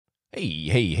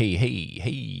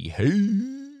Hey.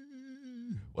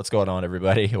 What's going on,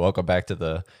 everybody? Welcome back to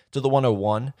the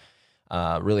 101.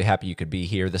 Really happy you could be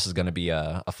here. This is going to be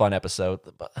a fun episode.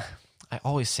 But I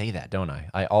always say that, don't I?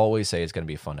 I always say it's going to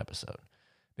be a fun episode.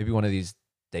 Maybe one of these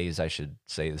days I should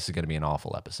say this is going to be an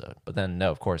awful episode. But then,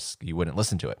 no, of course, you wouldn't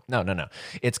listen to it. No.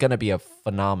 It's going to be a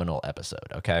phenomenal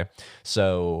episode, okay?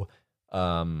 So,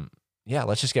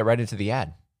 let's just get right into the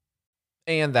ad.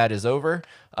 And that is over.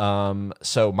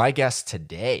 So my guest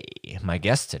today,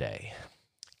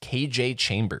 KJ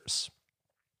Chambers.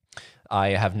 I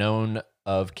have known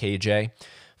of KJ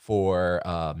for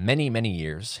many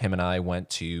years. Him and I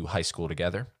went to high school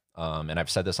together. And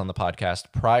I've said this on the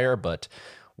podcast prior, but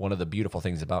one of the beautiful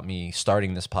things about me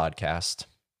starting this podcast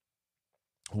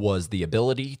was the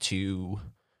ability to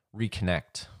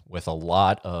reconnect with a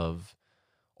lot of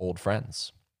old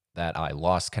friends that I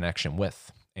lost connection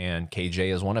with. And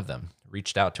KJ is one of them.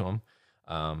 Reached out to him.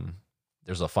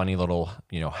 There's a funny little,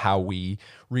 how we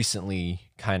recently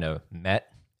kind of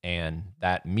met, and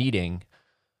that meeting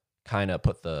kind of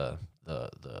put the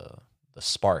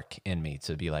spark in me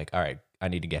to be like, all right, I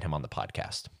need to get him on the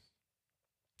podcast.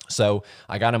 So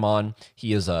I got him on.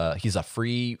 He's a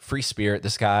free spirit.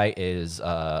 This guy is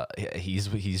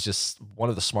he's just one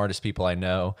of the smartest people I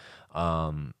know.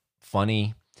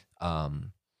 Funny.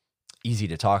 Easy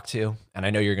to talk to, and I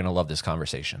know you're going to love this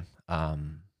conversation. I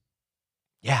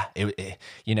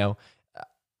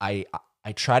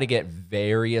try to get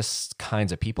various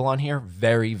kinds of people on here,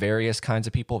 very various kinds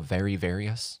of people, very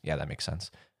various. Yeah, that makes sense,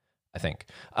 I think.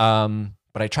 But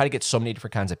I try to get so many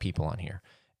different kinds of people on here,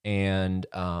 and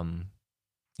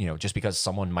just because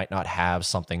someone might not have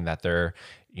something that they're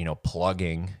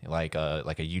plugging like a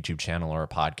YouTube channel or a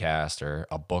podcast or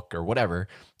a book or whatever,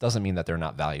 doesn't mean that they're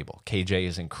not valuable. KJ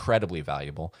is incredibly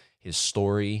valuable. His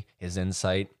story, his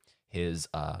insight, his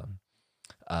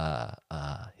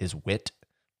wit,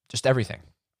 just everything.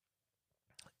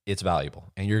 It's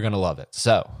valuable, and you're going to love it.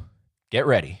 So get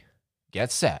ready,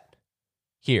 get set.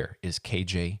 Here is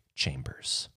KJ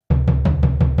Chambers.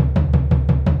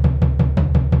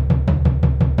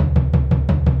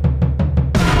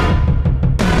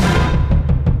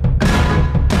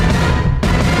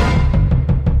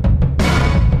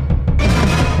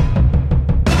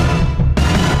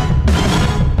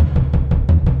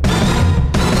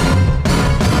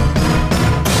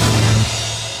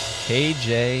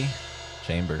 KJ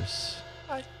Chambers.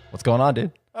 Hi. What's going on,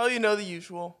 dude? Oh, the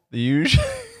usual. The usual.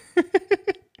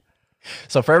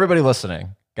 So for everybody listening,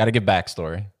 got to give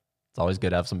backstory. It's always good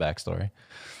to have some backstory.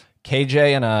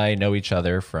 KJ and I know each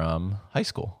other from high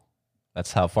school.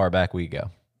 That's how far back we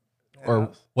go. Yeah,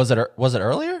 or was it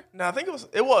earlier? No, I think it was.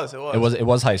 It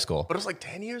was high school. But it was like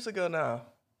 10 years ago now.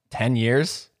 10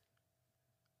 years?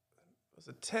 Was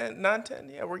it 10? 9, 10?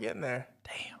 Yeah, we're getting there.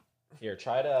 Damn. Here,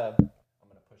 try to...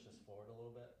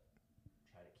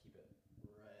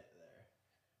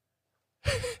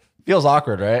 Feels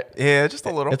awkward, right? Yeah, just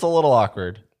a little. It's a little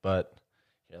awkward, but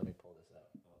here, let me pull this out.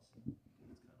 Awesome.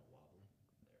 It's kind of wobbly.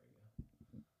 There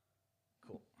we go.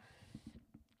 Cool.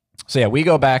 So yeah, we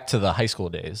go back to the high school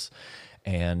days,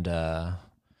 and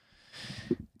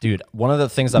dude, one of the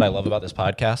things that I love about this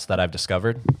podcast that I've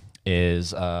discovered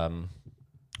is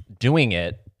doing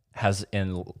it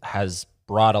has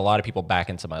brought a lot of people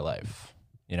back into my life.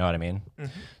 You know what I mean?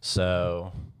 Mm-hmm.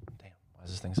 So, damn, why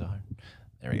is this thing so hard?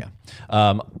 There we go.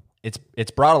 It's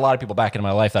brought a lot of people back into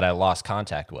my life that I lost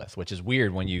contact with, which is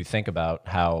weird when you think about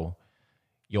how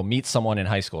you'll meet someone in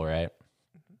high school, right?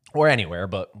 Or anywhere,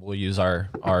 but we'll use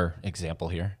our example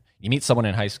here. You meet someone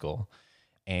in high school,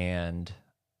 and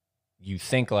you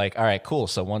think like, all right, cool.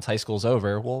 So once high school's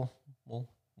over, we'll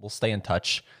stay in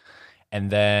touch,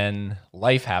 and then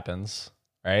life happens,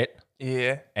 right?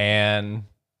 Yeah. And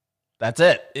that's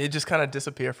it. It just kind of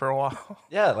disappeared for a while.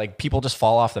 Yeah, like people just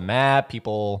fall off the map.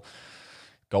 People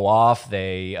go off.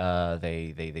 They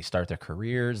start their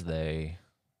careers. They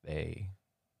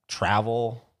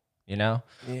travel. Yeah.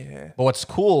 But what's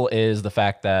cool is the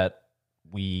fact that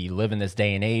we live in this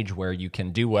day and age where you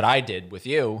can do what I did with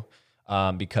you,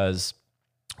 because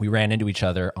we ran into each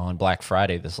other on Black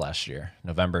Friday this last year,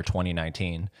 November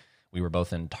 2019. We were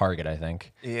both in Target, I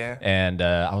think. Yeah. And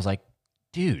I was like,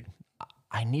 dude,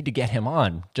 I need to get him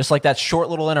on. Just like that short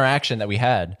little interaction that we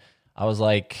had. I was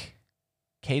like,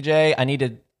 KJ, I need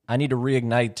to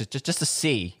reignite just to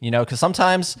see, because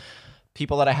sometimes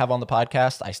people that I have on the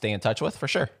podcast, I stay in touch with for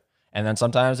sure. And then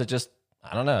sometimes it just,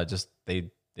 I don't know,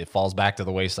 it falls back to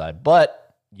the wayside.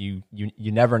 But you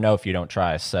never know if you don't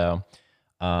try. So,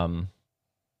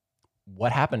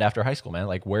 what happened after high school, man?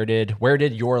 Like, where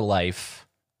did your life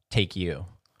take you?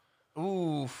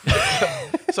 Ooh.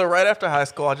 So right after high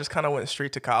school, I just kind of went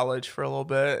straight to college for a little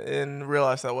bit and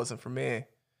realized that wasn't for me.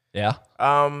 Yeah.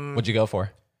 What'd you go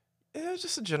for? It was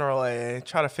just a general AA,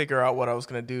 try to figure out what I was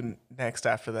going to do next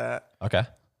after that. Okay.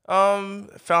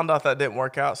 Found out that didn't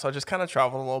work out, so I just kind of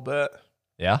traveled a little bit.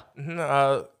 Yeah.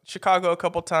 Chicago a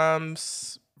couple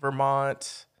times,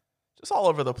 Vermont, just all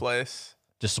over the place.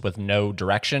 Just with no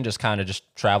direction, just kind of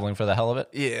just traveling for the hell of it?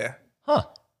 Yeah. Huh.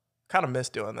 Kind of miss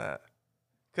doing that.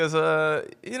 Because,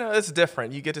 it's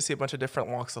different. You get to see a bunch of different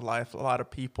walks of life, a lot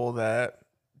of people that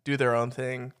do their own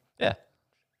thing. Yeah.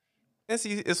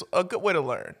 It's a good way to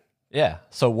learn. Yeah.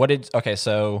 So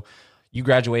so you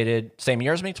graduated same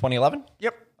year as me, 2011?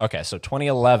 Yep. Okay, so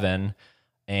 2011,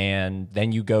 and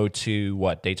then you go to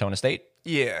what, Daytona State?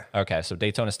 Yeah. Okay, so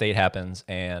Daytona State happens,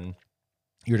 and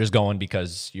you're just going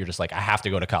because you're just like, I have to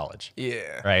go to college.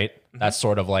 Yeah. Right? Mm-hmm. That's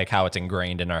sort of like how it's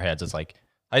ingrained in our heads. It's like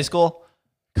high school,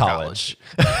 college.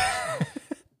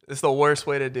 It's the worst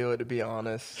way to do it, to be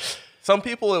honest. Some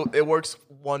people, it works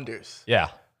wonders. Yeah.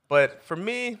 But for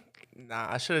me, nah,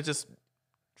 I should have just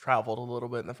traveled a little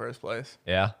bit in the first place.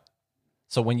 Yeah.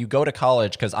 So when you go to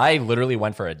college, because I literally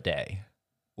went for a day.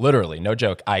 Literally, no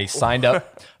joke. I signed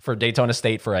up for Daytona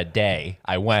State for a day.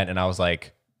 I went and I was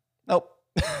like, nope.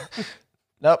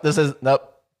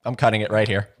 Nope. I'm cutting it right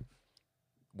here.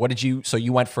 So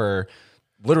you went for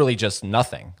literally just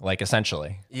nothing, like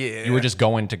essentially. Yeah. You were just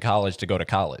going to college to go to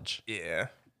college. Yeah.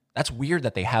 That's weird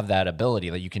that they have that ability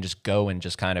that you can just go and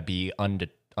just kind of be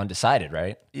undecided,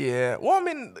 right? Yeah. Well, I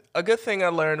mean, a good thing I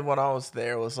learned when I was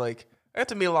there was like, I got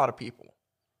to meet a lot of people.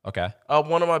 Okay.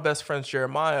 One of my best friends,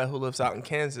 Jeremiah, who lives out in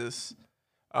Kansas,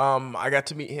 I got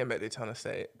to meet him at Daytona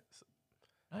State.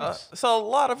 Nice. So a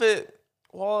lot of it,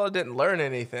 I didn't learn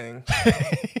anything.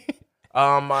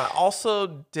 I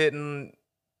also didn't,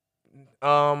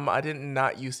 I did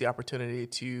not use the opportunity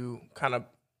to kind of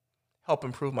help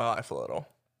improve my life a little.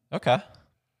 Okay.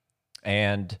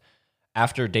 And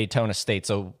after Daytona State,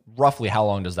 so roughly how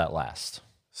long does that last?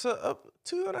 So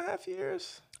 2.5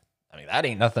 years. I mean, that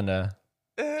ain't nothing to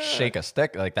shake a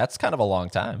stick. Like, that's kind of a long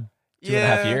time.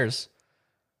 2.5 years.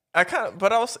 I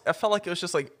felt like it was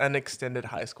just like an extended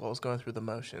high school. I was going through the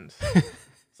motions.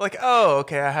 It's like, oh,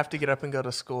 okay, I have to get up and go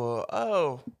to school.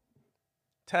 Oh,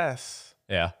 tests.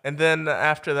 Yeah. And then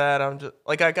after that, I'm just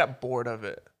like, I got bored of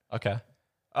it. Okay.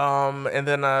 And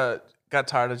then I got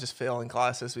tired of just failing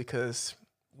classes because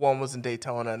one was in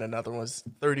Daytona and another was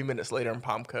 30 minutes later in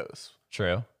Palm Coast.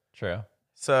 True.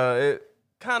 So it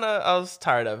I was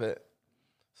tired of it.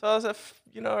 So I was like,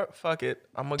 fuck it.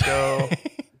 I'm going to go.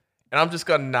 And I'm just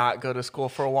going to not go to school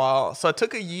for a while. So I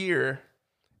took a year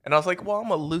and I was like, well, I'm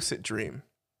a lucid dream.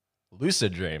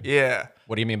 Lucid dream? Yeah.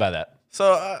 What do you mean by that?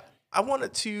 So I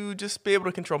wanted to just be able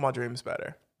to control my dreams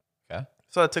better. Okay.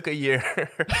 So I took a year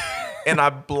and I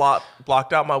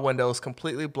blocked out my windows,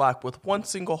 completely black with one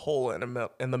single hole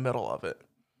in the middle of it.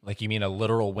 Like, you mean a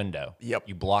literal window? Yep.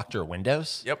 You blocked your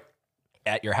windows? Yep.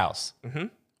 At your house? Mm-hmm.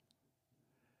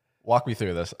 Walk me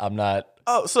through this. I'm not...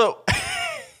 Oh, so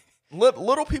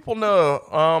little people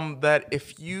know that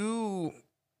if you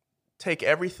take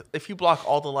if you block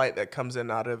all the light that comes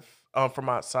in out of from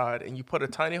outside and you put a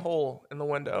tiny hole in the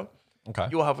window, okay,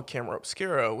 you will have a camera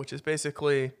obscuro, which is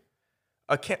basically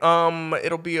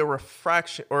it'll be a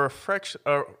reflection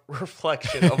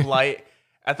of light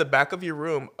at the back of your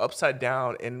room, upside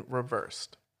down and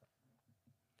reversed.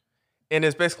 And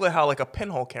it's basically how like a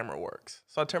pinhole camera works.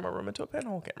 So I turned my room into a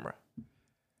pinhole camera.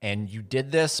 And you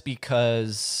did this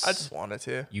because I just wanted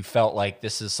to. You felt like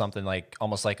this is something like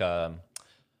almost like a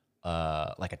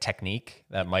technique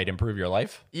that might improve your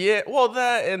life? Yeah, well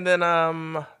that, and then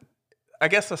I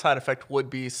guess the side effect would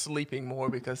be sleeping more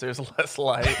because there's less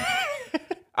light.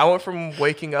 I went from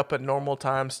waking up at normal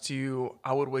times to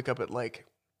I would wake up at like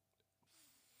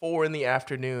 4 in the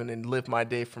afternoon and live my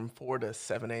day from 4 to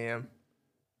 7 a.m.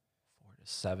 4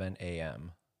 to 7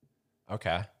 a.m.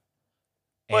 Okay.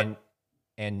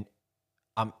 And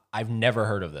I've never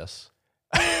heard of this.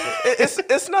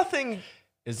 It's nothing.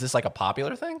 Is this like a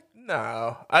popular thing?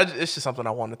 No, it's just something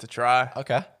I wanted to try.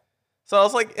 Okay. So I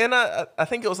was like, and I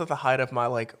think it was at the height of my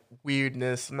like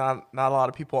weirdness. Not a lot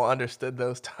of people understood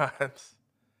those times.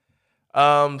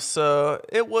 So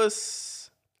it was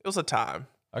a time.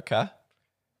 Okay.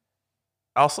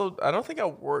 Also, I don't think I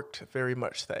worked very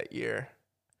much that year.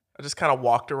 I just kind of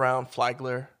walked around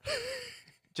Flagler.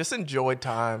 Just enjoyed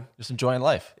time. Just enjoying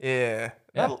life. Yeah.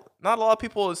 Yeah. Not a lot of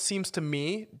people, it seems to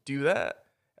me, do that.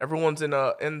 Everyone's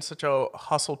in such a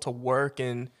hustle to work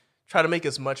and try to make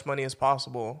as much money as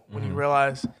possible when you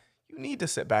realize you need to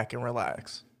sit back and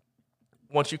relax.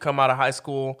 Once you come out of high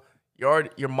school,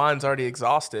 your mind's already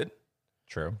exhausted.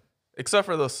 True. Except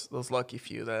for those lucky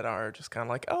few that are just kind of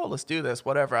like, oh, let's do this,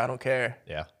 whatever, I don't care.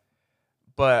 Yeah.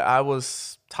 But I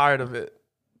was tired of it,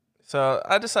 so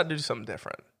I decided to do something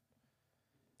different.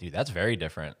 Dude, that's very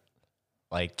different.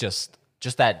 Like just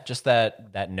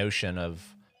that notion of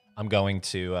I'm going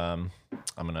to I'm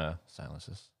gonna silence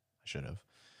this. I should have.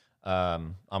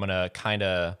 I'm gonna kind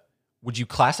of. Would you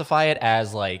classify it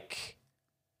as like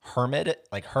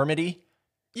hermity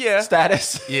Yeah.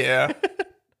 status? Yeah.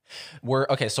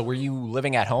 So were you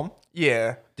living at home?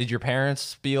 Yeah. Did your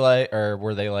parents be like, or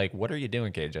were they like, what are you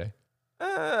doing, KJ?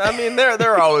 I mean,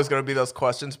 there are always going to be those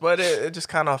questions, but it just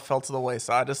kind of fell to the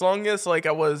wayside. As long as like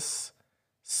I was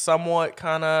somewhat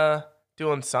kind of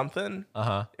doing something,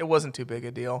 it wasn't too big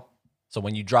a deal. So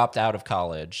when you dropped out of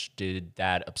college, did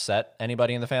that upset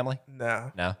anybody in the family?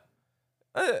 No. No.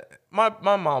 My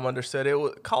mom understood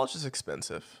it. College is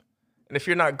expensive, and if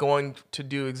you're not going to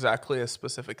do exactly a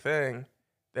specific thing,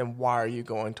 then why are you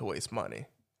going to waste money?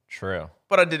 True.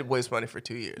 But I did waste money for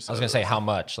 2 years. I was gonna say, how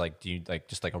much? Like, do you like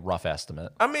just like a rough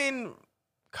estimate? I mean,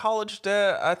 college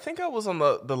debt. I think I was on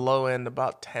the low end,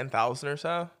 about 10,000 or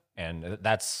so. And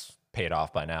that's paid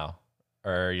off by now.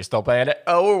 Or are you still paying it?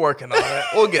 Oh, we're working on it.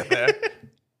 We'll get there.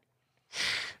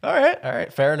 All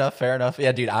right. Fair enough.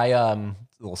 Yeah, dude.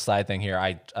 Little side thing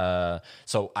here.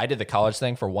 So I did the college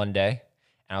thing for one day,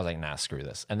 and I was like, nah, screw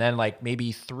this. And then like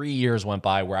maybe 3 years went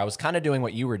by where I was kind of doing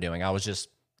what you were doing. I was just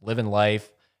living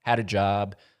life, had a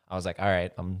job. I was like, all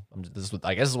right, I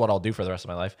guess this is what I'll do for the rest of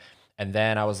my life. And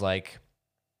then I was like,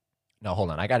 no, hold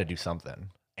on, I got to do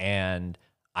something. And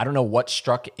I don't know what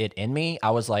struck it in me. I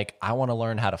was like, I want to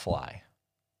learn how to fly.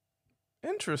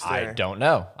 Interesting. I don't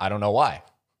know why.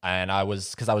 And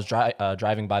because I was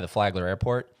driving by the Flagler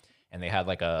Airport, and they had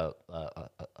like a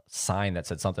sign that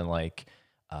said something like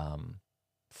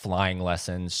flying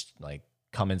lessons, like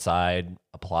come inside,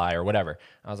 apply, or whatever.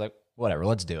 I was like, whatever,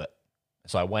 let's do it.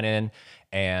 So I went in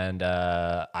and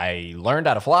I learned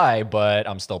how to fly, but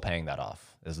I'm still paying that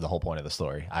off. This is the whole point of the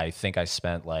story. I think I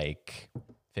spent like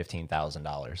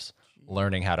 $15,000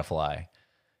 learning how to fly.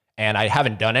 And I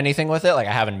haven't done anything with it. Like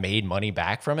I haven't made money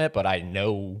back from it, but I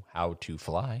know how to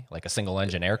fly like a single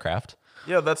engine aircraft.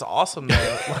 Yeah, that's awesome,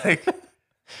 though. Like,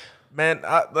 man,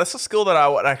 that's a skill that I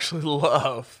would actually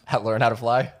love. Learn how to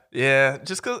fly? Yeah,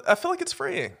 just because I feel like it's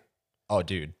freeing. Oh,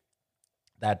 dude.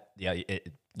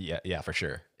 Yeah, for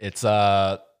sure. It's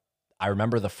I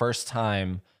remember the first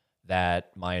time that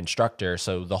my instructor,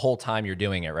 so the whole time you're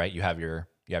doing it, right? You have your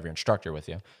instructor with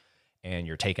you and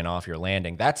you're taking off, you're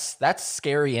landing. That's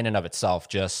scary in and of itself,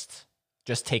 just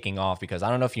taking off, because I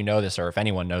don't know if you know this or if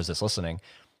anyone knows this listening.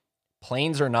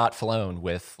 Planes are not flown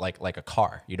with like a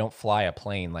car. You don't fly a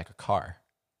plane like a car.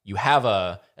 You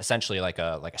have essentially like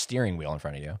a steering wheel in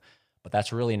front of you, but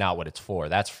that's really not what it's for.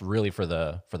 That's really for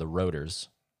the rotors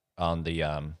on the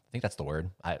I think that's the word.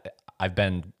 I've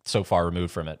been so far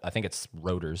removed from it. I think it's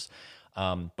rotors.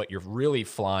 But you're really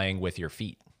flying with your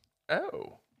feet.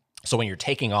 Oh. So when you're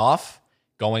taking off,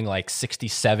 going like 60,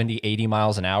 70, 80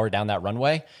 miles an hour down that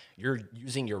runway, you're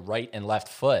using your right and left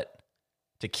foot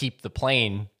to keep the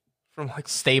plane from like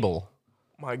stable.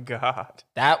 My God.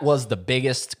 That was the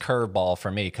biggest curveball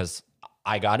for me, because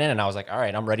I got in and I was like, all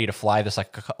right, I'm ready to fly this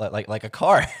like a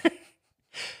car.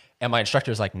 And my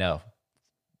instructor's like, no.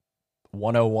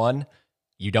 101,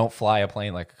 you don't fly a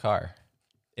plane like a car.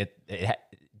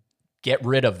 Get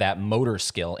rid of that motor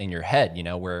skill in your head,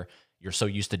 where you're so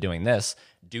used to doing this.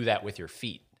 Do that with your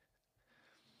feet.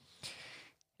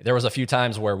 There was a few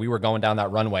times where we were going down that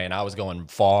runway and I was going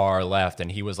far left,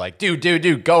 and he was like,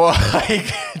 dude, go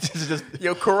like,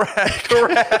 yo, correct,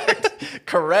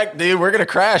 dude, we're gonna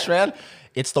crash, man.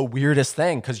 It's the weirdest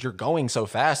thing, because you're going so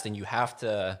fast and you have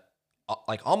to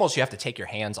almost you have to take your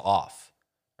hands off,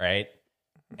 right?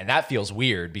 And that feels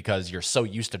weird because you're so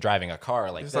used to driving a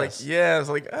car like this. It's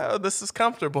like, oh, this is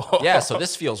comfortable. Yeah, so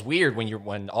this feels weird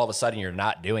when all of a sudden you're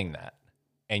not doing that,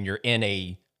 and you're in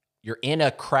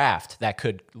a craft that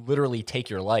could literally take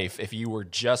your life if you were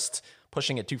just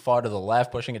pushing it too far to the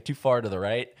left, pushing it too far to the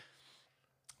right.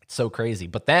 It's so crazy.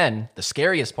 But then the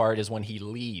scariest part is when he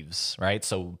leaves, right?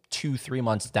 So 2-3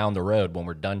 months down the road when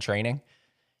we're done training,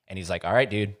 and he's like, all right,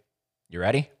 dude, you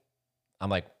ready? I'm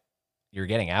like, you're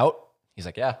getting out? He's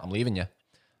like, yeah, I'm leaving you.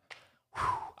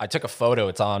 I took a photo.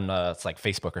 It's on, it's like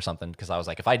Facebook or something, because I was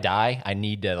like, if I die, I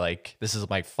need to this is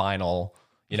my final,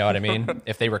 you know what I mean?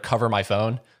 If they recover my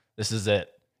phone, this is it,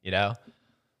 Yeah,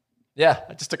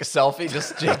 I just took a selfie,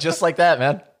 just like that,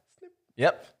 man.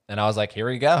 Yep. And I was like, here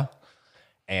we go.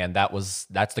 And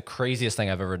that's the craziest thing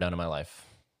I've ever done in my life.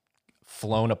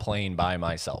 Flown a plane by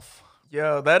myself.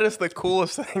 Yo, that is the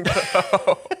coolest thing,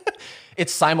 though.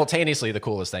 It's simultaneously the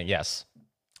coolest thing, yes,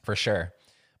 for sure.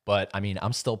 But I mean,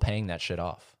 I'm still paying that shit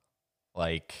off.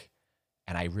 Like,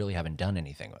 and I really haven't done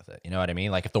anything with it. You know what I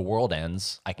mean? Like if the world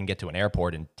ends, I can get to an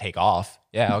airport and take off.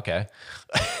 Yeah, okay.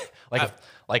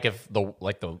 If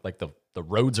the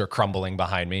roads are crumbling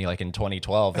behind me, like in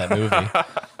 2012, that movie,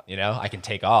 you know, I can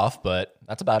take off, but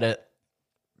that's about it.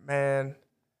 Man,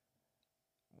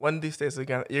 one of these days you're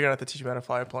gonna have to teach me how to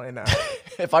fly a plane now.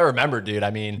 If I remember, dude,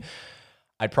 I mean,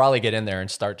 I'd probably get in there and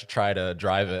start to try to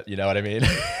drive it. You know what I mean?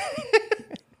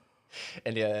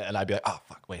 And yeah, and I'd be like, oh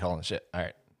fuck, wait, hold on, shit. All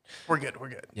right, We're good.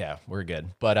 yeah, we're good.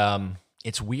 But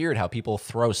it's weird how people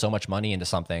throw so much money into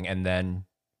something, and then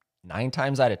 9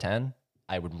 times out of 10,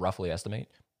 I would roughly estimate,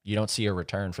 you don't see a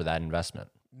return for that investment.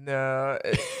 No,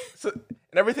 and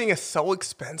everything is so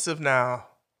expensive now.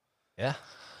 Yeah.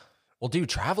 Well, dude,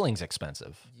 traveling's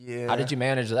expensive. Yeah. How did you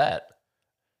manage that?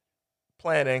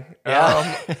 Planning.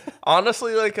 Yeah.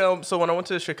 Honestly, so when I went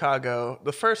to Chicago,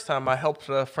 the first time I helped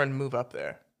a friend move up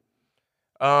there.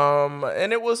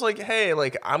 And it was like, hey,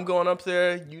 like I'm going up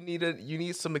there. You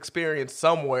need some experience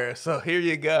somewhere. So here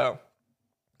you go.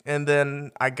 And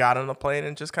then I got on the plane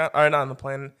and just not on the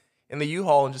plane, in the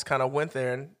U-Haul, and just kind of went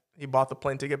there, and he bought the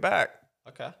plane ticket back.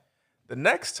 Okay. The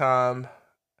next time,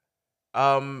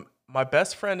 my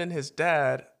best friend and his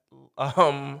dad,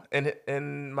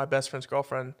 and my best friend's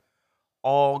girlfriend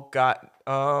all got,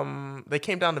 they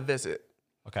came down to visit.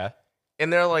 Okay.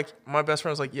 And they're like, my best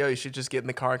friend was like, yo, you should just get in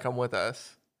the car and come with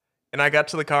us. And I got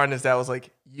to the car and his dad was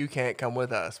like, you can't come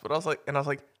with us. But I was like,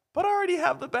 but I already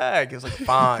have the bag. He was like,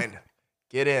 fine,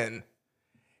 get in.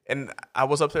 And I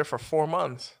was up there for 4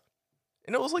 months.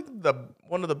 And it was like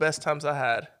one of the best times I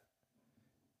had.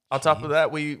 On top of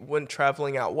that, we went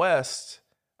traveling out west,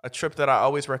 a trip that I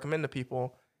always recommend to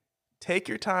people. Take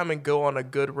your time and go on a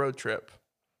good road trip.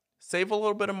 Save a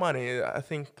little bit of money. I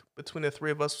think between the three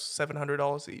of us,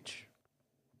 $700 each.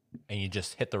 And you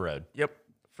just hit the road. Yep,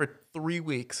 for 3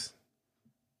 weeks.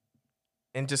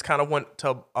 And just kind of went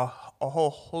to a whole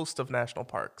host of national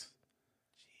parks.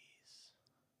 Jeez.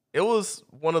 It was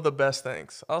one of the best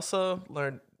things. Also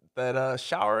learned that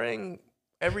showering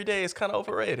every day is kind of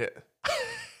overrated.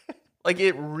 Like,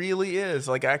 it really is.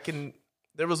 Like,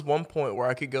 there was one point where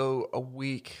I could go a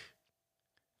week,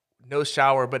 no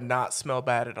shower, but not smell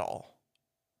bad at all.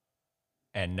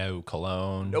 And no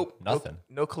cologne. Nope. Nothing.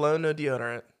 No cologne, no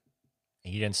deodorant.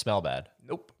 And you didn't smell bad.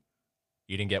 Nope.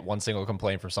 You didn't get one single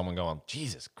complaint from someone going,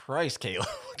 Jesus Christ, Caleb.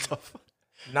 What the fuck?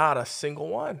 Not a single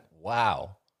one.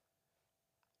 Wow.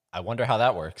 I wonder how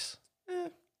that works.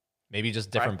 Maybe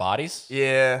just different bodies?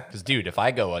 Yeah. Because, dude, if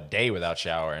I go a day without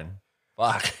showering,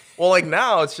 fuck. Well, like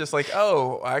now it's just like,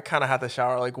 oh, I kind of have to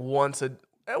shower like once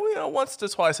to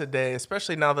twice a day,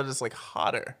 especially now that it's like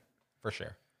hotter. For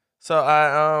sure. So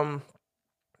I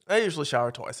usually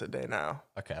shower twice a day now.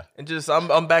 Okay. And just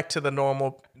I'm back to the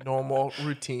normal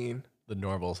routine. The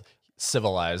normal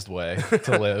civilized way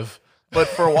to live. But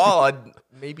for a while,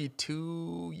 maybe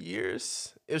 2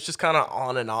 years, it was just kind of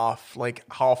on and off, like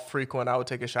how frequent I would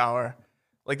take a shower.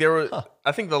 Like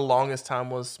I think the longest time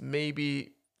was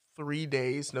maybe 3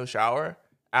 days no shower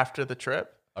after the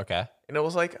trip. Okay. And it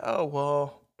was like, oh,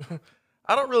 well,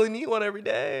 I don't really need one every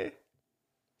day.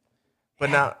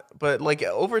 But like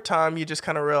over time, you just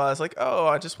kind of realize like, oh,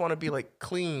 I just want to be like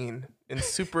clean and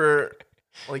super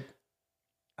like,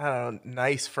 I don't know,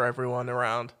 nice for everyone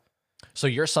around. So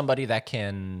you're somebody that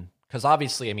can, because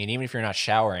obviously, I mean, even if you're not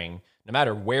showering, no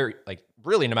matter where, like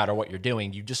really no matter what you're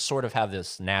doing, you just sort of have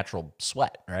this natural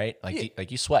sweat, right?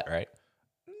 Like you sweat, right?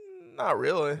 Not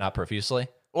really. Not profusely?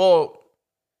 Well,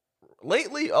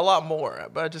 lately a lot more,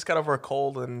 but I just got over a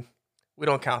cold and we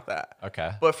don't count that.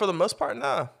 Okay. But for the most part,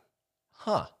 no.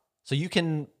 Huh. So you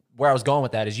can, where I was going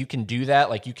with that is you can do that.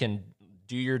 Like you can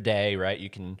do your day, right? You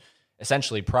can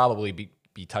essentially probably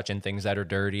be touching things that are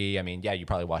dirty. I mean, yeah, you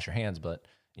probably wash your hands, but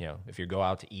you know, if you go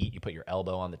out to eat, you put your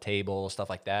elbow on the table, stuff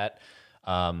like that.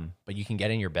 But you can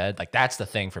get in your bed. Like that's the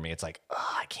thing for me. It's like,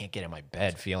 I can't get in my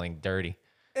bed feeling dirty.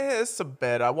 It's a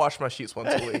bed. I wash my sheets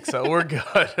once a week, so we're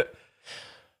good.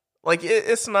 Like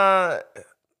it's not,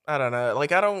 I don't know.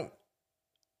 Like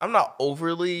I'm not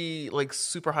overly like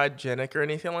super hygienic or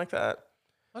anything like that.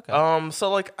 Okay.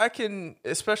 So like I can,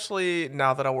 especially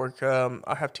now that I work,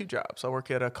 I have 2 jobs. I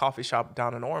work at a coffee shop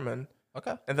down in Ormond.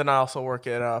 Okay. And then I also work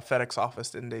at a FedEx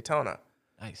office in Daytona.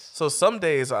 Nice. So some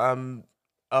days I'm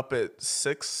up at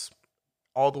 6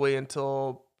 all the way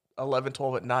until 11,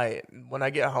 12 at night. And when I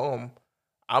get home,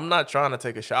 I'm not trying to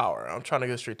take a shower. I'm trying to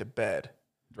go straight to bed.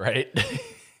 Right.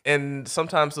 And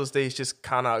sometimes those days just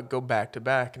kind of go back to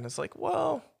back. And it's like,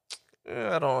 well,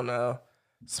 I don't know.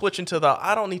 Switching to the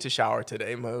I don't need to shower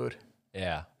today mode.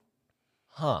 Yeah.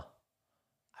 Huh.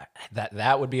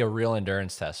 That would be a real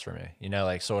endurance test for me. You know,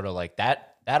 like sort of like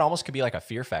that. That almost could be like a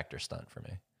Fear Factor stunt for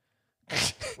me.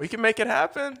 We can make it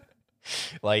happen.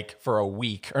 Like for a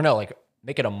week, or no, like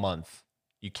make it a month.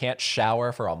 You can't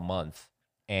shower for a month,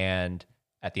 and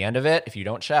at the end of it, if you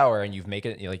don't shower and you've make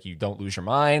it, like you don't lose your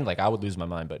mind. Like I would lose my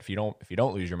mind, but if you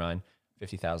don't lose your mind,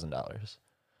 $50,000.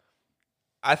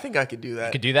 I think I could do that.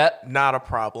 You could do that. Not a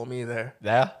problem either.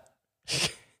 Yeah.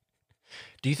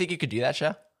 Do you think you could do that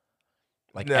show?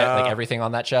 Like No. like everything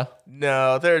on that show?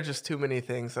 No, there are just too many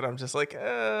things that I'm just like,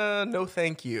 no,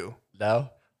 thank you. No.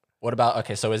 What about,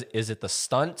 okay, so is it the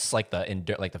stunts, like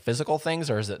the physical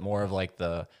things, or is it more of like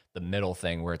the middle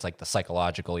thing where it's like the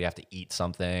psychological, you have to eat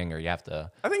something, or you have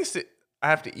to I think I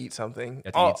have to eat something. have to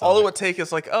eat All it something. would take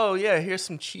is like, oh yeah, here's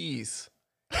some cheese,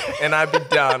 and I'd be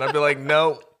done. I'd be like,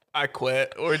 no, I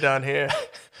quit. We're done here.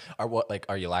 Are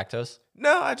you lactose?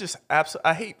 No, I just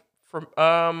I hate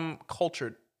from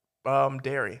cultured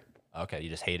dairy. Okay, you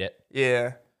just hate it.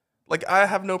 Yeah. Like I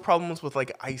have no problems with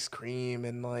like ice cream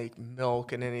and like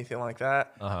milk and anything like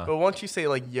that. Uh-huh. But once you say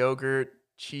like yogurt,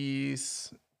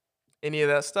 cheese, any of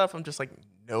that stuff, I'm just like,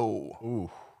 no.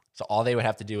 Ooh. So all they would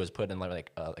have to do is put in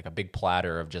like a big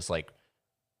platter of just like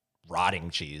rotting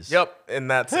cheese. Yep,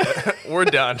 and that's it. We're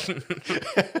done.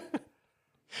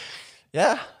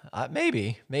 Yeah,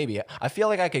 maybe. I feel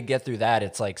like I could get through that.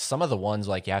 It's like some of the ones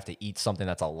like you have to eat something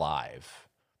that's alive.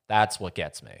 That's what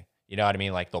gets me. You know what I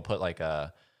mean? Like they'll put like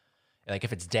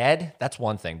if it's dead, that's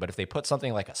one thing. But if they put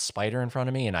something like a spider in front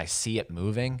of me and I see it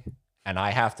moving and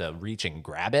I have to reach and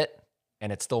grab it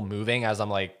and it's still moving as I'm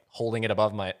like holding it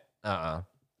above my, I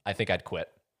think I'd quit.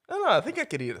 I don't know. I think I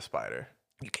could eat a spider.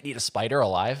 You could eat a spider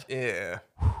alive? Yeah.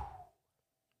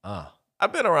 Uh,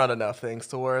 I've been around enough things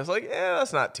to where it's like, yeah,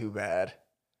 that's not too bad.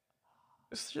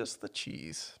 It's just the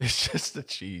cheese. It's just the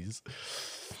cheese.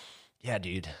 Yeah,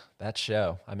 dude, that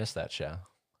show. I miss that show.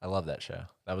 I love that show.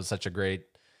 That was such a great.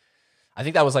 I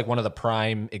think that was like one of the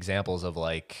prime examples of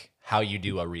like how you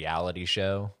do a reality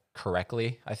show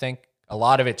correctly. I think a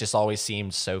lot of it just always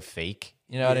seemed so fake.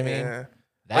 You know what I mean? Yeah.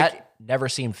 That never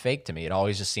seemed fake to me. It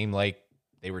always just seemed like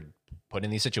they were put in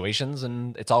these situations,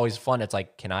 and it's always fun. It's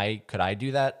like, could I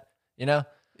do that? You know?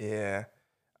 Yeah.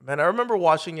 Man, I remember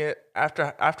watching it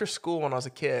after school when I was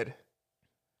a kid.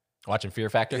 Watching Fear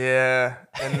Factor. Yeah.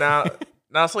 And now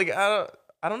it's like I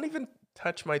don't even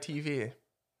touch my TV.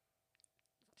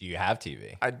 Do you have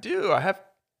TV? I do. I have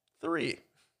 3.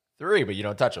 3, but you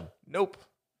don't touch them. Nope.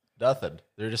 Nothing.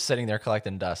 They're just sitting there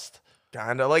collecting dust.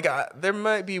 Kinda like there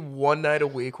might be one night a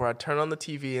week where I turn on the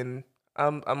TV and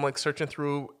I'm like searching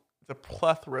through the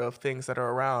plethora of things that are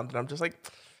around, and I'm just like,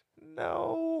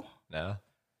 no. No.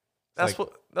 That's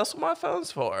what my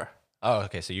phone's for. Oh,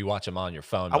 okay. So you watch them on your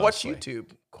phone. I watch mostly.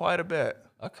 YouTube quite a bit.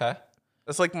 Okay.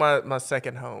 That's like my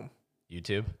second home.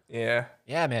 YouTube. Yeah.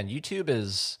 Yeah, man. YouTube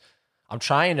is. I'm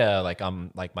trying to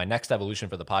like my next evolution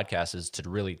for the podcast is to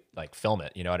really like film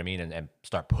it. You know what I mean, and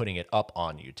start putting it up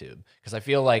on YouTube, because I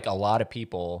feel like a lot of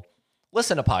people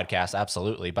listen to podcasts,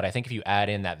 absolutely, but I think if you add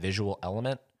in that visual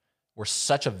element, we're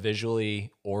such a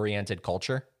visually oriented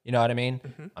culture. You know what I mean?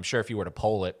 Mm-hmm. I'm sure if you were to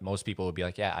poll it, most people would be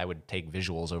like, yeah, I would take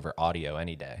visuals over audio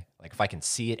any day. Like if I can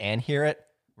see it and hear it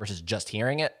versus just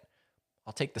hearing it,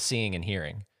 I'll take the seeing and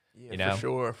hearing. Yeah, You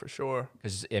know? for sure.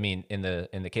 Because I mean, in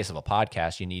the case of a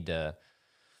podcast, you need to.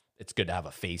 It's good to have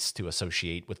a face to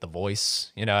associate with the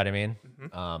voice. You know what I mean?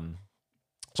 Mm-hmm.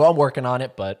 So I'm working on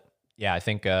it, but yeah, I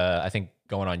think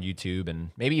going on YouTube and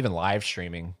maybe even live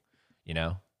streaming, you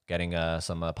know, getting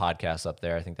some podcasts up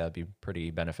there, I think that would be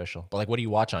pretty beneficial. But like, what do you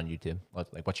watch on YouTube?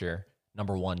 What's your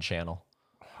number one channel?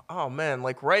 Oh man,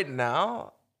 like right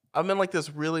now, I'm in like this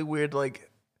really weird like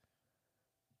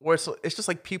where it's just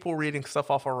like people reading stuff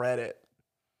off of Reddit.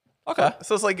 Okay.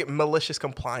 So it's like malicious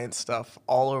compliance stuff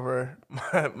all over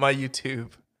my YouTube.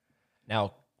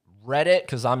 Now, Reddit,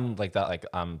 because I'm like that, like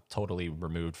I'm totally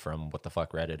removed from what the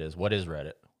fuck Reddit is. What is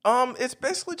Reddit? It's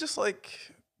basically just like,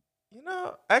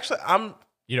 actually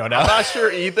You don't know? I'm not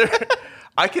sure either.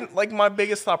 I can like my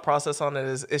biggest thought process on it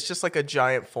is it's just like a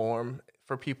giant forum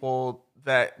for people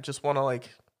that just want to like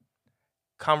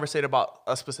conversate about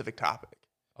a specific topic.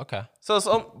 Okay. So it's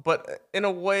but in a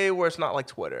way where it's not like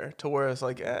Twitter, to where it's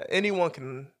like anyone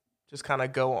can just kind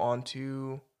of go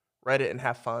onto Reddit and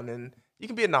have fun, and you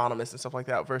can be anonymous and stuff like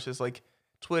that. Versus like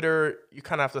Twitter, you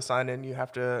kind of have to sign in, you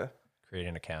have to Create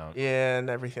an account.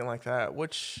 and everything like that.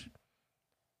 Which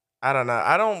I don't know.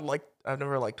 I've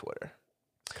never liked Twitter.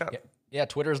 It's kind of, Yeah,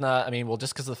 Twitter's not. I mean, well,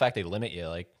 just because of the fact they limit you,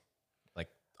 like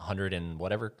 100 and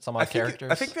whatever some odd characters.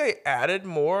 I think they added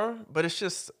more, but it's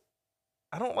just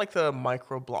I don't like the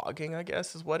micro blogging, I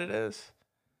guess is what it is.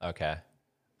 Okay.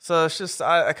 So it's just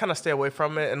I kind of stay away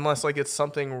from it unless like it's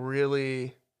something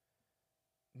really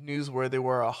newsworthy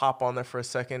where I'll hop on there for a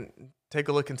second, take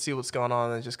a look and see what's going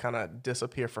on, and just kind of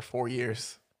disappear for 4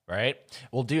 years. Right.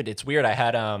 Well, dude, it's weird. I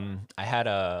had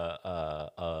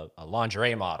a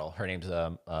lingerie model. Her name's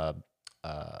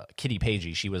Kitty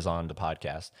Pagey. She was on the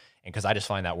podcast, and because I just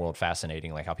find that world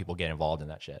fascinating, like how people get involved in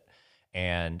that shit.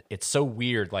 And it's so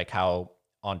weird, like how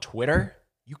on Twitter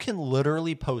you can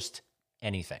literally post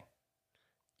anything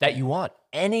that you want,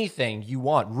 anything you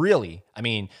want, really. I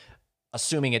mean,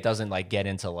 assuming it doesn't like get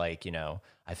into like,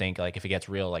 I think like if it gets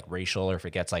real like racial or if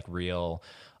it gets like real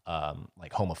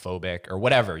like homophobic or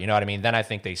whatever, you know what I mean? Then I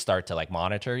think they start to like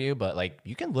monitor you, but like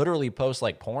you can literally post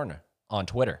like porn on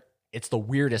Twitter. It's the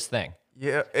weirdest thing.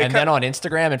 Yeah. And then on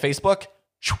Instagram and Facebook,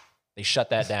 they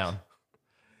shut that down.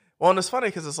 Well, and it's funny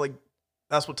because it's like,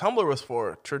 that's what Tumblr was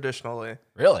for traditionally.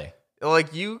 Really?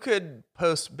 Like you could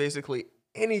post basically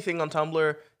anything on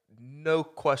Tumblr, no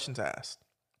questions asked.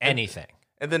 Anything.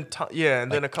 And then,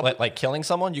 then a couple like killing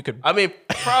someone, you could. I mean,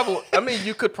 probably. I mean,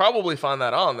 you could probably find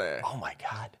that on there. Oh my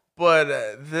god!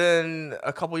 But then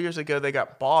a couple years ago, they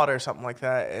got bought or something like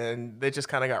that, and they just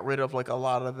kind of got rid of like a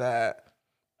lot of that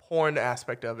porn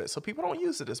aspect of it, so people don't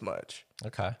use it as much.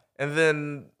 Okay. And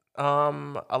then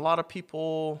a lot of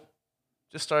people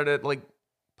just started like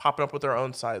popping up with their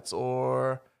own sites,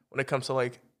 or when it comes to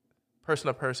like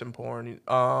person-to-person porn,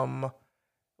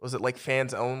 was it like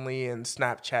fans only and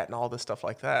Snapchat and all this stuff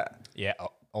like that? Yeah,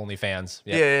 OnlyFans.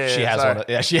 Yeah, she has sorry. one.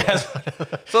 Yeah, she has one.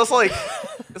 So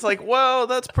it's like, well,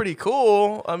 that's pretty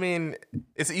cool. I mean,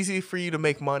 it's easy for you to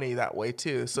make money that way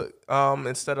too. So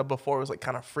instead of before it was like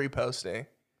kind of free posting.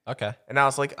 Okay. And now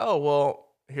it's like, oh well,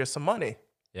 here's some money.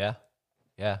 Yeah.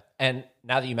 Yeah. And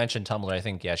now that you mentioned Tumblr, I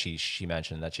think she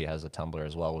mentioned that she has a Tumblr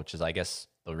as well, which is I guess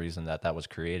the reason that was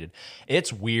created.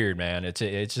 It's weird, man.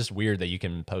 It's just weird that you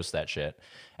can post that shit.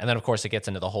 And then of course it gets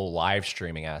into the whole live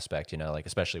streaming aspect, like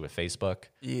especially with Facebook.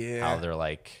 Yeah. How they're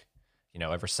like,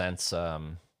 ever since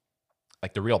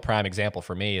like the real prime example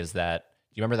for me is that,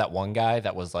 do you remember that one guy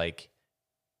that was like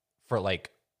for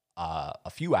like a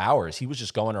few hours, he was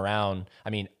just going around. I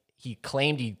mean, he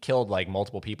claimed he killed like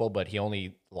multiple people, but he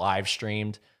only live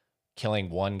streamed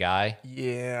killing one guy.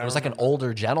 Yeah. It was like an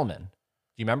older gentleman.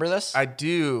 Do you remember this? I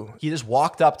do. He just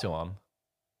walked up to him.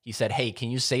 He said, "Hey,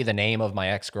 can you say the name of my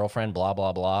ex-girlfriend, blah,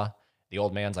 blah, blah?" The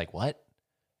old man's like, "What?"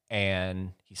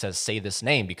 And he says, "Say this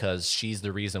name because she's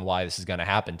the reason why this is going to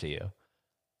happen to you."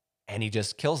 And he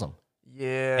just kills him.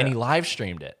 Yeah. And he live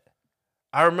streamed it.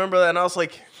 I remember that, and I was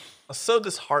like, I was so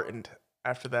disheartened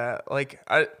after that. Like,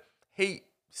 I hate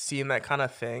seeing that kind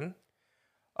of thing.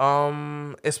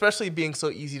 Especially being so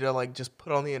easy to like just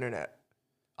put on the internet.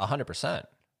 100%.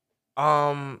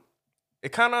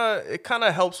 It kind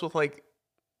of helps with like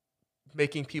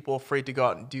making people afraid to go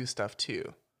out and do stuff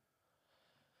too.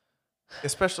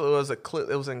 Especially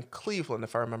it was in Cleveland,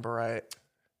 if I remember right.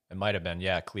 It might have been.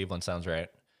 Yeah, Cleveland sounds right.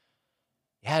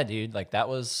 Yeah, dude, like that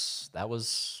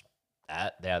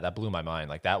blew my mind.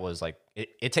 Like that was like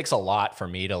it takes a lot for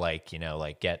me to like,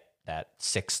 like get that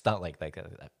sick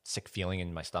that sick feeling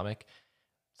in my stomach.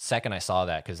 Second I saw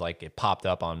that, because like it popped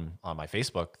up on my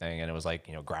Facebook thing, and it was like,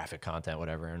 graphic content,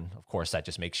 whatever, and of course that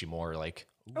just makes you more like,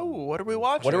 oh, what are we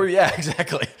watching? Yeah,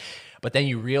 exactly. But then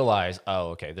you realize, oh,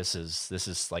 okay, this is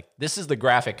the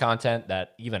graphic content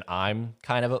that even I'm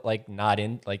kind of like not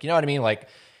in, like, you know what I mean, like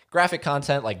graphic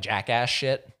content like Jackass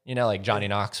shit, like Johnny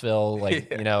Knoxville,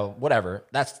 like Yeah. Whatever.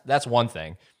 That's one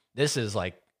thing. This is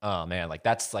like, oh man, like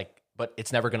that's like, but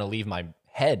it's never gonna leave my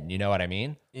head. You know what I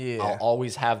mean? Yeah. I'll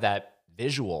always have that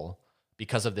visual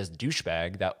because of this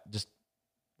douchebag that just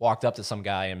walked up to some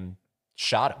guy and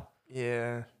shot him.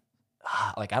 Yeah.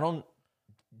 Like,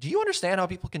 do you understand how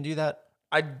people can do that?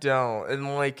 I don't.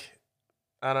 And like,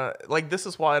 I don't like, this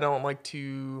is why I don't like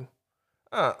to,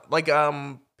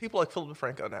 people like Philip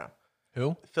DeFranco now.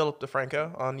 Who? Philip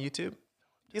DeFranco on YouTube.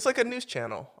 He's like a news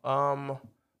channel.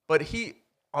 But he,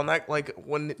 on that, like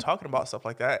when talking about stuff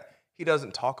like that, he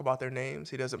doesn't talk about their names.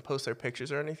 He doesn't post their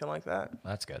pictures or anything like that.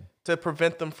 That's good. To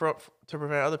prevent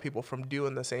other people from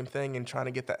doing the same thing and trying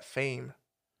to get that fame.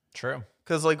 True.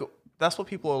 Because like that's what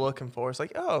people are looking for. It's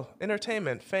like, oh,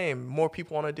 entertainment, fame. More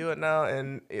people want to do it now,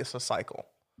 and it's a cycle.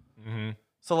 Mm-hmm.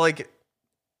 So like,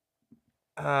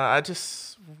 I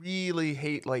just really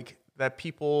hate like that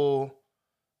people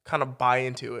kind of buy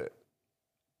into it,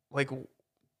 like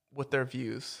with their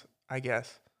views, I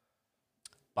guess.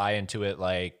 Buy into it,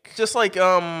 like Just like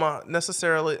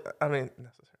necessarily. I mean,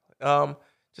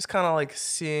 just kind of like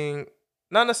seeing,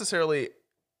 not necessarily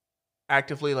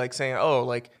actively like saying, oh,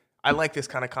 like I like this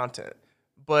kind of content,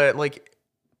 but like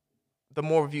the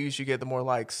more views you get, the more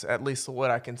likes. At least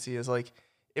what I can see is like,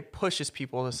 it pushes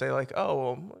people to say like, oh,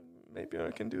 well, maybe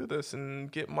I can do this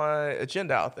and get my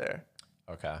agenda out there.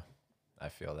 Okay. I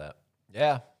feel that.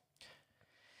 Yeah.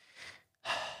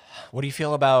 What do you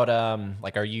feel about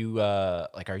like are you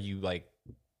like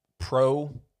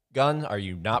pro gun? Are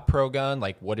you not pro gun?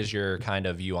 Like what is your kind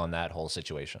of view on that whole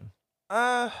situation?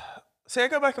 Say I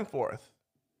go back and forth.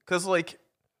 Cause like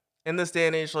in this day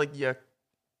and age, like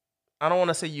I don't want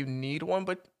to say you need one,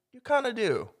 but you kind of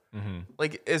do. Mm-hmm.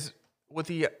 Like is with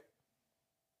the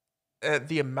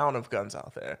amount of guns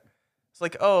out there. It's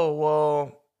like, oh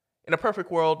well, in a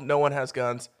perfect world, no one has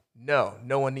guns. No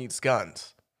one needs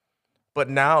guns. But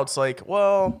now it's like,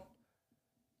 well,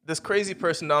 this crazy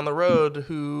person down the road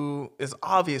who is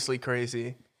obviously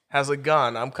crazy has a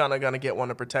gun. I'm kind of gonna get one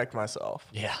to protect myself.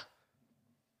 Yeah.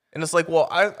 And it's like, well,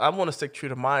 I want to stick true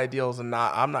to my ideals and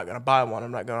I'm not going to buy one.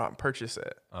 I'm not going to out and purchase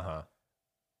it. Uh-huh.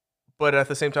 But at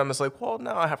the same time, it's like, well,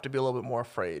 now I have to be a little bit more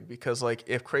afraid because like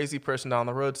if crazy person down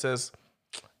the road says,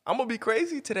 I'm going to be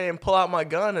crazy today and pull out my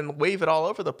gun and wave it all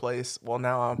over the place. Well,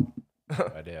 now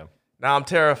I'm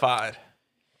terrified.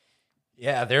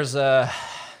 Yeah, there's a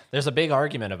big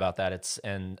argument about that.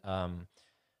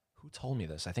 Who told me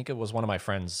this? I think it was one of my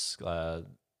friends,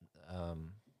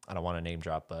 I don't want to name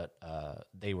drop, but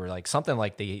they were like something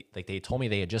like they told me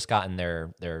they had just gotten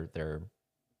their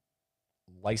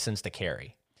license to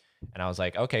carry, and I was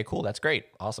like, okay, cool, that's great,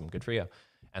 awesome, good for you.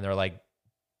 And they're like,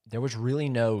 there was really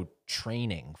no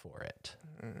training for it.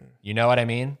 You know what I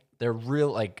mean? They're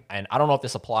real like, and I don't know if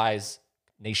this applies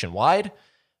nationwide,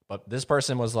 but this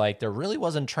person was like, there really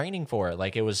wasn't training for it.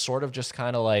 Like it was sort of just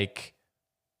kind of like,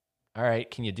 all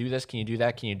right, can you do this? Can you do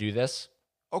that? Can you do this?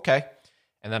 Okay.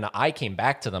 And then I came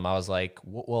back to them. I was like,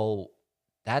 well,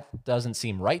 that doesn't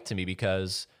seem right to me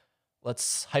because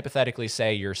let's hypothetically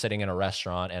say you're sitting in a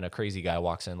restaurant and a crazy guy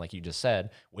walks in, like you just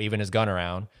said, waving his gun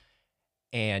around.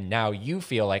 And now you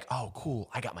feel like, oh,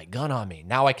 cool, I got my gun on me.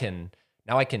 Now I can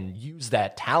use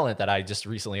that talent that I just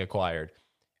recently acquired.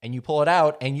 And you pull it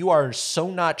out and you are so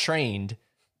not trained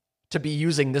to be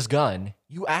using this gun.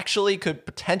 You actually could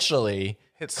potentially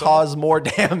cause more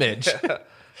damage.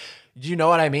 Do you know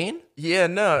what I mean? Yeah,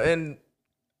 no, and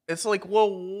it's like, well,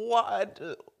 why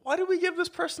do we give this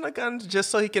person a gun just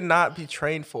so he can not be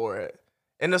trained for it?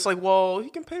 And it's like, well, he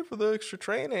can pay for the extra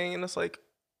training, and it's like,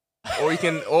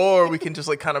 or we can just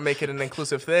like kind of make it an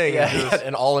inclusive thing. Yeah,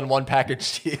 an all-in-one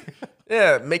package.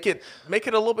 Yeah, make it a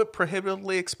little bit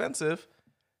prohibitively expensive,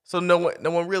 so no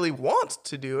one really wants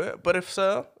to do it. But if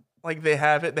so, like they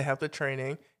have the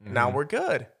training. Mm-hmm. Now we're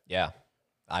good. Yeah,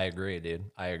 I agree, dude.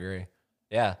 I agree.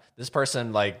 Yeah, this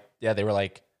person, like, yeah, they were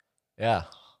like, yeah,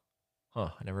 I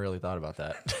never really thought about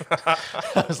that.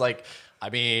 I was like, I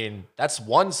mean, that's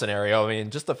one scenario. I mean,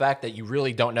 just the fact that you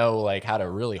really don't know, like, how to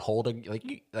really hold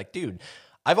like, dude,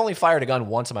 I've only fired a gun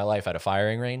once in my life at a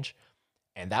firing range,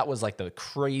 and that was, like, the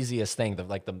craziest thing.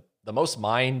 The most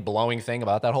mind-blowing thing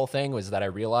about that whole thing was that I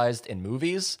realized in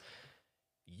movies,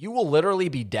 you will literally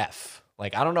be deaf.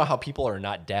 Like, I don't know how people are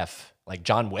not deaf. Like,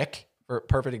 John Wick, for a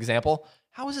perfect example.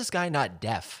 How is this guy not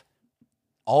deaf?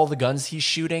 All the guns he's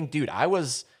shooting, dude, I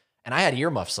had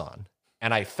earmuffs on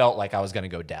and I felt like I was going to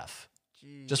go deaf.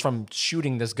 Jeez. Just from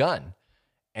shooting this gun.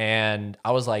 And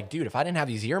I was like, dude, if I didn't have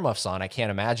these earmuffs on, I can't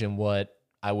imagine what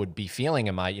I would be feeling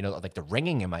in my, like the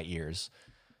ringing in my ears.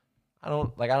 I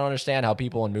don't understand how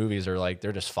people in movies are like,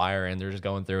 they're just firing, they're just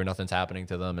going through, nothing's happening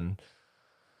to them. And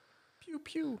pew,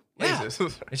 pew. Yeah. It's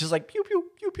just like pew,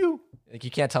 pew, pew, pew. Like, you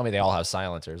can't tell me they all have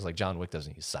silencers. Like, John Wick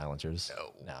doesn't use silencers.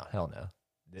 No, hell no.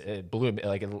 It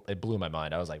blew my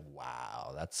mind. I was like,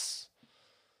 wow, that's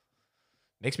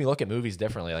makes me look at movies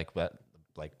differently.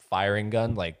 Like firing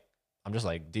gun. Like, I'm just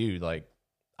like, dude, like,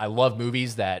 I love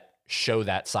movies that show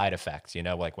that side effect.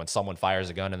 Like when someone fires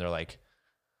a gun and they're like,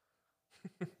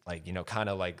 kind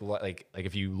of like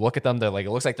if you look at them, they're like,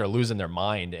 it looks like they're losing their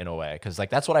mind in a way. Cause like,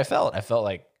 that's what I felt. I felt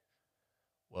like,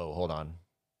 whoa, hold on.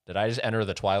 Did I just enter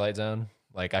the Twilight Zone?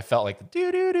 Like, I felt like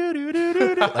do do do do do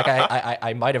do. Like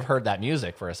I might have heard that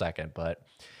music for a second, but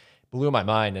blew my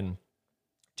mind. And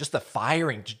just the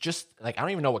firing, just like, I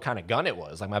don't even know what kind of gun it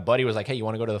was. Like, my buddy was like, hey, you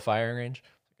want to go to the firing range?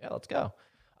 Yeah, let's go.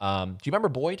 Do you remember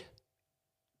Boyd?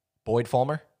 Boyd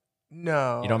Fulmer?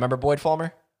 No. You don't remember Boyd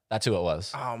Fulmer? That's who it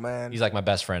was. Oh man, he's like my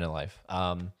best friend in life.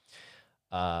 But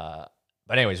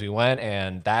anyways, we went,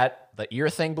 and the ear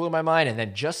thing blew my mind, and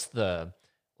then just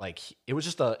it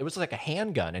was like a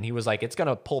handgun, and he was like, it's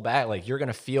gonna pull back, like, you're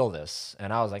gonna feel this,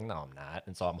 and I was like, no, I'm not.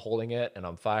 And so I'm holding it and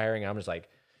I'm firing, and I'm just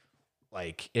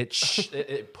like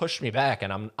it pushed me back,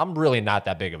 and I'm really not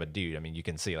that big of a dude. I mean, you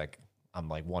can see, like, I'm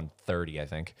like 130, I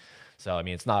think. So I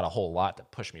mean, it's not a whole lot to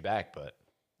push me back, but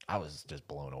I was just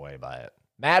blown away by it.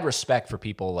 mad respect for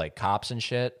people like cops and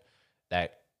shit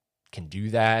that can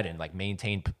do that and like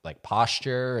maintain like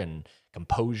posture and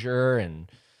composure.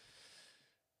 And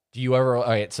do you ever, all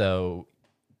right, so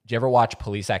do you ever watch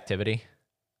Police Activity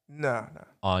No.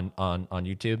 on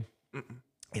YouTube?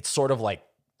 It's sort of like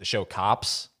the show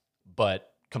Cops,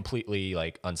 but completely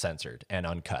like uncensored and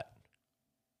uncut.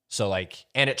 So like,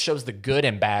 and it shows the good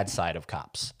and bad side of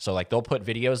cops. So like they'll put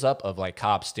videos up of like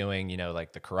cops doing, you know,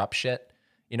 like the corrupt shit.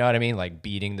 You know what I mean? Like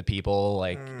beating the people,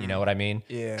 like, you know what I mean?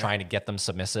 Yeah. Trying to get them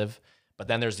submissive. But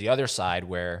then there's the other side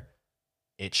where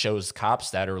it shows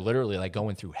cops that are literally like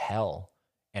going through hell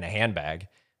in a handbag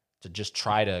to just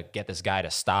try to get this guy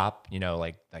to stop, you know,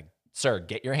 like, sir,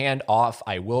 get your hand off.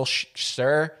 I will,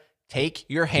 sir, take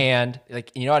your hand.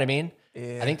 Like, you know what I mean?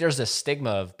 Yeah. I think there's this stigma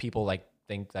of people like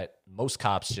think that most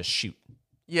cops just shoot.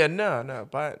 Yeah, no,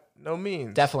 by no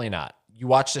means. Definitely not. You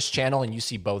watch this channel and you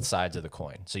see both sides of the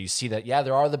coin. So you see that, yeah,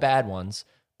 there are the bad ones,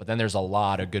 but then there's a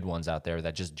lot of good ones out there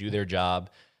that just do their job.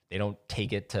 They don't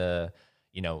take it to,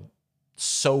 you know,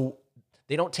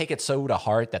 they don't take it so to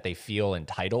heart that they feel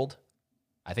entitled.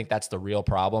 I think that's the real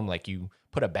problem. Like you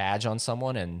put a badge on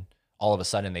someone and all of a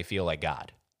sudden they feel like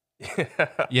God.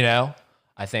 You know?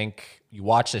 I think you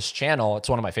watch this channel, it's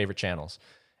one of my favorite channels.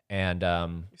 And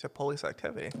You said Police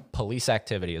Activity. Police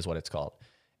Activity is what it's called.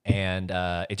 And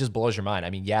it just blows your mind. I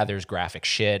mean, yeah, there's graphic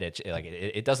shit.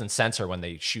 It doesn't censor when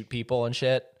they shoot people and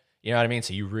shit. You know what I mean?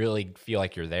 So you really feel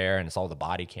like you're there, and it's all the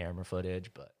body camera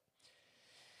footage. But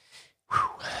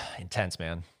intense,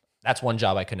 man. That's one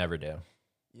job I could never do.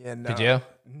 Yeah, no. Could you?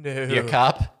 No. Be a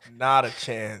cop? Not a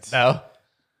chance. No,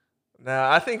 No,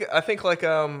 I think like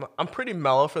I'm pretty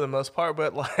mellow for the most part,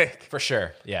 but like for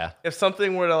sure. Yeah. if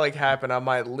something were to like happen, I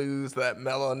might lose that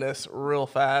mellowness real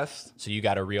fast. So you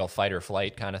got a real fight or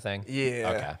flight kind of thing.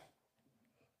 Yeah. Okay.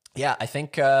 Yeah, I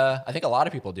think a lot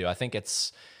of people do. I think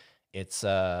it's.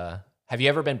 Have you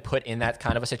ever been put in that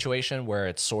kind of a situation where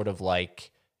it's sort of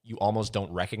like you almost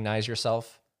don't recognize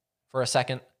yourself for a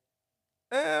second?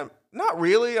 Not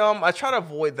really. I try to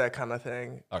avoid that kind of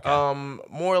thing. Okay.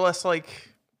 More or less like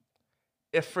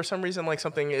if for some reason like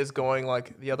something is going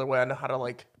like the other way, I know how to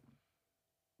like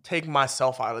take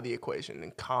myself out of the equation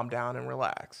and calm down and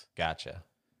relax. Gotcha.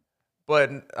 But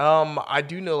I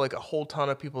do know like a whole ton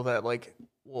of people that like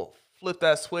will flip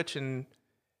that switch and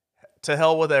to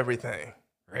hell with everything.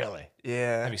 Really?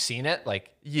 Yeah. Have you seen it?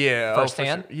 Like, Yeah.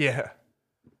 firsthand? Sure. Yeah.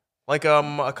 Like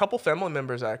a couple family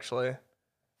members actually.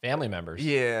 family members?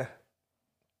 Yeah.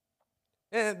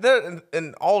 And they're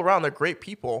and all around they're great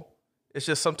people. It's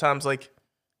just sometimes like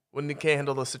when you can't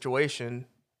handle the situation,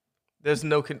 there's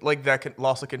no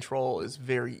loss of control is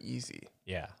very easy.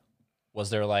 Yeah. Was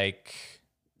there like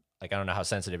I don't know how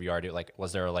sensitive you are to like,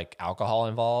 was there like alcohol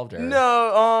involved or?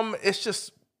 No, it's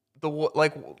just the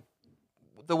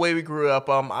way we grew up.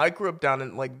 I grew up down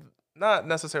in like not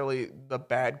necessarily the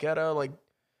bad ghetto,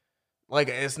 like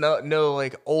it's no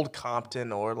like old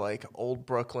Compton or like old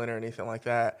Brooklyn or anything like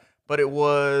that. But it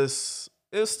was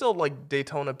still like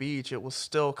Daytona Beach. It was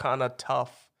still kind of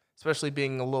tough, especially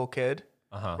being a little kid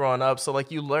growing up. So like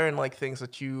you learn like things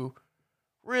that you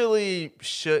really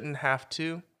shouldn't have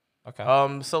to.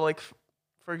 Okay. So like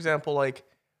for example, like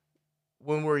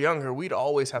when we were younger, we'd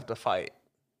always have to fight,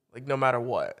 like no matter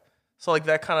what. So like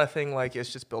that kind of thing, like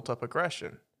it's just built up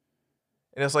aggression.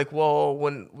 And it's like, well,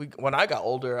 when I got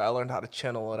older, I learned how to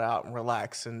channel it out and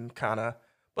relax and kind of,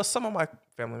 but some of my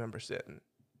family members didn't.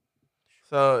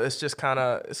 So it's just kind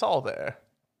of, it's all there.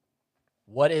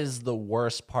 What is the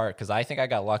worst part? Because I think I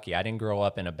got lucky. I didn't grow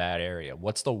up in a bad area.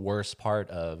 What's the worst part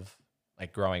of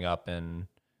like growing up in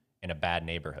a bad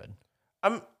neighborhood?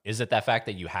 Is it that fact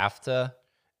that you have to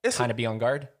kind of be on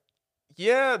guard?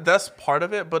 Yeah, that's part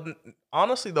of it. But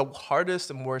honestly, the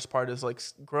hardest and worst part is like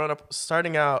growing up,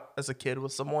 starting out as a kid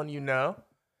with someone you know,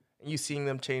 and you seeing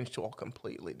them change to a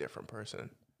completely different person.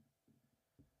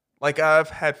 Like I've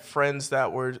had friends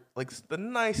that were like the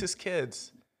nicest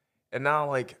kids, and now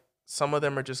like some of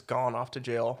them are just gone off to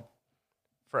jail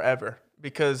forever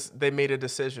because they made a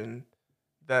decision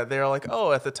that they're like,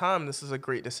 oh, at the time this is a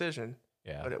great decision,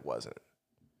 but it wasn't.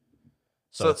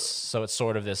 So it's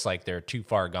sort of this like they're too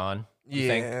far gone. You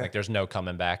think? Like there's no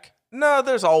coming back. No,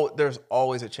 there's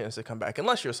always a chance to come back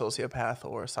unless you're a sociopath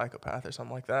or a psychopath or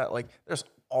something like that. Like there's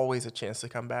always a chance to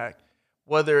come back,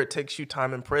 whether it takes you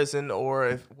time in prison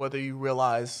or whether you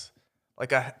realize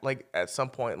like at some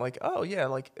point like, oh yeah,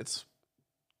 like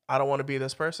I don't want to be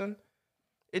this person.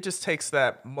 It just takes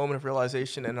that moment of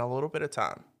realization and a little bit of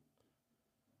time.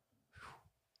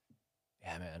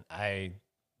 Yeah, man.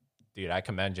 I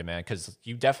commend you, man, because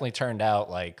you definitely turned out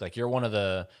like you're one of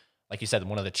the, like you said,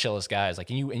 one of the chillest guys. Like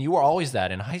and you were always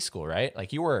that in high school, right?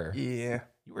 Like you were. Yeah.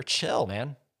 you were chill,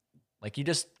 man. Like you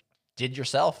just did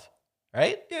yourself,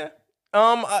 right? Yeah.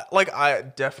 I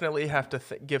definitely have to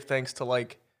give thanks to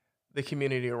like the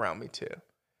community around me too.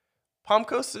 Palm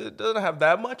Coast, it doesn't have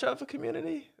that much of a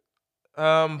community.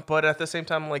 But at the same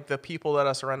time, like the people that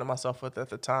I surrounded myself with at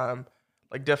the time,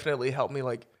 like definitely helped me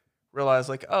like realize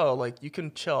like, oh, like you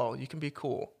can chill, you can be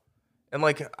cool. And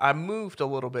like I moved a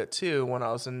little bit too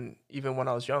even when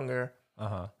I was younger.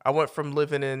 I went from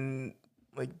living in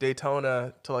like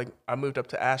Daytona to like I moved up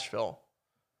to Asheville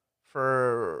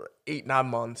for 8-9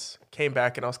 months, came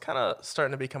back, and I was kind of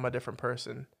starting to become a different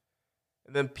person.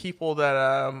 And then people that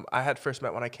I had first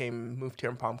met when I moved here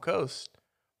in Palm Coast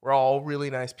were all really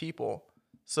nice people.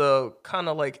 So kind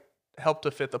of like helped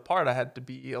to fit the part, I had to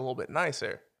be a little bit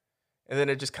nicer. And then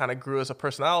it just kind of grew as a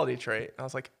personality trait. I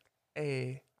was like,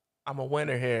 hey, I'm a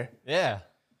winner here. Yeah.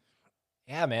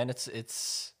 Yeah, man.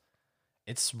 It's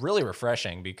really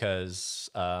refreshing because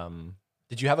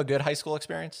did you have a good high school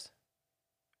experience?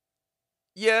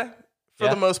 Yeah, for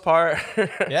the most part.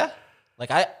 Yeah.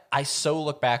 Like I so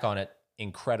look back on it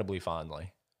incredibly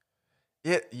fondly.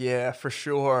 Yeah, for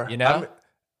sure. You know?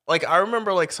 I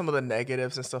remember like some of the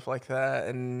negatives and stuff like that,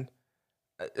 and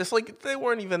it's like they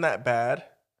weren't even that bad.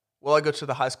 Will I go to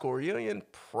the high school reunion?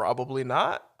 Probably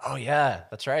not. Oh yeah,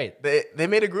 that's right. They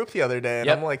made a group the other day, and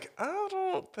Yep. I'm like, I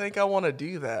don't think I want to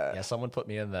do that. Yeah, someone put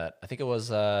me in that. I think it was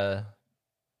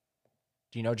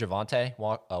do you know Javante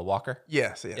Walker?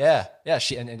 Yes. Yeah.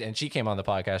 She and she came on the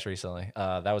podcast recently.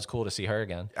 That was cool to see her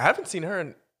again. I haven't seen her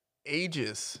in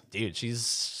ages. Dude,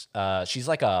 she's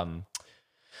like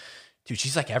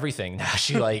she's like everything now.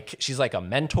 She's like a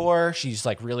mentor. She's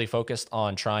like really focused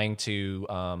on trying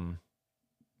to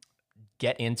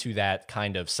get into that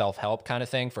kind of self-help kind of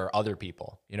thing for other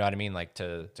people. You know what I mean? Like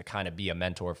to kind of be a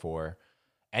mentor for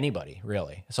anybody,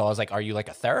 really. So I was like, are you like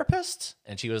a therapist?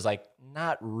 And she was like,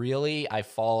 not really. I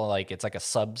fall like it's like a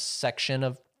subsection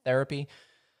of therapy.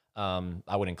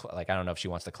 I wouldn't I don't know if she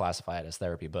wants to classify it as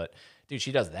therapy, but dude,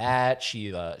 she does that.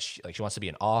 She wants to be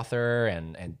an author,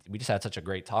 and we just had such a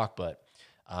great talk. But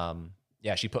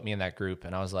yeah, she put me in that group,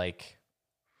 and I was like,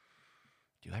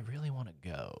 do I really want to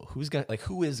go?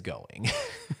 Who is going?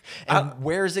 And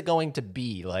where is it going to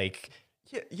be? Like,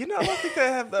 yeah, I don't think they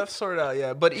have that sorted out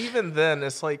yet. But even then,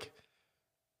 it's like,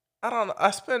 I don't know.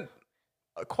 I spent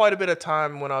quite a bit of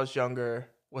time when I was younger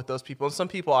with those people, and some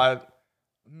people I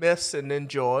miss and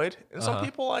enjoyed, and some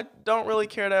people I don't really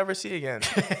care to ever see again.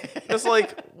 It's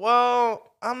like,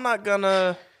 well, I'm not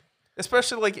gonna,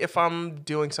 especially like if I'm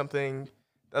doing something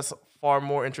that's far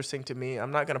more interesting to me,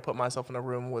 I'm not gonna put myself in a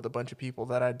room with a bunch of people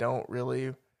that I don't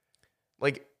really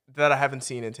like, that I haven't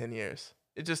seen in 10 years.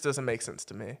 It just doesn't make sense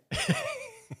to me.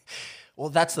 Well,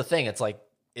 that's the thing. It's like,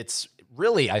 it's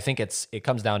really, I think it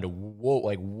comes down to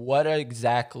what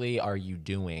exactly are you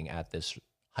doing at this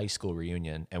high school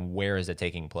reunion, and where is it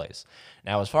taking place?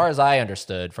 Now, as far as I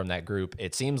understood from that group,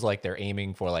 it seems like they're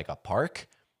aiming for like a park,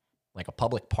 like a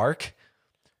public park,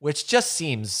 which just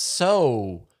seems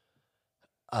so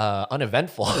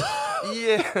uneventful.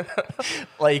 Yeah.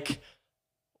 Like,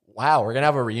 wow, we're gonna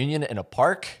have a reunion in a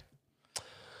park.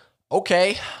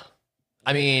 Okay.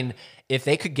 I mean, if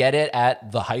they could get it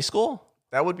at the high school,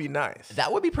 that would be nice.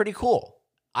 That would be pretty cool.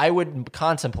 I would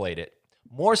contemplate it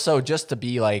more so just to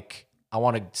be like, I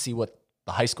want to see what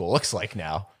the high school looks like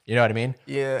now. You know what I mean?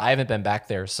 Yeah. I haven't been back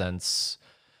there since,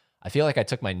 I feel like I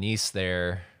took my niece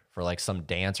there for like some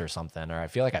dance or something, or I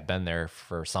feel like I've been there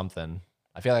for something.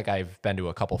 I feel like I've been to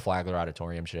a couple Flagler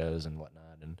Auditorium shows and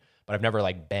whatnot, but I've never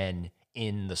like been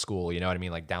in the school, you know what I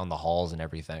mean? Like down the halls and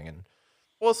everything. And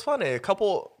well, it's funny.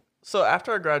 So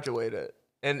after I graduated,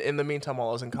 and in the meantime, while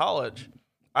I was in college,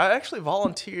 I actually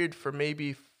volunteered for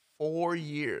maybe 4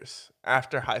 years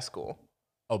after high school.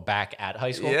 Oh, back at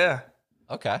high school? Yeah.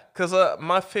 Okay. Because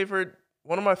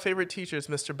one of my favorite teachers,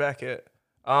 Mr. Beckett,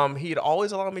 he'd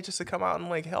always allow me just to come out and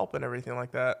like help and everything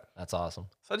like that. That's awesome.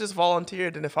 So I just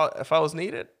volunteered, and if I was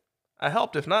needed, I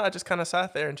helped. If not, I just kind of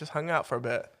sat there and just hung out for a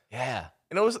bit. Yeah.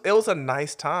 And it was a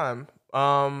nice time.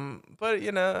 But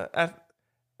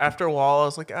after a while, I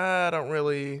was like, I don't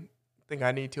really think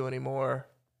I need to anymore.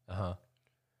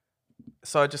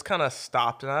 So I just kind of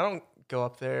stopped, and I don't go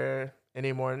up there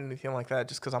anymore and anything like that,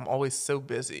 just because I'm always so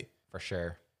busy. For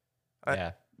sure.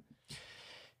 Yeah.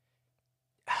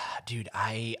 Dude,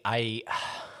 I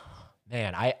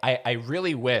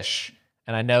really wish,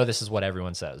 and I know this is what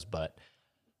everyone says, but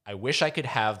I wish I could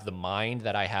have the mind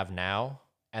that I have now,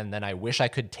 and then I wish I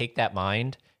could take that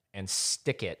mind and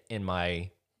stick it in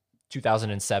my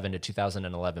 2007 to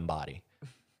 2011 body.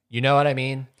 You know what I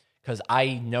mean? Because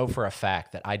I know for a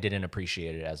fact that I didn't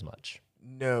appreciate it as much.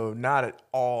 No, not at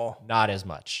all. Not as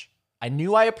much. I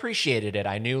knew I appreciated it.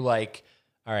 I knew like,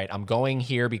 all right, I'm going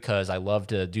here because I love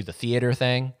to do the theater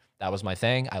thing. That was my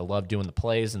thing. I love doing the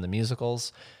plays and the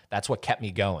musicals. That's what kept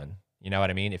me going. You know what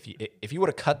I mean? If you would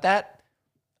have cut that,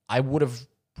 I would have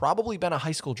probably been a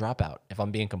high school dropout, if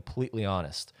I'm being completely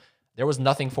honest. There was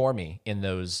nothing for me in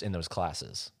those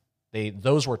classes.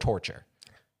 Those were torture.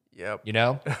 Yep. You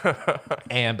know?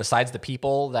 And besides the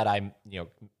people that I,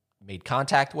 made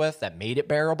contact with that made it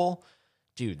bearable,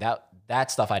 dude,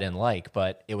 that stuff I didn't like,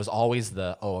 but it was always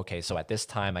okay, so at this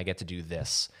time I get to do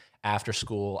this. After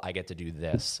school, I get to do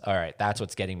this. All right, that's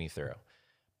what's getting me through.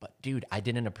 But dude, I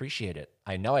didn't appreciate it.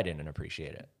 I know I didn't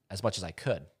appreciate it as much as I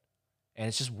could. And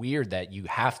it's just weird that you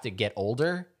have to get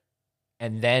older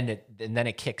and then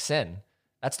it kicks in.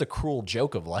 That's the cruel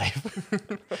joke of life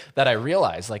that I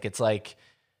realize. Like, it's like,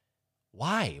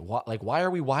 why? Why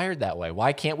are we wired that way?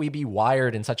 Why can't we be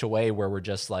wired in such a way where we're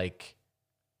just like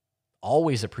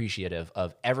always appreciative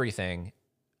of everything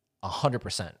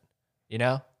 100%, you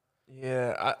know?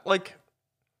 Yeah.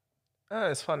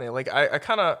 It's funny. Like,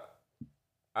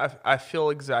 I feel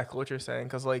exactly what you're saying.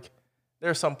 Cause like,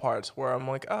 there's some parts where I'm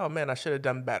like, oh man, I should have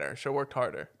done better. Should have worked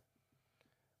harder.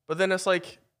 But then it's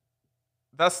like,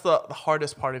 that's the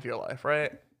hardest part of your life,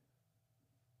 right?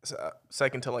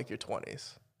 Second to like your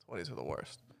 20s. 20s are the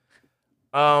worst.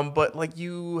 But like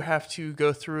you have to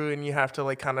go through and you have to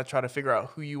like kind of try to figure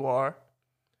out who you are.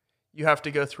 You have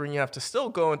to go through and you have to still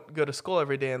go to school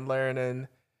every day and learn. And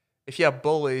if you have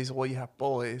bullies, well, you have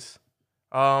bullies.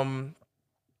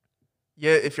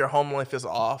 Yeah, if your home life is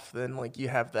off, then like you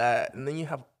have that, and then you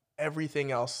have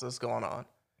everything else that's going on.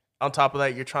 On top of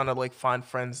that, you're trying to like find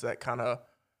friends that kind of,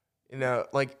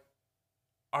 like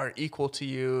are equal to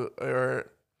you or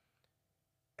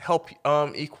help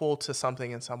equal to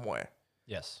something in some way.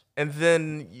 Yes. And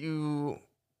then you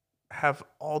have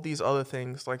all these other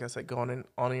things, like I said, going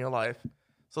on in your life.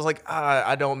 So it's like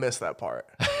I don't miss that part.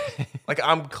 Like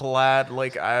I'm glad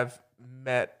like I've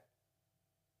met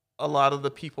a lot of the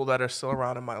people that are still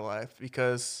around in my life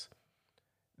because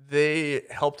they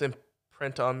helped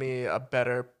imprint on me a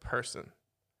better person.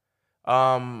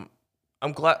 I'm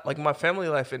glad, like my family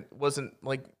life, it wasn't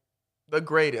like the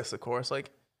greatest, of course.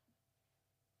 Like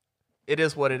it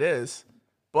is what it is,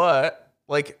 but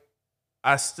like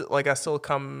I still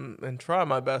come and try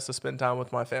my best to spend time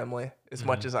with my family as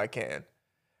much as I can.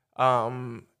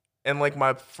 And like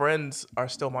my friends are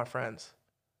still my friends.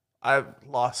 I've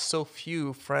lost so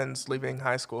few friends leaving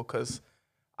high school because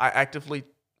I actively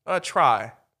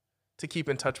try to keep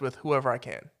in touch with whoever I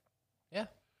can. Yeah.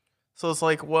 So it's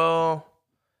like, well,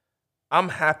 I'm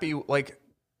happy, like,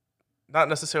 not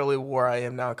necessarily where I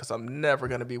am now because I'm never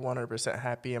going to be 100%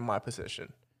 happy in my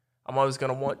position. I'm always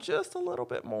going to want just a little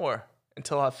bit more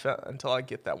until I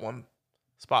get that one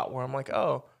spot where I'm like,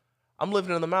 oh, I'm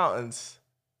living in the mountains.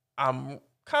 I'm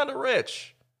kind of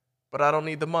rich. But I don't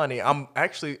need the money. I'm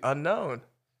actually unknown.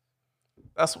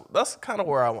 That's kind of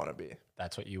where I want to be.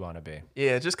 That's what you want to be.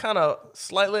 Yeah, just kind of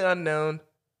slightly unknown,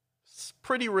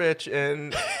 pretty rich,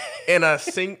 and in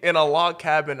a log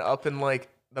cabin up in like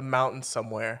the mountains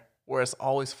somewhere where it's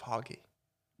always foggy.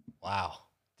 Wow,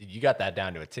 dude, you got that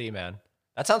down to a T, man.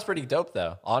 That sounds pretty dope,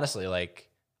 though. Honestly, like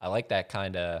I like that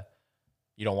kind of.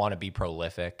 You don't want to be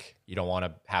prolific. You don't want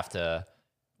to have to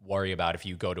worry about if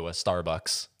you go to a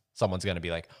Starbucks, someone's gonna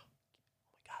be like,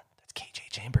 KJ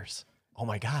Chambers. Oh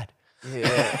my God.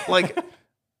 Yeah. Like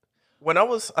when it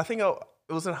was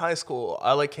in high school,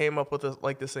 I like came up with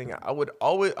this thing. I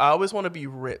always want to be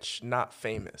rich, not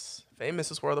famous. Famous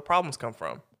is where the problems come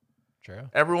from. True.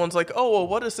 Everyone's like, oh, well,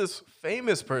 what is this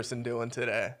famous person doing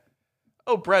today?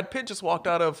 Oh, Brad Pitt just walked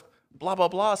out of blah, blah,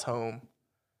 blah's home.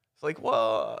 It's like,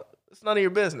 well, it's none of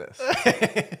your business.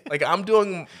 Like I'm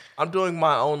doing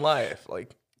my own life.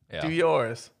 Like do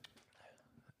yours.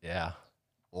 Yeah.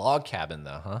 Log cabin,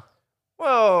 though, huh?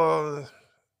 Well,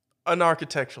 an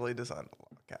architecturally designed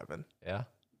log cabin. Yeah.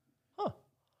 Huh.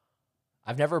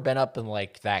 I've never been up in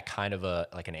like that kind of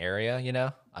an area, you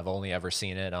know? I've only ever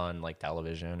seen it on like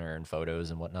television or in photos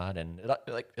and whatnot, and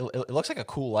it looks like a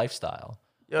cool lifestyle.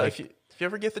 Yeah, like, if you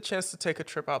ever get the chance to take a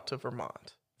trip out to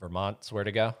Vermont. Vermont's where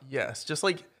to go? Yes, just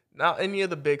like not any of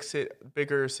the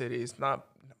bigger cities, not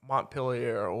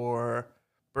Montpelier or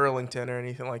Burlington or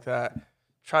anything like that.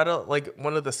 Try to like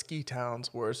one of the ski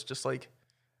towns where it's just like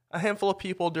a handful of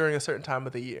people during a certain time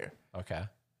of the year. Okay.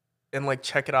 And like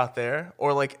check it out there,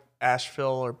 or like Asheville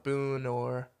or Boone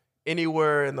or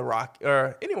anywhere in the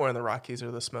Rockies or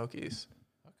the Smokies.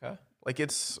 Okay. Like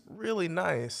it's really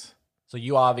nice. So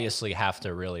you obviously have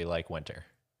to really like winter,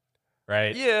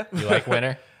 right? Yeah. You like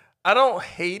winter? I don't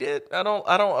hate it. I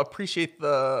don't appreciate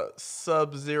the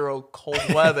sub-zero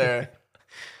cold weather.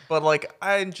 But like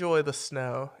I enjoy the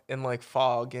snow and like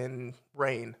fog and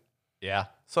rain. Yeah.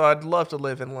 So I'd love to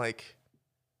live in like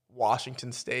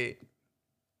Washington State.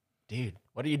 Dude,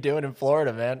 what are you doing in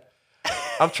Florida, man?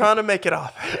 I'm trying to make it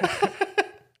off.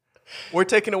 We're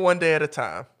taking it one day at a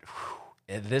time.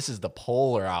 And this is the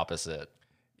polar opposite.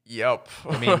 Yep.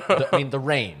 I mean, the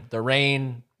rain. The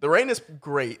rain. The rain is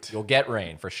great. You'll get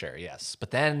rain for sure, yes.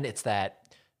 But then it's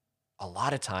that a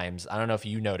lot of times, I don't know if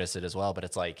you notice it as well, but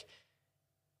it's like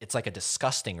a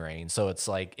disgusting rain. So it's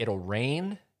like it'll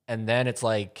rain and then it's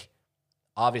like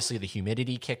obviously the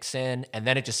humidity kicks in and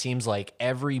then it just seems like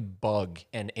every bug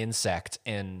and insect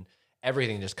and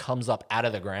everything just comes up out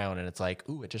of the ground and it's like,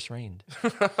 ooh, it just rained.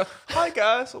 Hi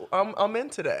guys, I'm in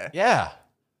today. Yeah.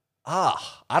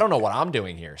 I don't know what I'm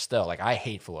doing here still. Like I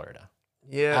hate Florida.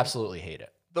 Yeah. Absolutely hate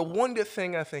it. The one good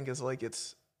thing I think is like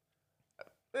it's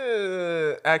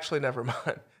actually never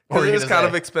mind. Because it is kind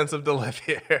of expensive to live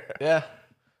here. Yeah.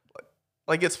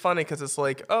 Like it's funny because it's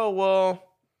like, oh well,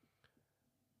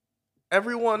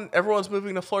 everyone's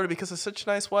moving to Florida because it's such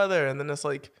nice weather, and then it's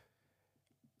like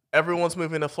everyone's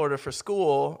moving to Florida for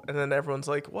school, and then everyone's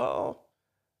like, well,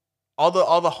 all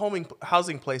the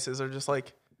housing places are just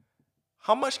like,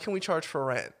 how much can we charge for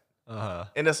rent?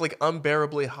 And it's like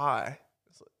unbearably high.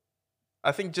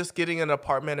 I think just getting an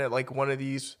apartment at like one of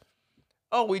these,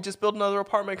 oh, we just built another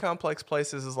apartment complex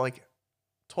places is like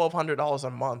 $1,200 a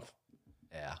month.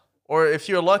 Yeah. Or if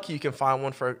you're lucky, you can find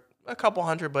one for a couple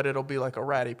hundred, but it'll be like a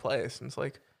ratty place. And it's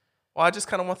like, well, I just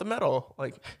kind of want the metal.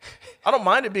 Like, I don't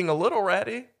mind it being a little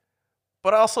ratty,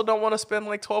 but I also don't want to spend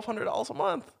like $1,200 a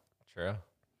month. True.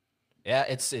 Yeah,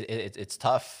 it's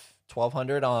tough.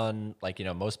 1,200 on like, you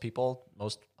know, most people,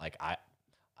 like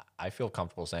I feel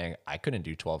comfortable saying I couldn't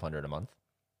do 1,200 a month.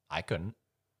 I couldn't.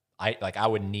 I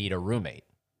would need a roommate.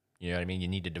 You know what I mean? You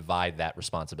need to divide that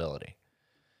responsibility.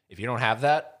 If you don't have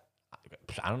that,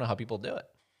 I don't know how people do it,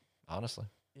 honestly.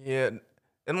 Yeah.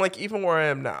 And like even where I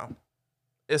am now,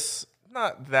 it's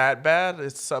not that bad.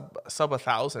 It's sub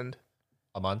 1,000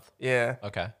 a month. Yeah.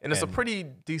 Okay. And it's a pretty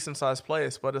decent sized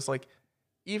place, but it's like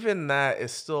even that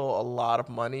is still a lot of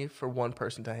money for one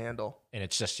person to handle. And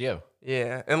it's just you.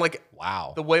 Yeah. And like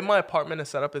wow. The way my apartment is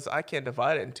set up is I can't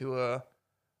divide it into a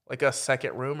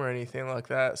second room or anything like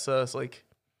that. So it's like,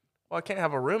 well, I can't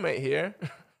have a roommate here.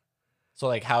 So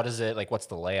like how does it what's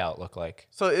the layout look like?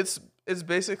 So it's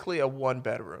basically a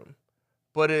 1-bedroom,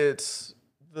 but it's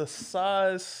the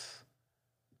size.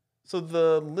 So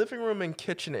the living room and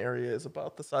kitchen area is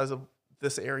about the size of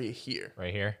this area here.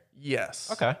 Right here? Yes.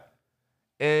 Okay.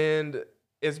 And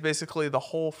it's basically the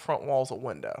whole front wall's a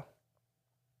window.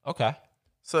 Okay.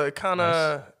 So it kind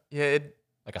of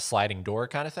like a sliding door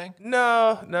kind of thing?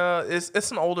 No,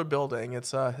 it's an older building.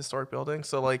 It's a historic building.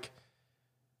 So like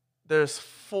there's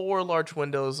 4 large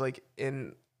windows like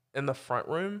in the front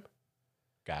room.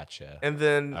 Gotcha. And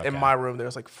then in my room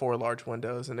there's like 4 large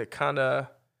windows, and it kind of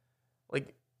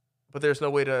like, but there's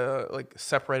no way to like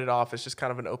separate it off. It's just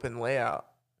kind of an open layout,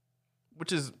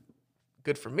 which is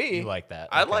good for me. You like that?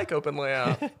 I like open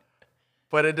layout,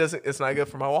 but it's not good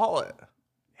for my wallet.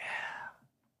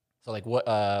 So like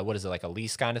what is it, like a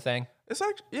lease kind of thing? It's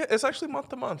actually month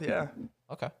to month. Yeah.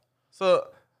 Okay. So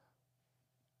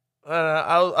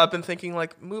I've been thinking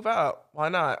like move out. Why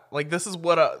not? Like this is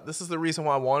the reason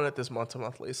why I wanted this month to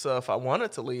month lease. So if I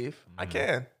wanted to leave, I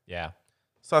can. Yeah.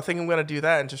 So I think I'm gonna do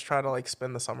that and just try to like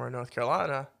spend the summer in North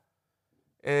Carolina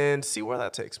and see where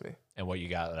that takes me. And what you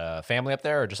got? Family up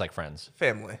there or just like friends?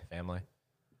 Family.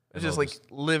 Just like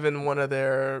live in one of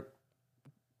their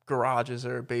garages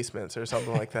or basements or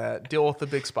something like that. Deal with the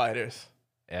big spiders.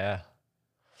 Yeah,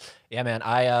 man.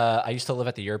 I used to live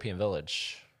at the European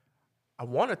Village. I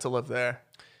wanted to live there.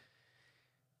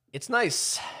 It's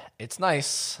nice.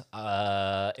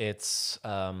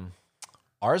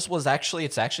 Ours was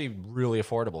it's actually really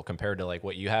affordable compared to like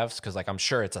what you have, because like I'm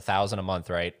sure it's $1,000 a month,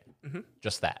 right? Mm-hmm.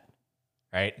 Just that,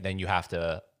 right? Then you have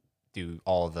to do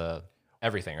all of the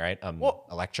everything, right?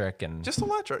 Electric and just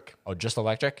electric. Oh, just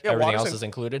electric. Yeah, everything else is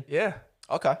included. Yeah.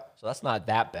 Okay, so that's not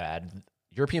that bad.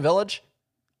 European Village,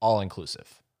 all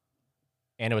inclusive,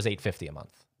 and it was $850 a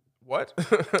month. What?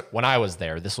 When I was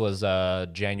there, this was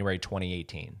January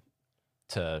 2018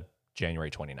 to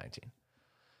January 2019.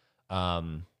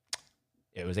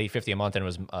 It was $850 a month, and it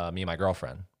was me and my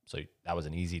girlfriend. So that was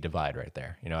an easy divide right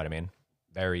there. You know what I mean?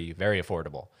 Very, very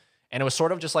affordable. And it was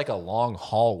sort of just like a long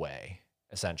hallway,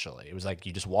 essentially. It was like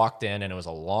you just walked in, and it was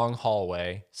a long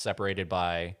hallway separated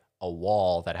by a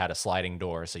wall that had a sliding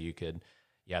door. So you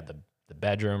had the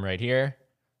bedroom right here,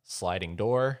 sliding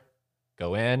door,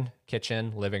 go in,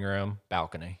 kitchen, living room,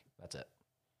 balcony. That's it.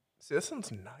 See, that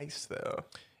sounds nice, though.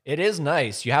 It is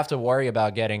nice. You have to worry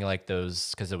about getting like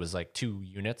those because it was like 2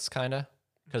 units kind of.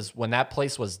 Because when that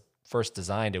place was first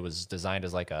designed, it was designed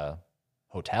as like a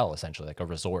hotel, essentially, like a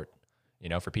resort,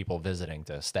 for people visiting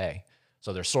to stay.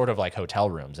 So there's sort of like hotel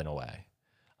rooms in a way.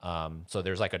 So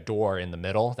there's like a door in the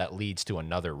middle that leads to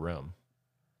another room.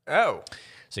 Oh.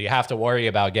 So you have to worry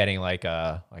about getting like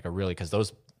a really, because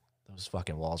those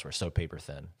fucking walls were so paper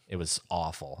thin. It was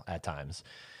awful at times.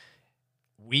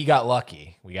 We got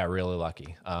lucky. We got really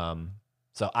lucky.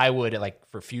 So I would, like,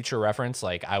 for future reference,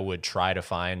 like, I would try to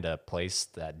find a place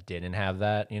that didn't have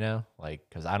that, like,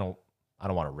 because I don't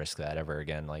want to risk that ever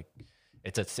again. Like,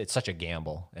 it's such a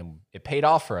gamble, and it paid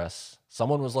off for us.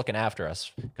 Someone was looking after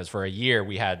us because for a year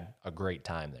we had a great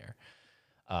time there.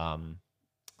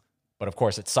 But of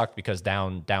course, it sucked because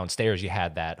downstairs you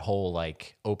had that whole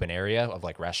like open area of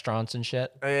like restaurants and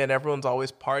shit. And everyone's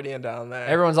always partying down there.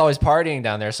 Everyone's always partying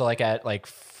down there. So like at like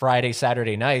Friday,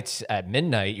 Saturday nights at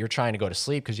midnight, you're trying to go to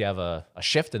sleep because you have a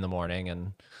shift in the morning,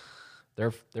 and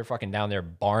they're fucking down there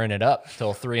barring it up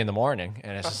till 3 a.m.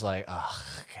 And it's just like, oh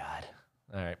God.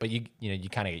 All right. But you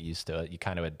kind of get used to it. You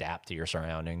kind of adapt to your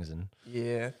surroundings. And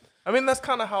yeah. I mean, that's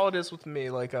kind of how it is with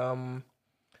me. Like,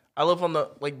 I live on the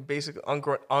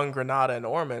on Granada and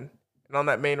Ormond, and on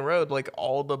that main road, like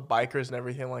all the bikers and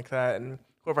everything like that, and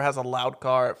whoever has a loud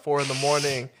car at 4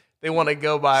 a.m, they want to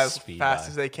go by as fast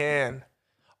as they can.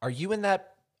 Are you in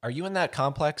that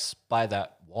complex by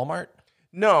that Walmart?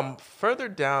 No, I'm further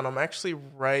down. I'm actually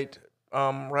right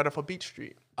off of Beach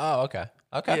Street. Oh, okay.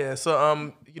 Okay. Yeah,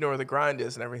 so you know where the Grind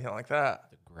is and everything like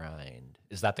that. The Grind.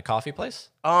 Is that the coffee place?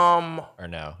 Or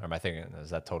no? Or am I thinking,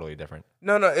 is that totally different?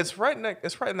 No, it's right in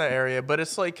that area, but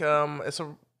it's like it's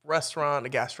a restaurant, a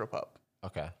gastropub.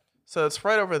 Okay. So it's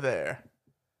right over there.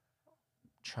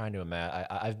 Trying to imagine.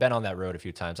 I've been on that road a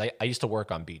few times. I used to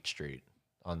work on Beach Street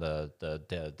on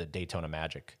the Daytona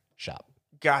Magic shop.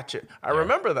 Gotcha. I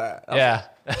remember that. Yeah.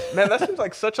 Man, that seems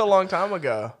like such a long time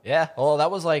ago. Yeah. Well,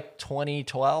 that was like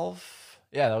 2012.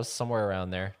 Yeah, that was somewhere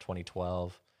around there,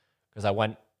 2012. Because I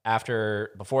went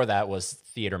before that was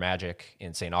Theater Magic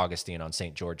in St. Augustine on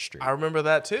St. George Street. I remember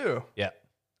that too. Yeah.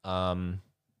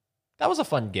 That was a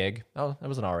fun gig. Oh, that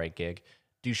was an all right gig.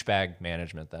 Douchebag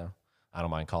management, though. I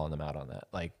don't mind calling them out on that.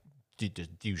 Like,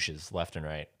 douches left and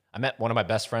right. I met one of my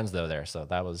best friends, though, there. So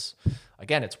that was,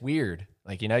 again, it's weird.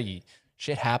 Like,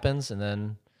 shit happens, and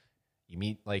then you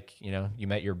meet, like, you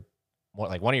met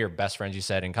one of your best friends you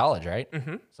said in college, right?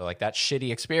 Mm-hmm. So, like, that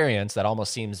shitty experience that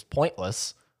almost seems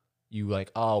pointless, you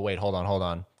like, oh, wait, hold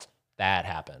on. That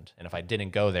happened. And if I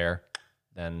didn't go there,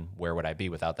 then where would I be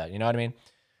without that? You know what I mean?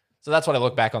 So that's what I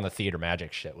look back on the Theater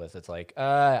Magic shit with. It's like,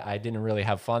 I didn't really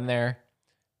have fun there.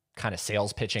 Kind of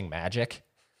sales pitching magic.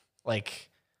 Like,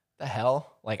 the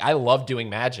hell? Like, I love doing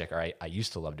magic, or I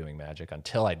used to love doing magic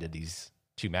until I did these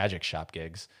 2 magic shop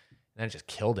gigs. And then it just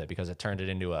killed it because it turned it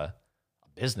into a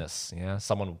business.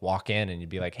 Someone would walk in and you'd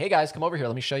be like, hey guys, come over here.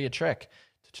 Let me show you a trick.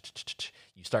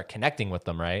 You start connecting with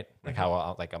them, right? Like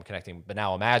how I'm connecting. But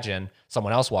now imagine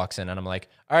someone else walks in and I'm like,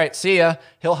 all right, see ya.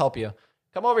 He'll help you.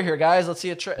 Come over here, guys. Let's see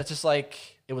a trick. It's just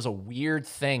like, it was a weird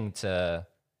thing to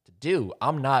do.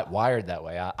 I'm not wired that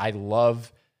way. I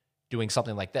love doing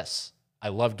something like this. I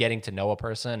love getting to know a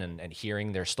person and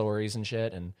hearing their stories and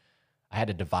shit. And I had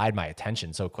to divide my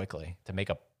attention so quickly to make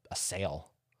a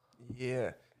sale.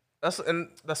 Yeah. That's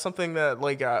something that,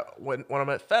 like, when I'm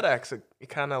at FedEx, it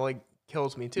kind of like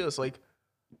kills me too. It's like,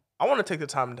 I want to take the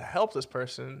time to help this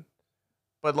person,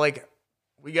 but like,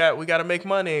 we got to make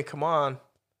money. Come on,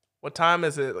 what time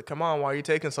is it? Like, come on, why are you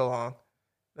taking so long?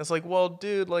 And it's like, well,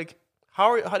 dude, like,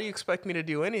 how do you expect me to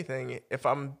do anything if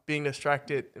I'm being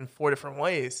distracted in 4 different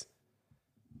ways?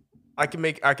 I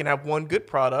can have one good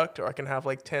product, or I can have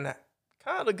like 10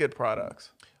 kind of good products.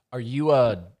 Are you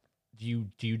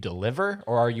do you deliver,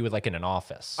 or are you like in an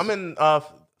office? I'm in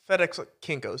FedEx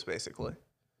Kinko's basically.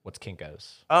 What's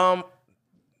Kinko's?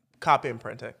 Copy and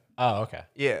printing. Oh, okay.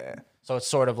 Yeah. So it's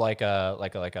sort of like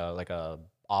a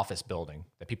office building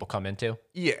that people come into.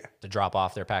 Yeah. To drop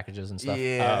off their packages and stuff.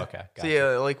 Yeah. Oh, okay. Gotcha. So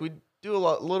yeah, like we do a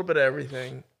little bit of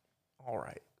everything. All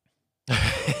right.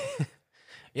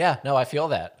 Yeah. No, I feel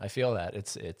that.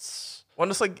 It's. It's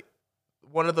like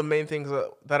one of the main things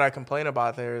that I complain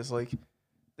about there is like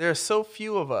there are so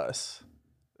few of us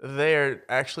there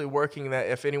actually working that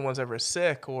if anyone's ever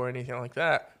sick or anything like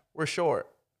that, we're short.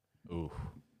 Ooh.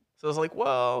 So it's like,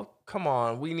 well, come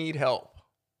on, we need help.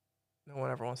 No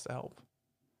one ever wants to help.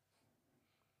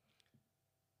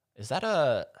 Is that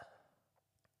a?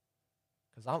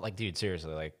 Because I'm like, dude,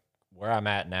 seriously, like where I'm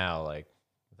at now, like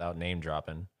without name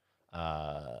dropping,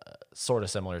 sort of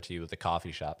similar to you with the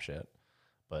coffee shop shit,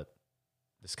 but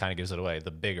this kind of gives it away.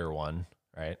 The bigger one,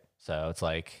 right? So it's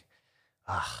like,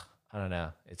 I don't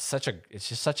know. It's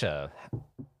just such a,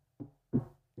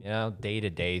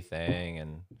 day-to-day thing.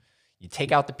 And you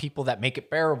take out the people that make it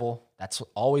bearable. That's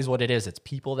always what it is. It's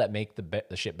people that make the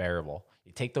shit bearable.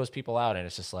 You take those people out and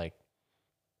it's just like,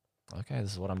 okay,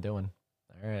 this is what I'm doing.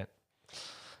 All right.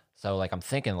 So like, I'm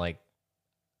thinking like,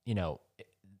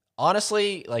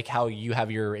 honestly, like how you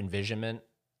have your envisionment,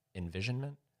 I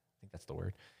think that's the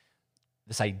word.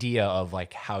 This idea of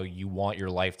like how you want your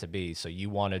life to be. So you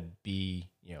want to be,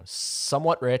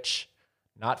 somewhat rich,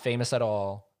 not famous at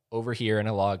all, over here in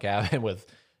a log cabin with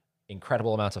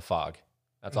incredible amounts of fog.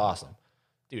 That's awesome.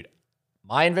 Dude,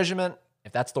 my envisionment,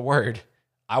 if that's the word,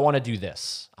 I want to do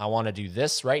this. I want to do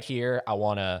this right here. I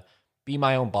want to be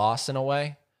my own boss in a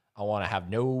way. I want to have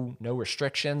no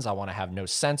restrictions. I want to have no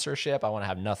censorship. I want to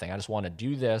have nothing. I just want to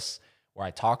do this where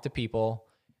I talk to people,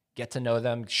 get to know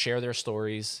them, share their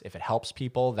stories. If it helps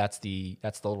people, that's the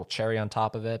little cherry on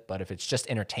top of it. But if it's just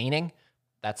entertaining,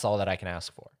 that's all that I can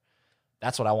ask for.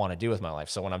 That's what I want to do with my life.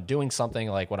 So when I'm doing something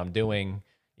like what I'm doing,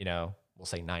 we'll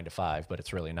say 9 to 5, but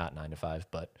it's really not 9 to 5.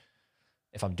 But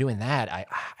if I'm doing that,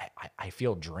 I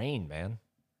feel drained, man.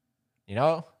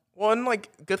 Well, and like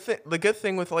the good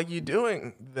thing with like you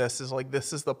doing this is like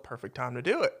this is the perfect time to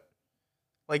do it.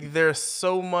 Like there's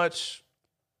so much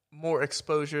more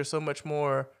exposure, so much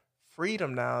more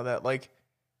freedom now that like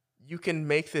you can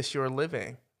make this your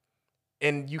living,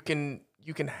 and you can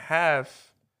have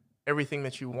everything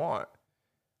that you want.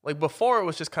 Like before, it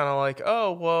was just kind of like,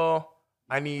 oh well,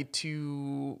 I need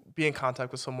to be in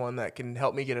contact with someone that can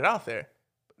help me get it out there.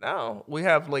 But now we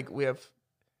have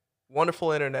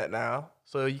wonderful internet now,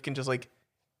 so you can just like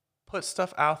put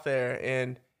stuff out there,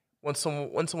 and when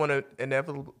someone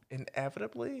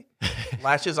inevitably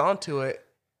latches onto it,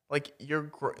 like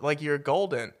you're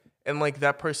golden, and like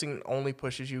that person only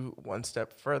pushes you one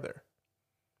step further.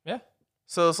 Yeah.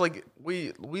 So it's like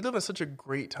we live in such a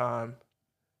great time.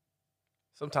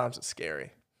 Sometimes it's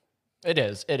scary. It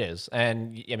is.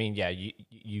 And I mean, yeah,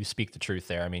 you speak the truth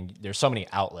there. I mean, there's so many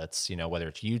outlets, whether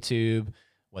it's YouTube,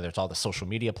 whether it's all the social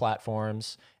media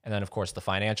platforms, and then of course the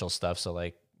financial stuff. So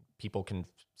like people can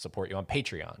support you on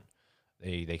Patreon.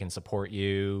 They can support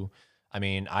you. I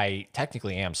mean, I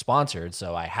technically am sponsored,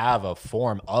 so I have a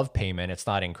form of payment. It's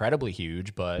not incredibly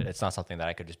huge, but it's not something that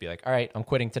I could just be like, all right, I'm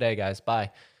quitting today, guys. Bye.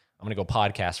 I'm going to go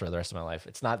podcast for the rest of my life.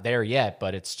 It's not there yet,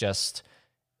 but it's just,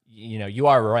 you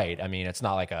are right. I mean, it's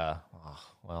not like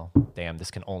well, damn,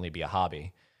 this can only be a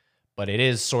hobby. But it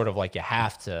is sort of like you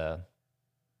have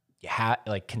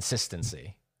like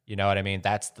consistency. You know what I mean?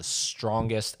 That's the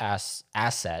strongest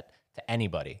asset to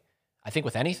anybody. I think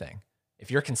with anything,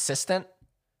 if you're consistent,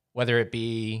 whether it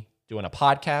be doing a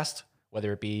podcast,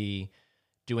 whether it be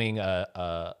doing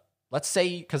let's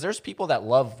say, because there's people that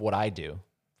love what I do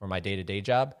for my day-to-day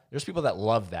job. There's people that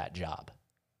love that job.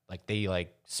 Like they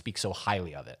like speak so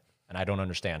highly of it. And I don't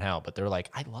understand how, but they're like,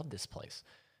 I love this place.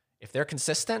 If they're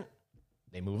consistent,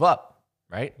 they move up,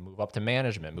 right? Move up to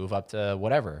management, move up to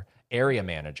whatever, area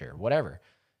manager, whatever.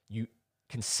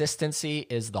 Consistency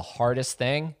is the hardest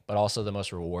thing, but also the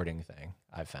most rewarding thing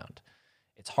I've found.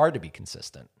 It's hard to be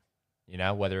consistent,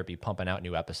 whether it be pumping out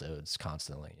new episodes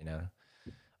constantly,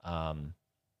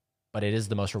 but it is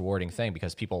the most rewarding thing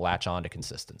because people latch on to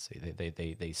consistency.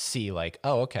 They see like,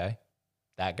 oh, okay,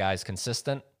 that guy's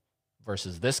consistent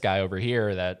versus this guy over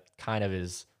here that kind of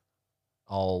is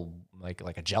all like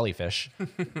a jellyfish.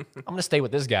 I'm going to stay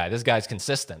with this guy. This guy's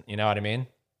consistent. You know what I mean?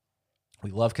 We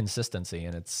love consistency,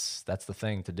 and that's the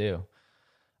thing to do.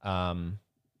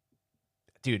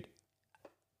 Dude,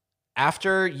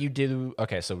 after you do,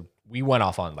 okay, so we went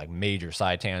off on like major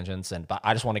side tangents, but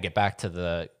I just want to get back to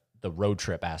the road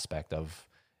trip aspect of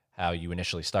how you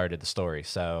initially started the story.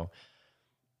 So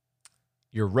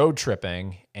you're road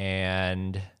tripping,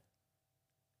 and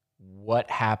what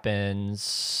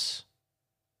happens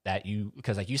that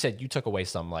because like you said, you took away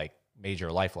some like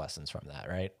major life lessons from that,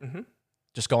 right? Mm-hmm.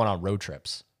 Just going on road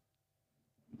trips.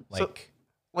 Like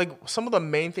some of the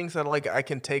main things that like I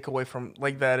can take away from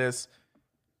like that is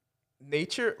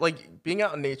nature. Like being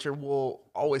out in nature will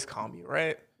always calm you,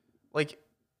 right? Like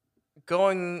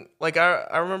going, like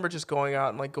I remember just going out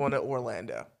and like going to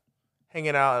Orlando,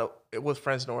 hanging out with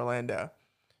friends in Orlando,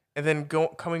 and then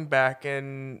coming back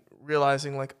and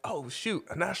realizing like, oh shoot,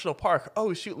 a national park.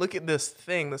 Oh shoot, look at this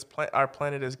thing our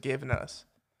planet has given us.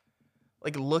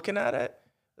 Like looking at it,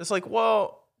 it's like,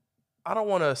 well, I don't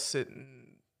want to sit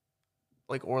in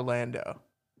like Orlando.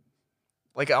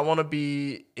 Like I want to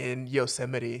be in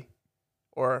Yosemite,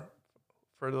 or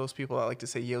for those people that like to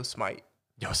say Yosemite.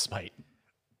 Yosemite.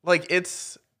 Like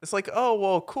it's like, oh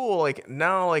well, cool. Like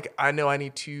now, like I know I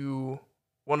need to.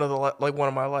 One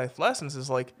of my life lessons is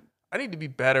like I need to be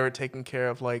better at taking care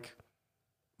of like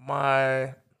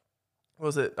my what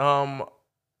was it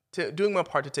doing my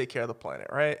part to take care of the planet,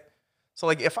 right? So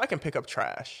like if I can pick up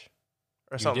trash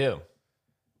or You something, do.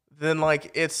 then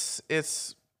like it's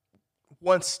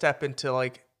one step into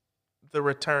like the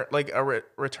return, like a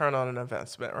return on an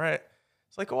investment, right?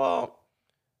 It's like, well,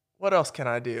 what else can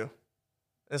I do?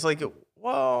 It's like,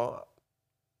 well,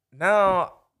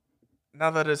 now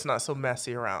that it's not so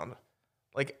messy around,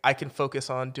 like I can focus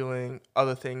on doing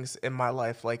other things in my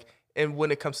life. Like, and when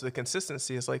it comes to the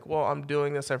consistency, it's like, well, I'm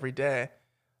doing this every day.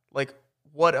 Like,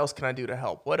 what else can I do to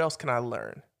help? What else can I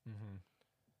learn? Mm-hmm.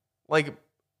 Like,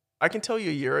 I can tell you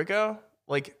a year ago,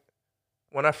 like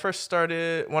when I first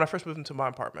moved into my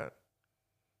apartment,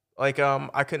 like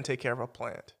I couldn't take care of a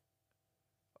plant.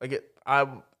 Like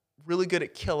I'm really good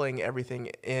at killing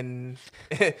everything in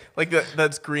like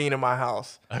that's green in my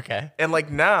house. Okay. And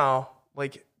like now,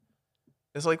 like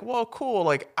it's like, well, cool,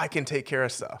 like I can take care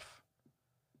of stuff.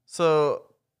 So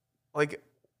like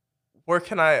where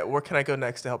can I go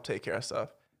next to help take care of stuff?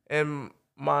 And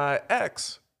my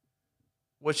ex,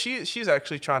 what she's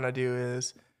actually trying to do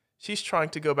is she's trying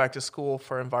to go back to school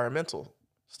for environmental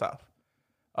stuff.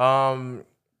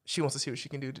 She wants to see what she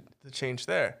can do to change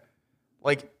there.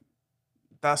 Like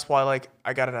that's why like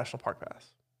I got a national park pass.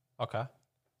 Okay.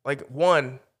 Like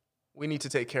one, we need to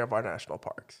take care of our national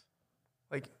parks.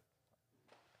 Like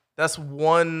that's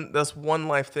one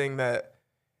life thing that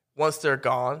once they're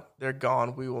gone.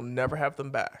 We will never have them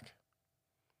back.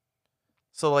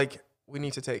 So like we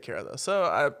need to take care of those.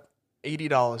 So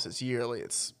 $80 is yearly.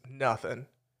 It's nothing.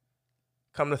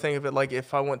 Come to think of it, like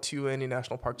if I went to any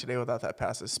national park today without that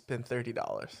pass, it's been $30.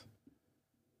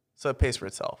 So it pays for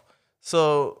itself.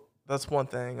 So that's one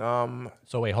thing.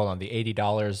 So wait, hold on. The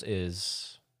 $80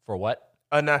 is for what?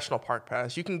 A national park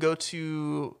pass. You can go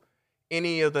to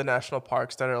any of the national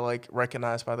parks that are like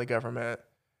recognized by the government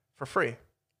for free,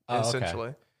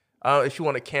 essentially. Okay. If you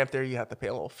want to camp there, you have to pay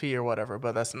a little fee or whatever,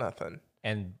 but that's nothing.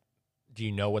 And do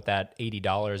you know what that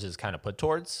 $80 is kind of put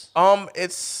towards?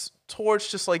 It's towards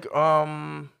just like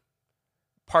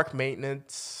park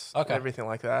maintenance, okay, everything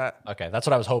like that. Okay, that's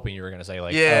what I was hoping you were gonna say.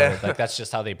 Like, yeah, like that's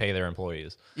just how they pay their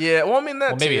employees. Yeah, well, I mean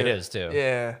that. Well, maybe it is too.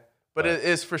 Yeah, but it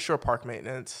is for sure park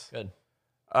maintenance. Good.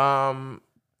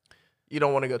 You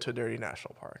don't want to go to a dirty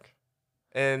national park.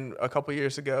 And a couple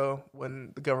years ago,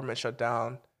 when the government shut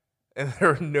down, and there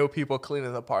were no people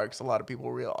cleaning the parks, a lot of people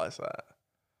realized that.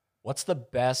 What's the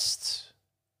best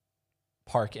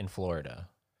park in Florida?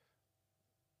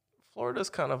 Florida's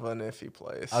kind of an iffy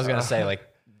place. I was gonna say, like,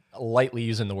 lightly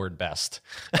using the word best.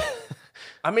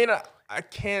 I mean, I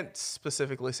can't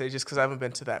specifically say just because I haven't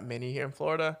been to that many here in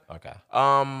Florida. Okay.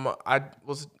 I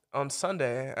was on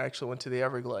Sunday. I actually went to the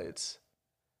Everglades,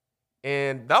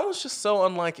 and that was just so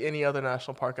unlike any other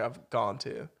national park I've gone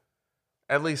to.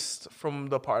 At least from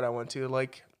the part I went to,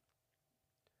 like,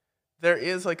 there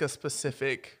is like a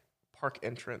specific park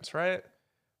entrance, right?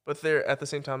 But there, at the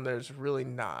same time, there's really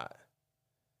not.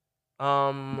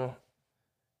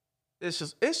 It's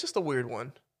just a weird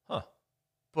one. Huh.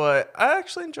 But I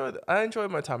actually enjoyed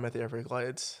my time at the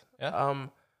Everglades. Yeah.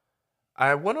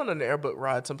 I went on an airboat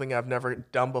ride, something I've never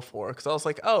done before, because I was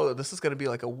like, oh, this is gonna be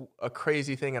like a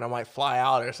crazy thing, and I might fly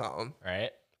out or something.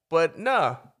 Right. But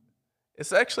no,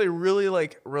 it's actually really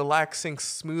like relaxing,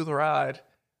 smooth ride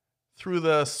through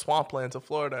the swamplands of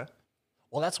Florida.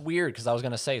 Well, that's weird because I was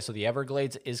gonna say, so the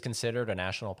Everglades is considered a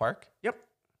national park. Yep.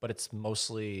 But it's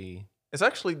mostly. It's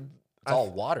actually. It's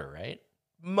all water, right?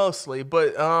 Mostly,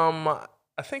 but I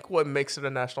think what makes it a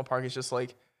national park is just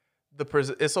like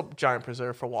it's a giant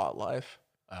preserve for wildlife.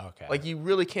 Okay. Like you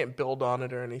really can't build on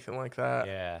it or anything like that.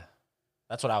 Yeah.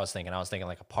 That's what I was thinking. I was thinking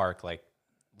like a park, like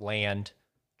land,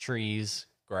 trees,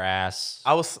 grass.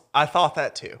 I thought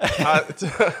that too.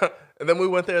 And then we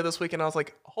went there this week and I was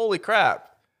like, holy crap,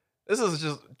 this is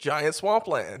just giant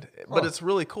swampland. But it's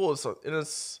really cool. So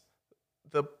it's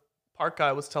the park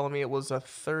guy was telling me it was a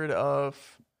third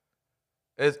of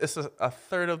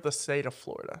the state of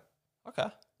Florida. Okay.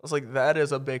 I was like, that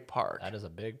is a big park. That is a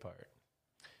big park.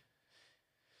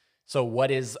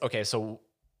 So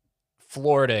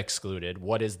Florida excluded,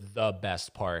 what is the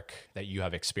best park that you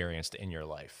have experienced in your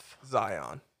life?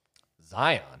 Zion.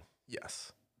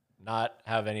 Yes. Not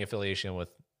have any affiliation with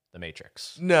the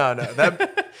Matrix. No,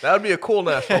 that would be a cool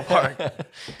national park.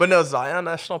 But no, Zion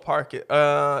National Park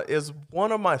is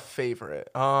one of my favorite.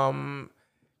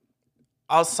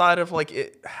 Outside of like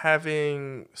it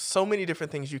having so many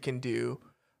different things you can do,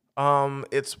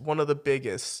 it's one of the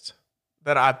biggest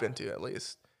that I've been to, at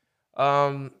least.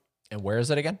 And where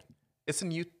is it again? It's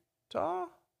in Utah.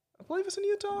 I believe it's in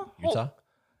Utah. Utah?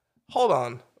 Hold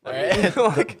on. All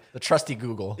right. The trusty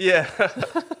Google. Yeah.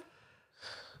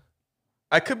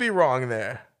 I could be wrong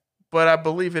there, but I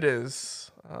believe it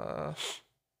is.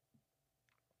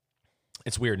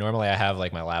 It's weird. Normally I have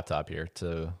like my laptop here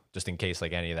to just in case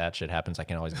like any of that shit happens, I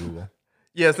can always Google.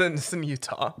 Yes, it's in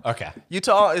Utah. Okay.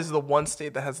 Utah is the one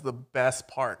state that has the best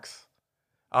parks.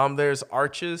 There's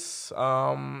Arches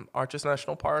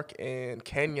National Park and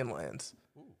Canyonlands,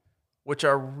 which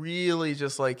are really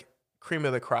just like cream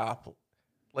of the crop.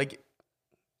 Like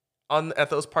at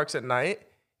those parks at night,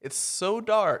 it's so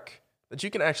dark that you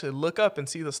can actually look up and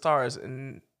see the stars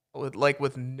and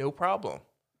with no problem.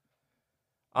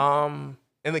 And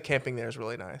the camping there is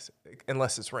really nice,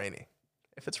 unless it's raining.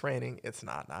 If it's raining, it's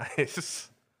not nice.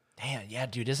 Damn, yeah,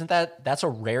 dude, that's a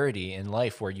rarity in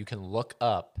life where you can look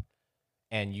up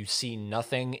and you see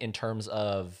nothing in terms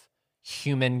of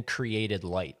human created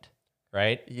light,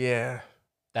 right? Yeah.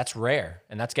 That's rare,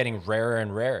 and that's getting rarer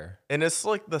and rarer. And it's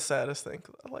like the saddest thing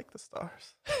 'cause I like the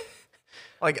stars.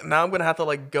 Like now I'm going to have to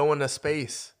like go into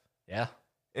space. Yeah.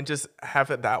 And just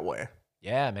have it that way.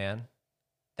 Yeah, man.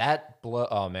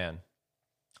 Oh man.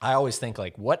 I always think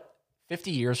like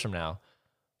 50 years from now,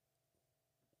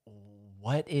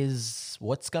 what is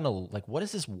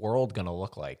this world gonna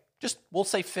look like? Just we'll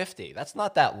say 50. That's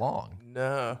not that long.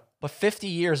 No. But 50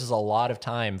 years is a lot of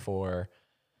time for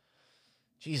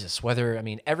Jesus,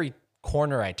 every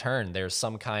corner I turn, there's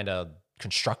some kind of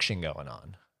construction going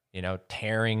on. You know,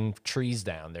 tearing trees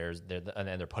down. And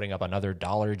then they're putting up another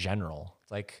Dollar General.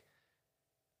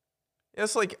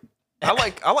 It's like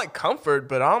I like comfort,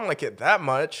 but I don't like it that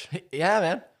much. Yeah,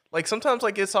 man. Like sometimes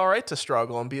like it's all right to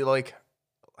struggle and be like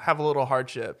have a little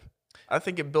hardship. I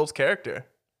think it builds character.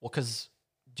 Well, because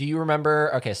do you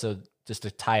remember? Okay, so just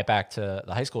to tie it back to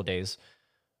the high school days,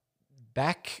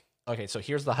 so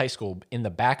here's the high school. In the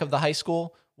back of the high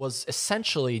school was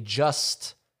essentially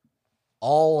just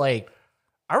all like.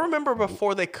 I remember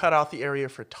before they cut out the area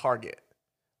for Target.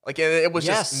 Like it was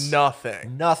just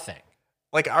nothing. Nothing.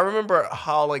 Like I remember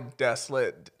how like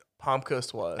desolate Palm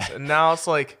Coast was. And now it's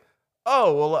like,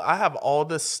 oh, well, I have all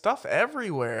this stuff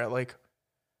everywhere. Like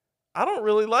I don't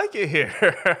really like it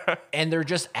here. And they're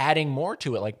just adding more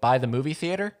to it, like by the movie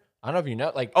theater. I don't know if you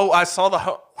know, like. Oh, I saw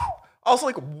I was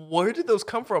like, where did those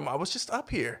come from? I was just up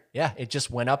here. Yeah, it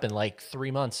just went up in like 3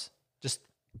 months. Just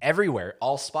everywhere,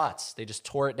 all spots. They just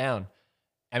tore it down.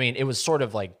 I mean, it was sort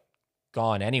of like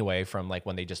gone anyway from like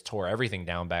when they just tore everything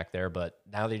down back there, but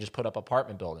now they just put up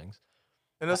apartment buildings.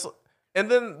 And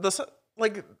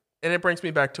it brings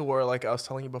me back to where like I was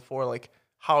telling you before, like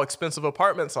how expensive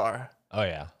apartments are. Oh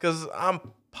yeah. Because I'm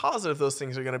positive those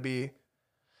things are going to be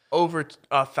over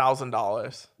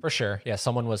 $1,000 for sure. Yeah,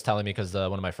 someone was telling me because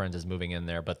one of my friends is moving in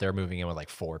there, but they're moving in with like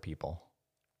 4 people,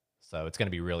 so it's going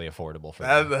to be really affordable for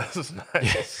them. That's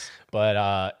nice.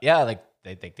 But yeah, like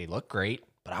they look great.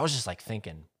 But I was just like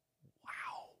thinking,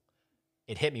 wow.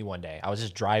 It hit me one day. I was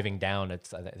just driving down. I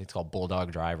think it's called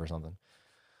Bulldog Drive or something,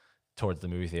 towards the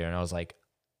movie theater, and I was like,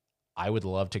 I would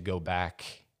love to go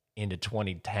back into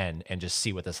 2010 and just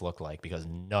see what this looked like because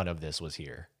none of this was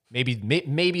here. Maybe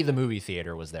the movie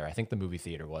theater was there. I think the movie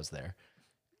theater was there.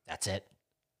 That's it.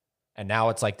 And now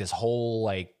it's like this whole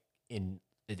like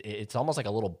it's almost like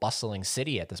a little bustling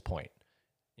city at this point,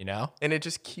 you know? And it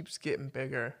just keeps getting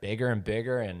bigger. Bigger and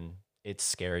bigger, and it's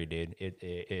scary, dude.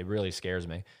 It really scares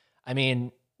me. I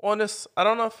mean, honest, I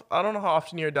don't know how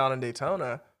often you're down in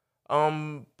Daytona.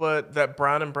 But that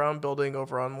Brown and Brown building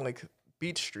over on like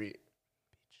Beach Street.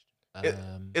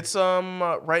 It's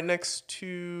right next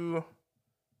to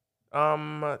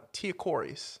Tia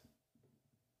Corey's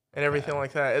and everything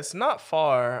like that. It's not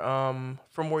far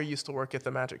from where you used to work at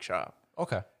the Magic Shop.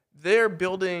 Okay. They're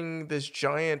building this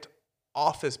giant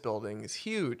office building. It's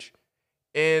huge.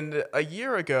 And a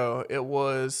year ago, it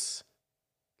was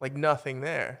like nothing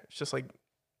there. It's just like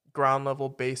ground level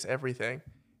base everything.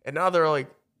 And now they're like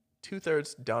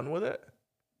 2/3 done with it.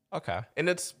 Okay. And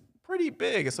it's pretty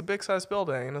big. It's a big size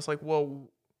building. And it's like, well,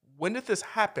 when did this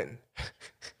happen?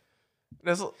 And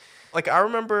it's like, I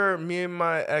remember me and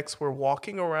my ex were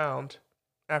walking around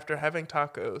after having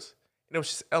tacos, and it was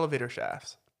just elevator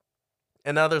shafts.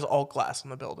 And now there's all glass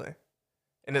on the building,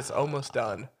 and it's almost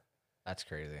done. That's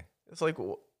crazy. It's like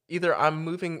either I'm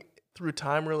moving through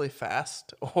time really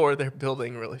fast, or they're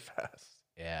building really fast.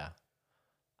 Yeah.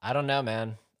 I don't know,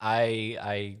 man.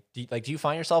 Do you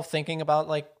find yourself thinking about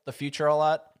like the future a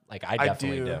lot? Like I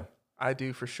definitely do. I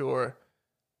do for sure.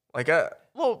 Like a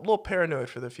little paranoid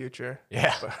for the future.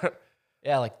 Yeah.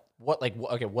 Yeah. Like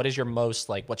okay, what is your most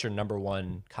like? What's your number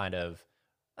one kind of?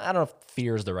 I don't know if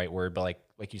fear is the right word, but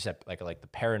like you said, like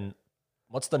the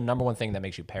what's the number one thing that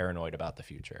makes you paranoid about the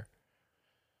future?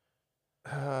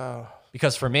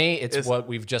 Because for me, it's Is- what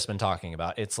we've just been talking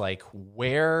about. It's like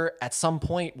where at some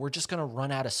point we're just going to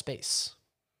run out of space.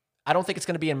 I don't think it's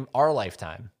going to be in our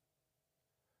lifetime.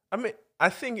 I mean, I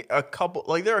think there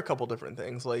are a couple different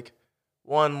things. Like,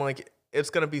 one, like, it's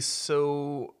going to be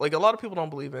so, like, a lot of people don't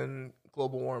believe in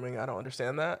global warming. I don't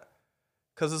understand that.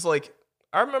 Because it's like,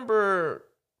 I remember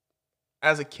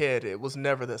as a kid, it was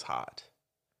never this hot.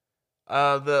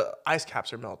 The ice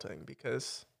caps are melting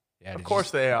because, Yeah, of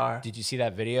course they are. Did you see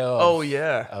that video? Oh,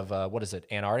 yeah. Of what is it,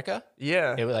 Antarctica?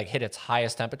 Yeah. It would like hit its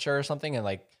highest temperature or something, and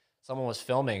like someone was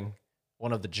filming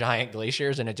one of the giant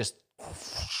glaciers, and it just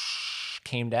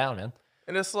came down, man.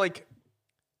 And it's like,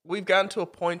 we've gotten to a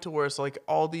point to where it's like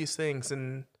all these things,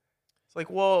 and it's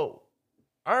like, well,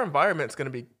 our environment's going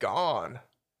to be gone.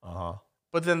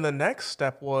 But then the next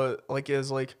step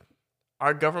is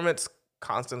our government's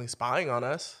constantly spying on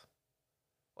us.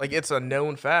 Like, it's a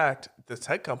known fact. The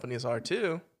tech companies are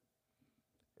too.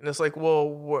 And it's like,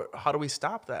 well, how do we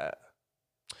stop that?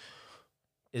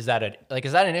 Is that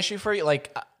an issue for you?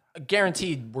 Like,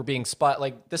 guaranteed, we're being spot.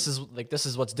 Like, this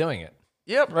is what's doing it.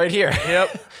 Yep. Right here.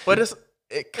 Yep. But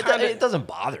it doesn't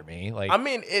bother me. Like, I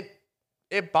mean,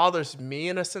 it bothers me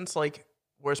in a sense. Like,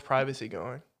 where's privacy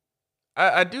going?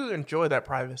 I do enjoy that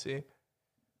privacy,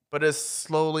 but it's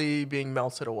slowly being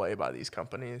melted away by these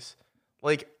companies.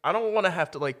 Like, I don't want to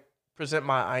have to like present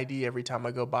my ID every time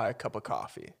I go buy a cup of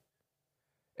coffee.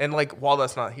 And like, while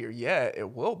that's not here yet,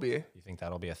 it will be. You think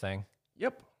that'll be a thing?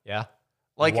 Yep. Yeah.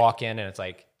 Like, you walk in and it's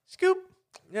like scoop.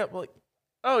 Yep. Like,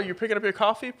 oh, you're picking up your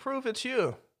coffee? Prove it's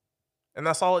you. And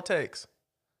that's all it takes.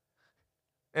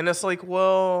 And it's like,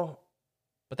 well,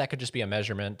 but that could just be a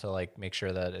measurement to like make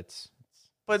sure that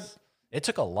but it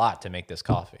took a lot to make this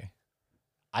coffee.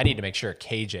 I need to make sure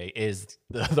KJ is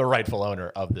the rightful owner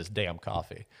of this damn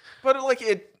coffee. But like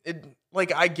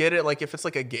like I get it. Like if it's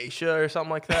like a geisha or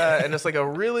something like that, and it's like a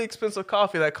really expensive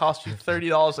coffee that costs you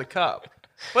 $30 a cup.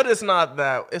 But it's not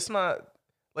that. It's not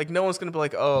like no one's gonna be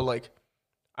like, oh, like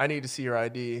I need to see your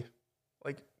ID.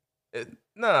 Like,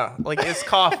 like it's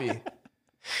coffee.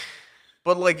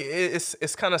 But like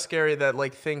it's kind of scary that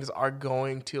like things are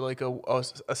going to like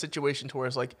a situation to where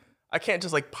it's like I can't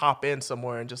just like pop in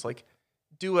somewhere and just like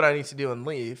do what I need to do and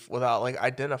leave without like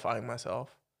identifying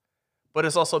myself. But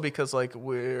it's also because like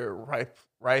we're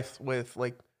rife with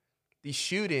like these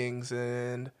shootings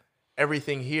and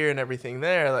everything here and everything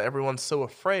there that everyone's so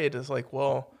afraid. It's like,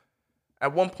 well,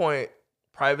 at one point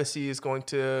privacy is going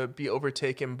to be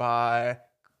overtaken by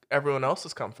everyone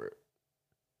else's comfort.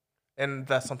 And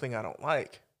that's something I don't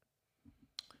like.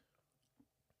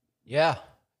 Yeah,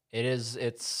 it is.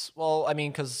 It's well, I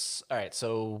mean, because all right,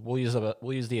 so we'll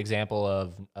use the example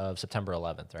of September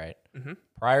 11th, right? Mm-hmm.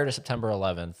 Prior to September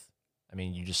 11th, I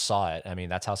mean, you just saw it. I mean,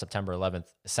 that's how September 11th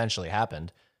essentially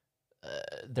happened.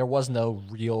 There was no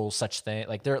real such thing.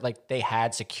 Like they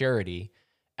had security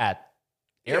at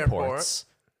airports,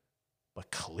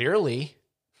 but clearly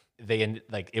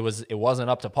it wasn't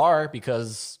up to par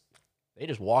because they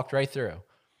just walked right through.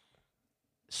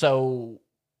 So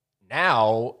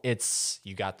now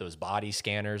you got those body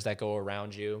scanners that go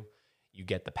around you. You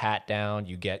get the pat down.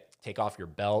 Take off your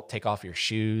belt, take off your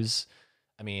shoes.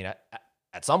 I mean,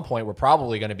 at some point, we're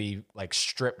probably going to be like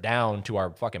stripped down to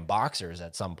our fucking boxers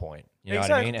at some point. You know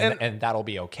what I mean? And that'll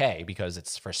be okay because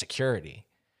it's for security.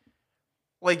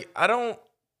 Like, I don't,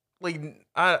 like,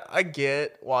 I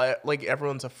get why, like,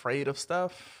 everyone's afraid of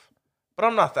stuff, but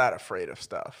I'm not that afraid of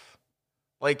stuff.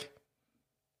 Like,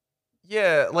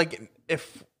 yeah, like,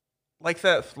 if, like,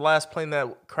 that last plane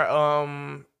that,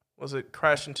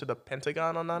 crashed into the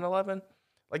Pentagon on 9/11?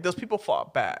 Like, those people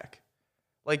fought back.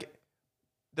 Like,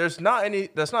 there's not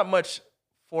much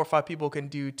 4 or 5 people can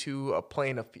do to a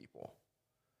plane of people.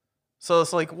 So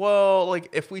it's like, well, like,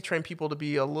 if we train people to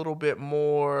be a little bit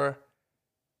more,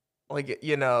 like,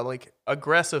 you know, like,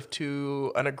 aggressive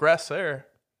to an aggressor,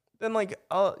 then, like,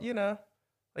 you know,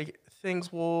 like,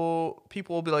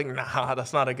 people will be like, nah,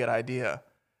 that's not a good idea.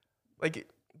 Like,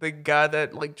 the guy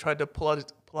that, like, tried to pull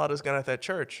out his gun at that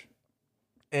church,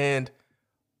 and,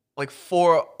 like,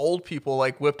 4 old people,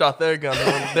 like, whipped out their guns,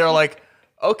 and they're like,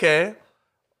 okay.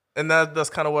 And that's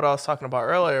kind of what I was talking about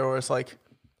earlier, where it's like,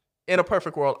 in a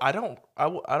perfect world, I don't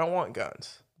want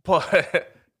guns.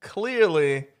 But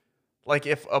clearly, like,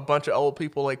 if a bunch of old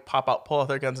people like pull out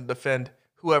their guns and defend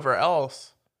whoever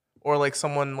else, or like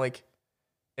someone like,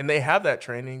 and they have that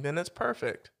training, then it's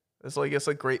perfect. It's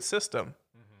a great system.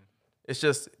 Mm-hmm. It's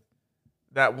just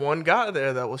that one guy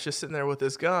there that was just sitting there with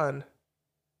his gun,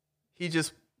 he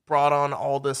just brought on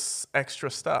all this extra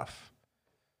stuff.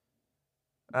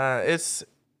 It's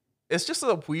just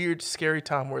a weird, scary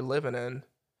time we're living in.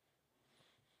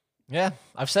 Yeah,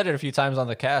 I've said it a few times on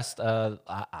the cast.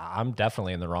 I'm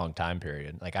definitely in the wrong time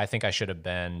period. Like, I think I should have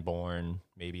been born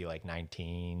maybe like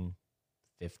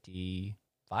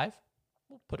 1955.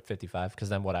 We'll put it 55 because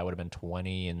then what I would have been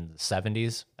 20 in the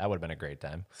 70s. That would have been a great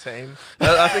time. Same.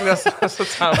 I think that's the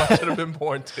time I should have been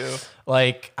born too.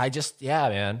 Like, yeah,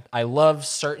 man. I love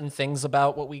certain things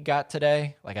about what we got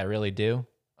today. Like, I really do.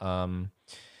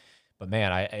 But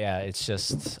man, it's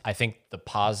just, I think the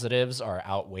positives are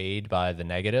outweighed by the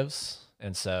negatives.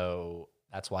 And so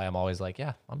that's why I'm always like,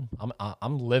 yeah,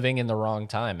 I'm living in the wrong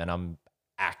time, and I'm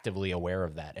actively aware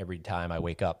of that every time I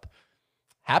wake up.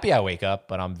 Happy I wake up,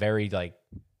 but I'm very like,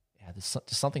 yeah, there's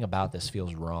something about this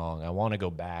feels wrong. I want to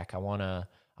go back. I want to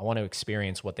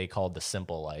experience what they called the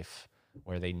simple life,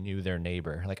 where they knew their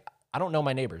neighbor. Like, I don't know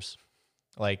my neighbors.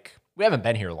 Like, we haven't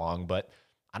been here long, but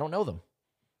I don't know them.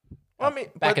 Well, I mean,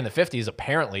 back in the 50s,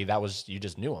 apparently that was, you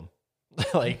just knew them.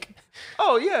 Like,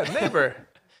 oh yeah, neighbor.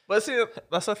 But see,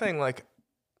 that's the thing. Like,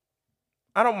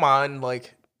 I don't mind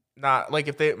like not like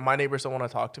if my neighbors don't want to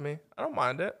talk to me, I don't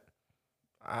mind it.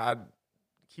 I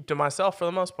keep to myself for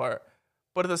the most part.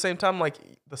 But at the same time, like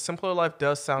the simpler life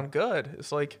does sound good.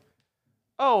 It's like,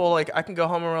 oh well, like I can go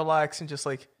home and relax and just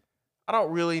like I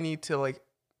don't really need to like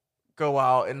go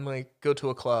out and like go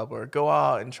to a club or go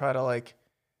out and try to like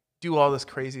do all this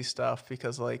crazy stuff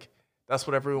because like that's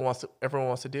what everyone wants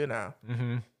to do now.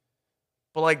 mm-hmm.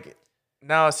 But like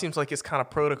now it seems like it's kind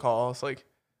of protocol. It's like,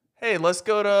 hey, let's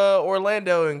go to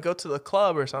Orlando and go to the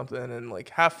club or something and like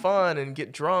have fun and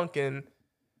get drunk, and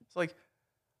it's like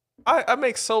I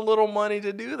make so little money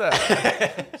to do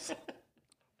that.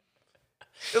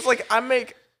 It's like I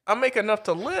make enough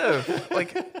to live.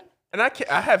 Like, and I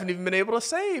haven't even been able to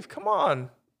save. Come on.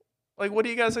 Like, what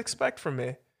do you guys expect from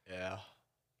me? Yeah.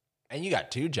 And you got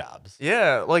 2 jobs.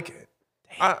 Yeah, like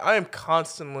I am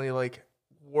constantly like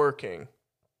working.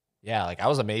 Yeah, like I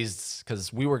was amazed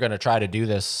because we were gonna try to do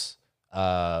this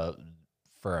for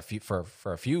a few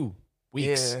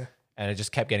weeks, Yeah. and it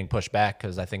just kept getting pushed back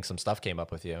because I think some stuff came up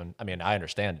with you. And I mean, I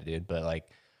understand it, dude, but like,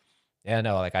 yeah,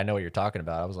 no, like I know what you're talking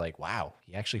about. I was like, wow,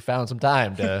 he actually found some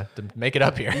time to make it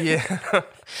up here. Yeah.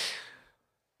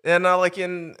 And like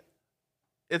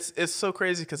it's so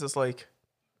crazy because it's like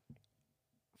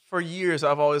for years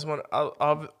I've always wanted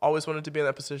to be in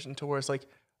that position to where it's like,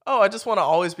 oh, I just want to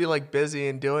always be like busy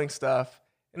and doing stuff.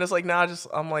 And it's like now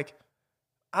I'm like,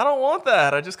 I don't want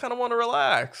that. I just kind of want to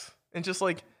relax and just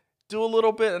like do a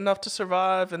little bit enough to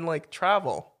survive and like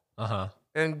travel. Uh-huh.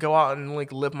 And go out and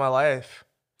like live my life.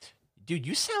 Dude,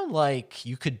 you sound like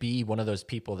you could be one of those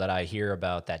people that I hear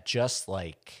about that just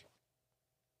like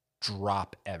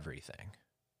drop everything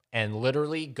and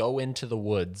literally go into the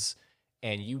woods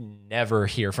and you never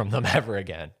hear from them ever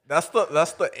again. That's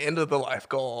the end of the life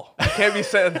goal. You can't be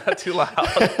saying that too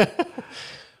loud.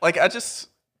 Like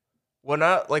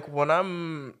when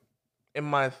I'm in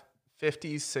my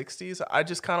 50s, 60s, I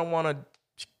just kind of want to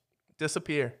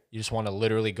disappear. You just want to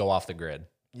literally go off the grid.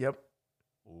 Yep.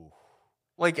 Ooh.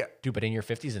 Like, dude, but in your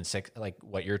 50s and like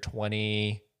what, you're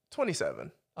 20?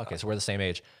 27. Okay, so we're the same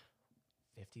age.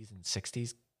 50s and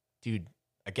 60s? Dude,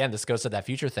 again, this goes to that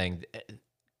future thing.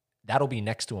 That'll be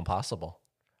next to impossible.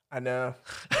 I know.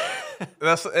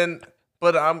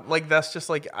 But I'm like, that's just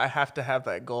like, I have to have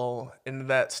that goal in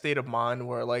that state of mind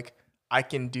where like I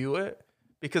can do it,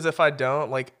 because if I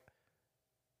don't, like,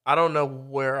 I don't know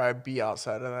where I'd be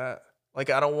outside of that.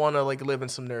 Like, I don't want to like live in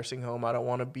some nursing home. I don't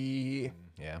want to be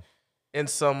in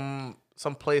some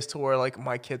place to where like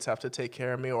my kids have to take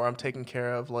care of me or I'm taken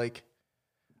care of. Like,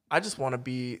 I just want to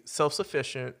be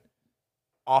self-sufficient,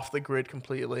 off the grid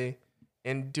completely,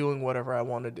 and doing whatever I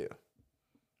want to do.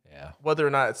 Yeah. Whether or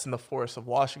not it's in the forests of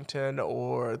Washington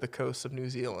or the coast of New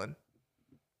Zealand.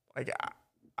 Like,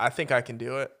 I think I can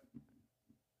do it.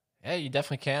 Yeah, you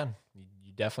definitely can.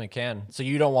 You definitely can. So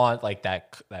you don't want like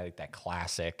that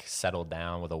classic settle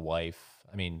down with a wife.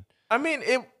 I mean,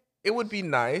 it would be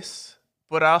nice,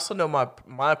 but I also know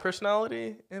my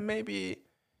personality, and maybe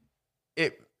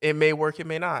it may work, it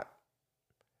may not.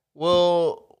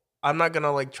 Well, I'm not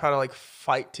gonna like try to like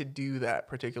fight to do that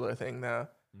particular thing now.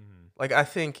 Mm-hmm. Like, I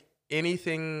think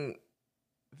anything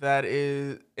that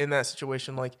is in that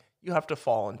situation, like, you have to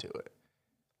fall into it.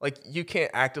 Like, you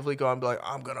can't actively go and be like,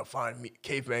 I'm gonna find me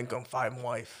caveman gonna find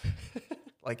wife.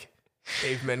 Like,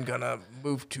 caveman gonna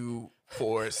move to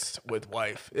forest with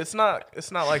wife. It's not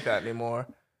like that anymore.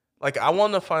 Like, I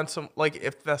want to find some, like,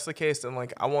 if that's the case, then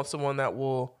like I want someone that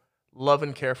will love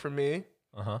and care for me.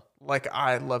 Like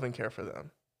I love and care for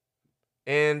them.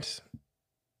 And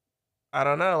I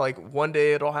don't know, like one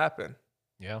day it'll happen.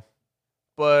 Yeah.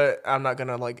 But I'm not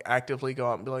gonna like actively go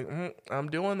out and be like, I'm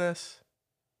doing this.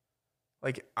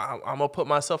 Like I'm gonna put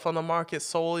myself on the market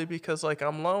solely because like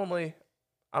I'm lonely.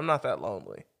 I'm not that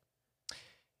lonely.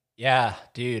 Yeah,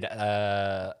 dude.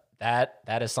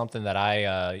 That is something that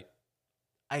I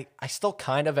still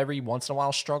kind of every once in a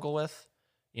while struggle with.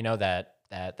 You know, that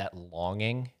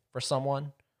longing for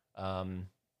someone. Um,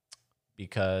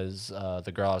 because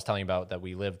the girl I was telling you about that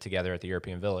we lived together at the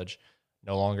European Village,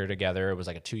 no longer together. It was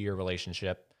like a 2-year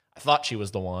relationship. I thought she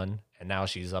was the one, and now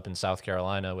she's up in South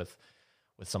Carolina with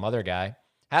some other guy.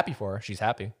 Happy for her. She's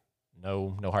happy.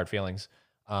 No hard feelings.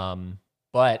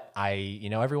 But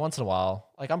every once in a while,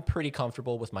 like I'm pretty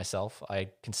comfortable with myself. I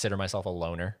consider myself a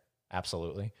loner,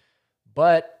 absolutely.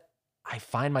 But I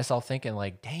find myself thinking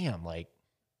like, damn, like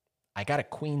I got a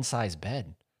queen size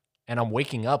bed and I'm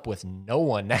waking up with no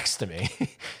one next to me,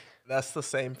 That's the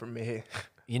same for me.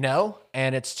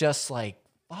 And it's just like,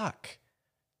 fuck,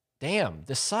 damn,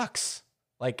 this sucks.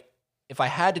 Like if I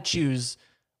had to choose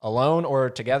alone or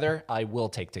together, I will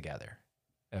take together.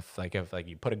 If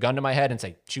you put a gun to my head and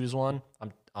say choose one,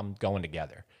 I'm going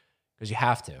together because you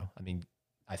have to. I mean,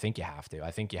 I think you have to.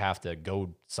 I think you have to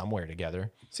go somewhere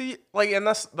together. See, like, and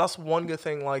that's one good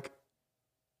thing, like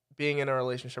being in a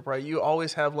relationship, right? You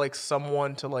always have like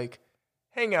someone to like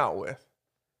hang out with,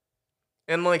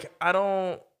 and like I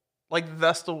don't like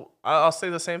that's the I'll say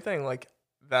the same thing. Like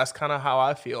that's kind of how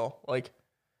I feel. Like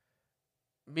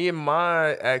me and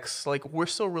my ex, like we're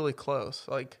still really close.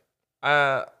 Like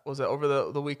I was it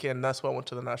over the weekend. That's when I went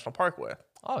to the national park with.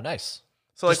 Oh, nice.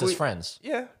 So Just like as friends.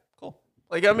 yeah. Cool.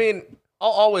 Like I mean, I'll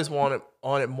always want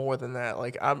it more than that.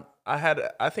 Like I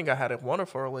think I had a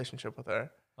wonderful relationship with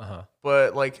her. Uh-huh.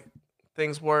 But like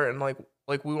things weren't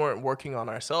like we weren't working on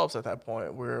ourselves at that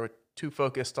point. We were too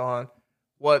focused on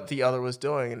what the other was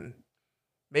doing, and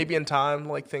maybe in time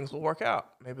like things will work out.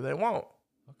 Maybe they won't.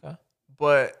 Okay.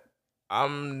 But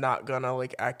I'm not gonna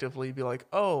like actively be like,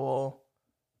 oh well,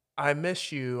 I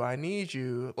miss you, I need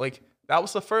you. Like that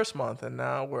was the first month, and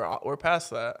now we're past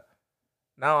that.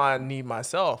 Now I need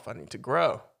myself. I need to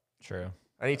grow. True.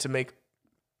 I need to make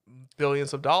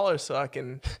billions of dollars so I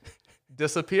can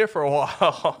disappear for a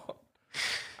while.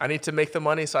 I need to make the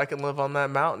money so I can live on that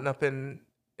mountain up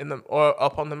or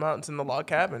up on the mountains in the log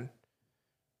cabin.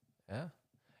 Yeah.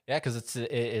 Yeah, because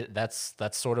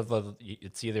that's sort of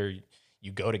it's either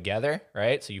you go together,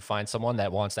 right? So you find someone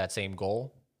that wants that same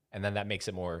goal, and then that makes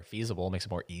it more feasible, makes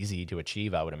it more easy to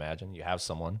achieve, I would imagine. You have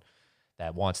someone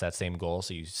that wants that same goal,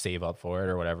 so you save up for it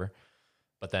or whatever.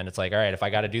 But then it's like, all right, if I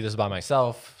got to do this by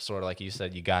myself, sort of like you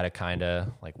said, you got to kind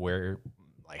of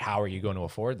how are you going to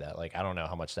afford that? Like, I don't know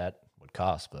how much that would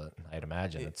cost, but I'd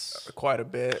imagine it's quite a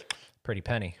bit. Pretty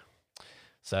penny.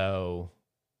 So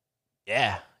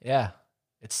yeah.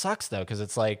 It sucks though, because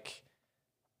it's like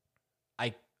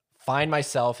I find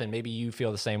myself, and maybe you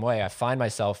feel the same way. I find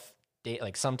myself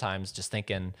like sometimes just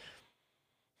thinking,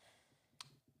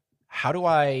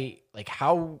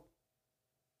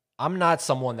 I'm not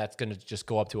someone that's going to just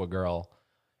go up to a girl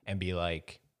and be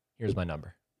like, here's my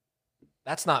number.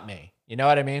 That's not me. You know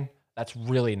what I mean? That's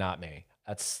really not me.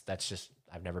 That's just,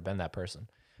 I've never been that person.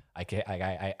 I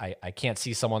can't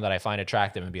see someone that I find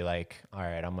attractive and be like, all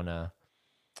right, I'm going to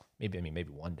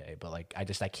maybe one day, but like, I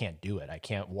can't do it. I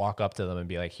can't walk up to them and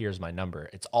be like, here's my number.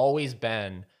 It's always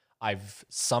been, I've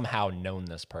somehow known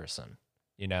this person,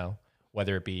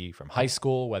 whether it be from high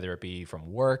school, whether it be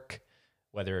from work,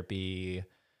 whether it be,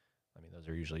 those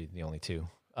are usually the only two.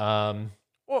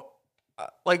 Well,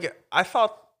 like I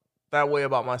thought that way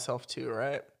about myself too,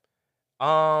 right?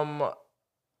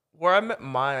 Where I met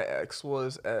my ex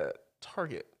was at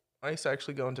Target. I used to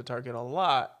actually go into Target a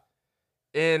lot.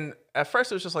 And at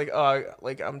first it was just like, oh,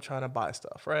 I'm trying to buy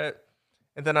stuff, right?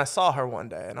 And then I saw her one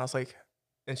day and I was like,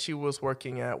 and she was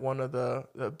working at one of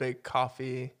the big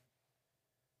coffee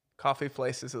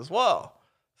places as well.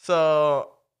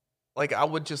 So like I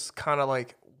would just kind of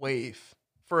like wave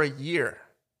for a year.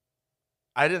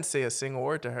 I didn't say a single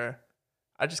word to her.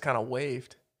 I just kind of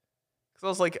waved. Cause I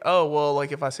was like, oh, well,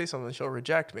 like if I say something, she'll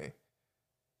reject me.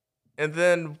 And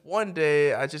then one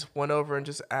day I just went over and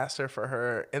just asked her for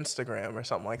her Instagram or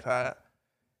something like that.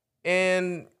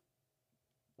 And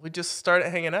we just started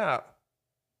hanging out.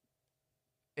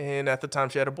 And at the time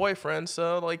she had a boyfriend,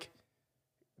 so like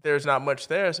there's not much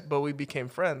there, but we became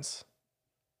friends.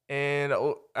 And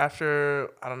after,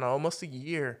 I don't know, almost a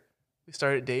year, we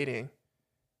started dating.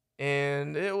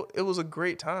 And it was a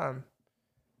great time.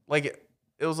 Like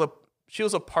she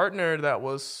was a partner that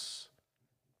was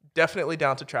definitely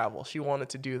down to travel. She wanted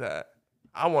to do that.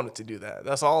 I wanted to do that.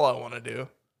 That's all I want to do.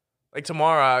 Like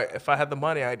tomorrow, if I had the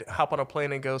money, I'd hop on a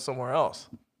plane and go somewhere else.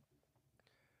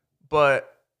 But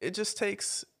it just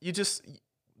takes,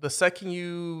 the second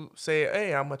you say,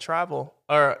 "Hey, I'm a travel,"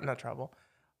 or not travel,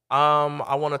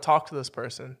 I want to talk to this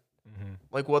person,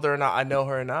 like whether or not I know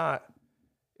her or not,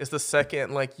 is the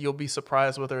second like you'll be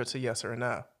surprised whether it's a yes or a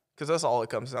no, because that's all it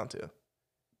comes down to.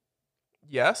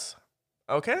 Yes,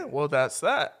 okay, well that's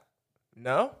that.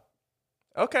 No,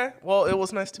 okay, well it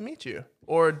was nice to meet you,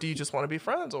 or do you just want to be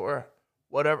friends, or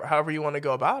whatever, however you want to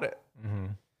go about it.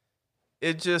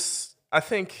 It just, I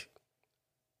think,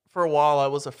 for a while I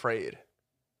was afraid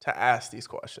to ask these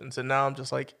questions, and now I'm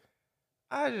just like,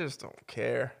 I just don't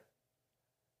care.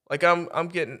 Like I'm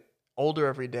getting older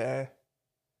every day,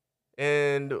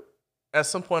 and at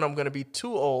some point I'm gonna be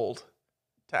too old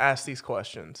to ask these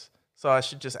questions, so I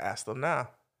should just ask them now.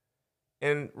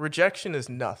 And rejection is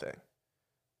nothing.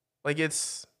 Like it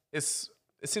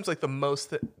seems like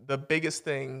the biggest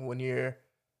thing when you're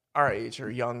our age or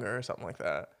younger or something like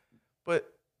that. But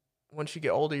once you get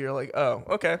older, you're like, oh,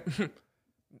 okay,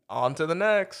 on to the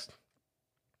next.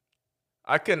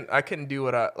 I couldn't do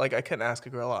what I couldn't ask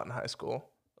a girl out in high school.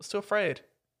 I was too afraid.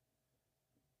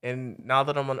 And now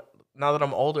that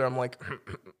I'm older, I'm like,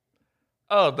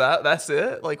 oh, that's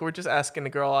it? Like we're just asking a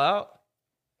girl out?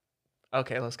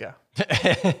 Okay, let's go.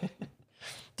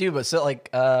 Dude, but so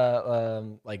like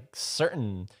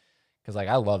certain, because like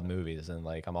I love movies and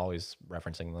like I'm always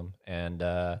referencing them,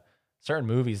 and certain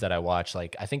movies that I watch,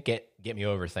 like I think get me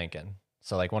overthinking.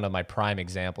 So like one of my prime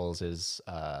examples is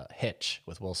Hitch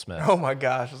with Will Smith. Oh my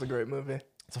gosh, it's a great movie.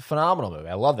 It's a phenomenal movie.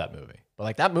 I love that movie. But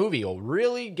like that movie will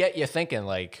really get you thinking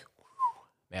like,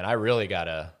 man, I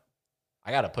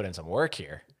gotta put in some work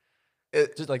here.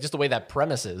 Just the way that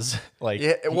premise is. Like,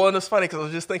 yeah, well, and it's funny because I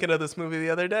was just thinking of this movie the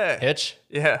other day. Hitch?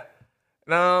 Yeah.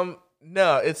 No,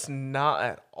 it's not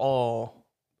at all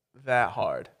that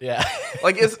hard. Yeah.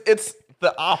 Like it's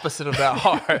the opposite of that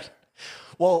hard.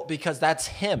 Well, because that's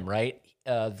him, right?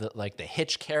 The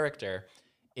Hitch character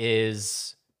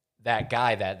is that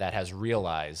guy that has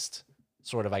realized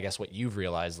sort of, I guess, what you've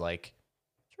realized, like,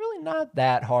 it's really not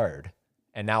that hard.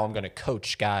 And now I'm going to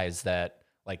coach guys that,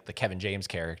 like the Kevin James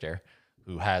character,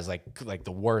 who has like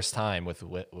the worst time with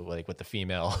the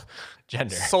female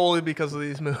gender. Solely because of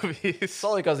these movies.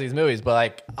 Solely because of these movies. But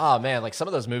like, oh man, like some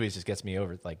of those movies just get me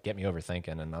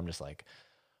overthinking, and I'm just like,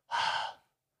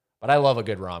 but I love a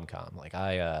good rom-com. Like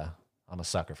I'm a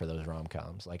sucker for those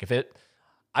rom-coms. Like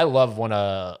I love when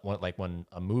a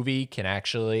movie can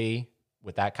actually,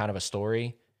 with that kind of a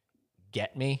story,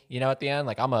 get me, at the end.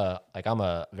 Like I'm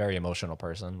a very emotional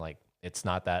person. Like it's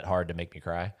not that hard to make me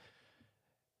cry.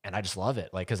 And I just love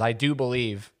it. Like, cause I do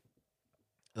believe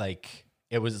like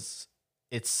it's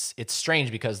strange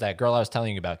because that girl I was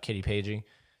telling you about, Kitty Pagey,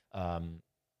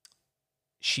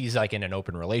 she's like in an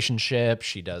open relationship.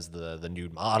 She does the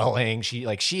nude modeling.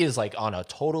 She is like on a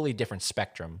totally different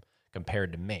spectrum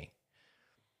compared to me.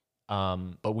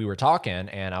 But we were talking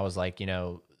and I was like,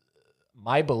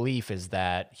 my belief is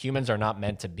that humans are not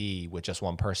meant to be with just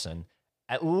one person,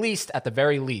 at the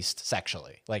very least,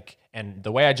 sexually. Like, and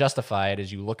the way I justify it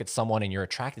is you look at someone and you're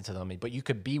attracted to them, but you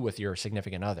could be with your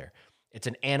significant other. It's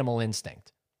an animal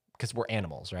instinct because we're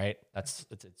animals, right? It's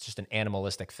just an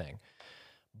animalistic thing.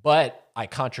 But I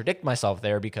contradict myself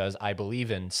there because I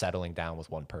believe in settling down with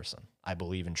one person. I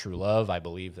believe in true love. I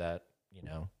believe that,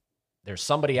 there's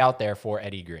somebody out there for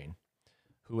Eddie Green.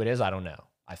 Who it is, I don't know.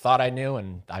 I thought I knew,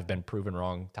 and I've been proven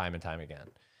wrong time and time again.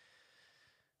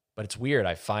 But it's weird.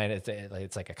 I find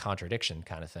it's like a contradiction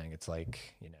kind of thing. It's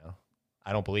like,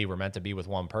 I don't believe we're meant to be with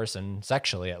one person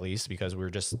sexually, at least, because we're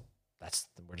just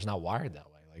not wired that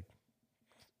way. Like,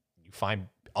 you find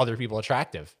other people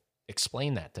attractive.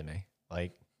 Explain that to me.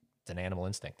 Like, it's an animal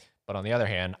instinct. But on the other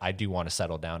hand, I do want to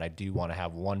settle down. I do want to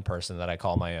have one person that I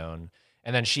call my own.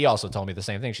 And then she also told me the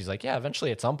same thing. She's like, yeah,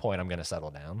 eventually at some point I'm going to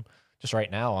settle down. Just right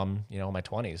now I'm, in my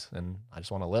 20s and I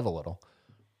just want to live a little.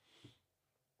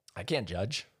 I can't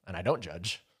judge and I don't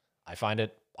judge. I find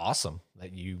it awesome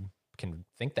that you can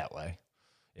think that way,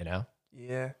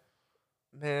 Yeah.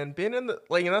 Man, being in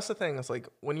and that's the thing. It's like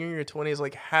when you're in your 20s,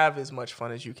 like have as much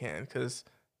fun as you can because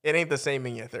it ain't the same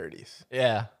in your 30s.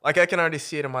 Yeah. Like I can already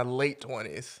see it in my late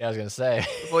 20s. Yeah, I was going to say.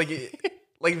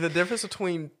 Like the difference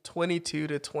between 22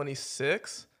 to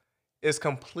 26 is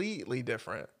completely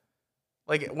different.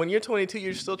 Like when you're 22,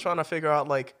 you're still trying to figure out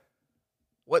like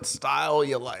what style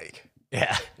you like.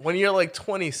 Yeah. When you're like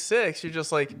 26, you're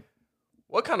just like,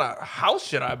 what kind of house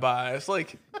should I buy? It's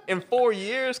like in 4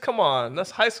 years, come on,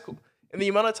 that's high school. And the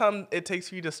amount of time it takes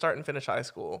for you to start and finish high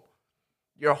school,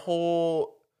 your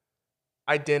whole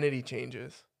identity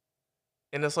changes.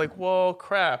 And it's like, well,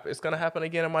 crap, it's going to happen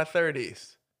again in my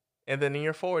 30s and then in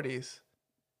your 40s.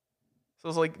 So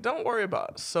it's like, don't worry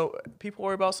about it. So people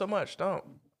worry about so much. Don't.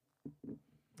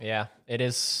 Yeah, it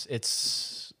is.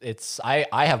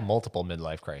 I have multiple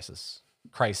midlife crises.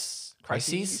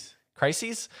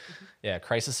 Yeah,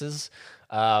 crises.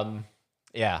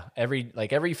 Yeah,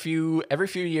 every few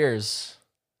years,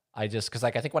 I just because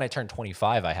like I think when I turned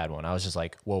 25, I had one. I was just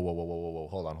like, whoa, whoa, whoa, whoa, whoa, whoa,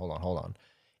 hold on.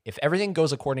 If everything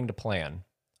goes according to plan,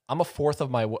 I'm a fourth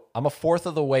of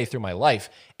the way through my life,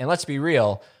 and let's be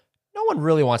real, no one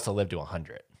really wants to live to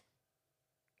 100.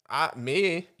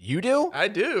 Me. You do? I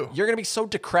do. You're going to be so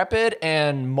decrepit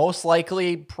and most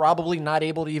likely probably not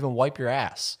able to even wipe your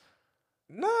ass.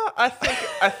 No, I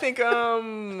think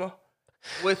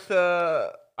with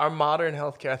our modern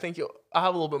healthcare, I think I'll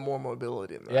have a little bit more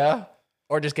mobility in there. Yeah?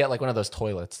 Or just get like one of those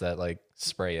toilets that like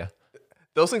spray you.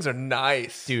 Those things are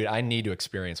nice. Dude, I need to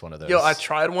experience one of those. Yo, I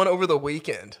tried one over the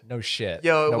weekend. No shit.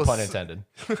 Yo, no pun intended.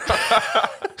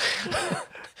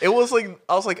 It was like,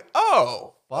 I was like,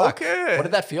 oh, Fuck. okay. What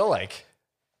did that feel like?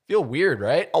 Feel weird,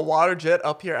 right? A water jet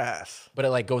up your ass. But it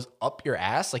like goes up your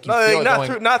ass? Like you No, feel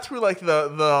like, not through like the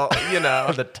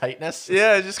the tightness?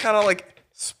 Yeah, it just kind of like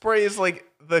sprays like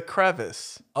the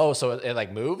crevice. Oh, so it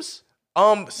like moves?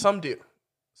 Some do.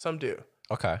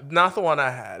 Okay. Not the one I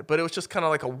had, but it was just kind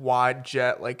of like a wide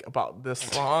jet, like about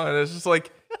this long, and it's just like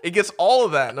it gets all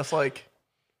of that, and it's like,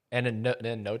 and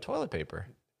no toilet paper.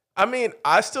 I mean,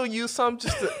 I still use some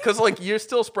just because like you're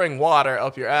still spraying water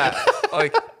up your ass,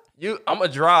 like I'm a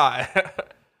dry.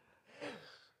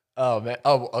 Oh man.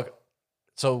 Oh, okay.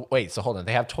 So wait. So hold on.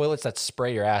 They have toilets that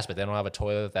spray your ass, but they don't have a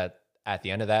toilet that at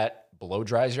the end of that blow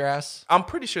dries your ass. I'm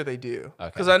pretty sure they do,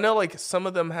 because I know like some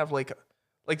of them have like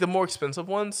the more expensive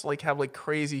ones like have like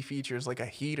crazy features like a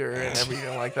heater and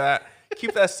everything like that.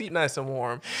 Keep that seat nice and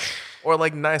warm, or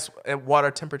like nice water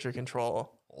temperature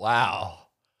control. Wow.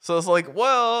 So it's like,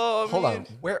 well, Hold on.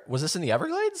 Where was this in the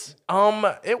Everglades?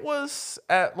 It was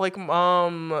at like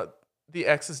the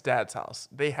ex's dad's house.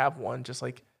 They have one just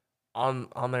like on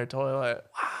their toilet.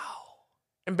 Wow.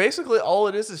 And basically all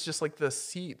it is just like the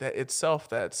seat that itself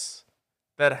that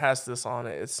has this on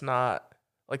it. It's not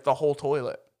like the whole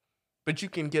toilet. But you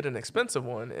can get an expensive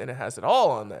one and it has it all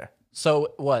on there.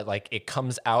 So what? Like it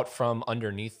comes out from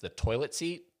underneath the toilet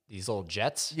seat? These little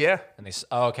jets? Yeah. And they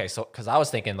okay, so because I was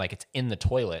thinking like it's in the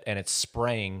toilet and it's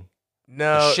spraying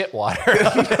the shit water.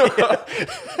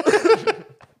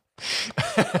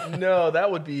 No, that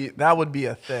would be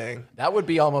a thing. That would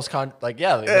be almost very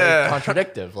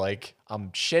contradictive. Like I'm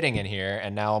shitting in here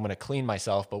and now I'm gonna clean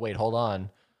myself, but wait, hold on.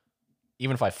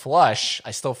 Even if I flush,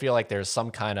 I still feel like there's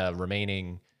some kind of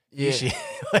remaining Yeah.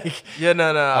 like Yeah,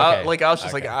 no. Okay. I was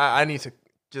just like, I need to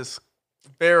just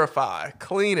verify,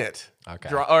 clean it,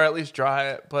 dry, or at least dry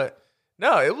it. But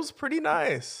no, it was pretty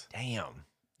nice. Damn.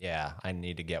 Yeah, I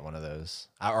need to get one of those.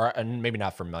 And maybe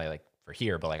not for for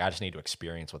here, but like I just need to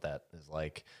experience what that is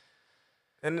like.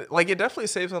 And like it definitely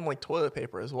saves on like toilet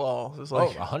paper as well. It's like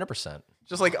 100%.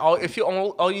 Just like all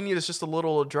you need is just a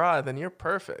little dry, then you're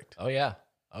perfect. Oh yeah.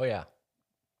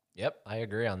 Yep, I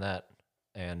agree on that.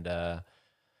 And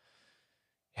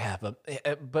yeah,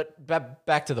 but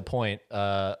back to the point.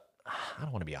 I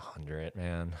don't want to be 100,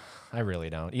 man. I really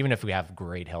don't. Even if we have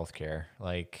great healthcare,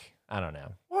 like I don't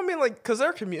know. Well, I mean, like, because there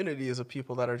are communities of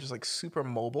people that are just like super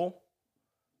mobile,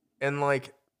 and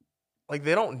like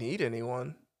they don't need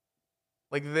anyone.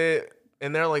 Like they're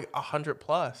like 100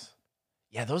 plus.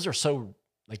 Yeah, those are so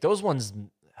like those ones.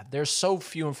 They're so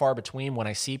few and far between. When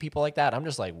I see people like that, I'm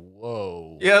just like,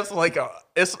 whoa. Yeah, it's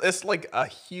like a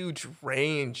huge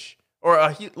range,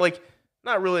 or like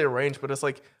not really a range, but it's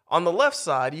like on the left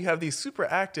side you have these super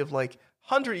active like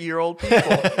 100-year-old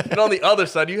people, and on the other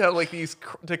side you have like these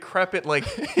decrepit like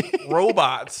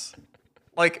robots.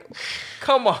 Like,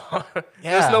 come on,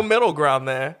 there's no middle ground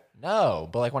there. No,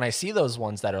 but like when I see those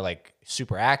ones that are like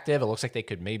super active, it looks like they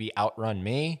could maybe outrun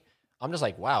me. I'm just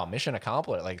like, wow, mission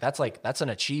accomplished. Like that's an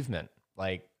achievement.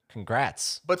 Like,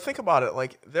 congrats. But think about it.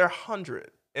 Like they're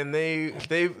 100, and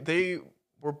they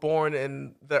were born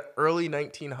in the early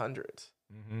 1900s.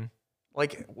 Mm-hmm.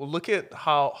 Like, look at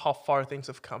how far things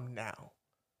have come now.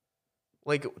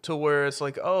 Like to where it's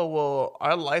like, oh well,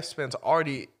 our lifespan's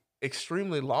already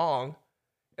extremely long,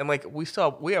 and like we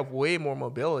have way more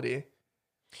mobility.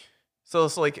 So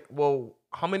it's like, well,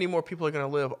 how many more people are gonna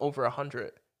live over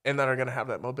 100? And that are going to have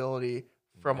that mobility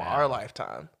from our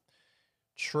lifetime.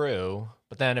 True.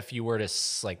 But then if you were to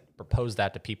like propose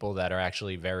that to people that are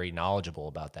actually very knowledgeable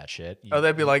about that shit.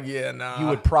 They'd be like, yeah, nah. You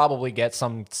would probably get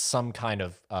some kind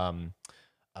of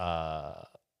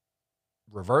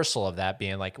reversal of that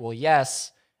being like, well,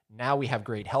 yes, now we have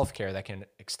great healthcare that can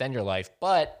extend your life.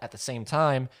 But at the same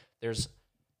time, there's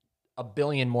a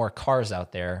billion more cars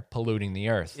out there polluting the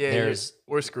earth. Yeah,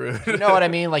 we're screwed. You know what I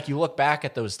mean? Like you look back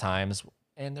at those times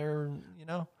and they're,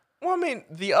 Well, I mean,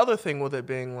 the other thing with it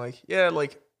being like, yeah,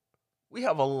 like we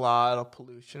have a lot of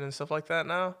pollution and stuff like that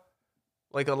now.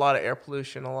 Like a lot of air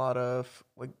pollution, a lot of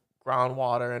like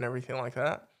groundwater and everything like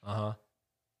that. uh-huh.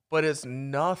 But it's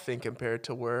nothing compared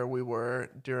to where we were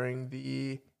during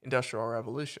the Industrial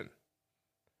Revolution.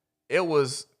 It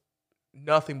was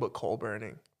nothing but coal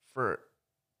burning for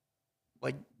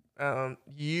like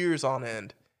years on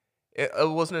end. It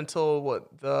wasn't until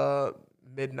the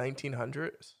mid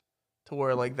 1900s to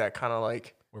where like that kind of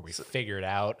like Where we figured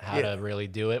out how Yeah. to really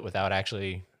do it without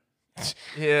actually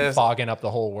yeah fogging up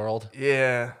the whole world.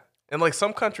 yeah, and like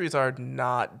some countries are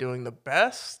not doing the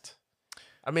best.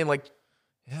 I mean, like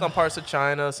some parts of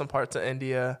China, some parts of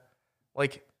India,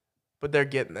 like, but they're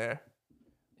getting there.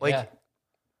 Like, Yeah.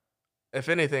 if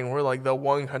anything, we're like the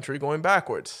one country going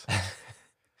backwards.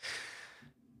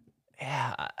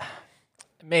 Yeah,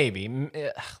 maybe.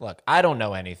 Look, I don't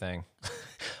know anything.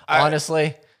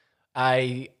 Honestly,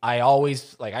 I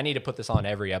always like I need to put this on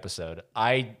every episode.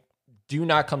 I do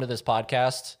not come to this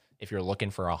podcast if you're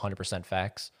looking for 100%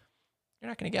 facts. You're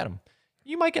not going to get them.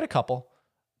 You might get a couple.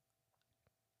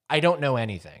 I don't know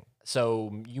anything.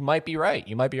 So you might be right.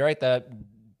 You might be right that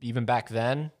even back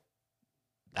then,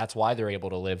 that's why they're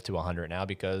able to live to 100 now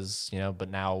because, but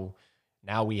now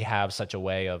we have such a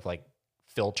way of like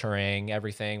filtering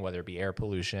everything, whether it be air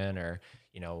pollution or,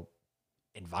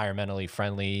 environmentally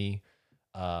friendly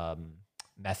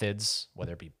methods,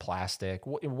 whether it be plastic,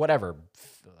 whatever,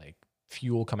 like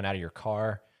fuel coming out of your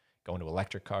car, going to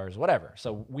electric cars, whatever.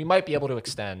 So we might be able to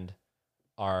extend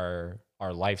our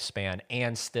lifespan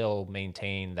and still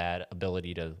maintain that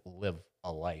ability to live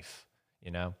a life,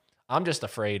 I'm just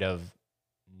afraid of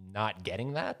not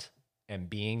getting that and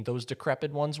being those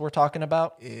decrepit ones we're talking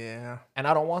about. Yeah. And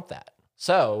I don't want that.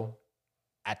 So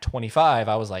at 25,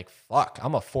 I was like, fuck,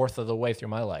 I'm a fourth of the way through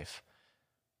my life.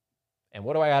 And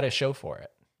what do I got to show for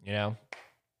it?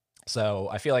 So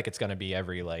I feel like it's going to be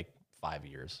every like 5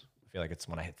 years. I feel like it's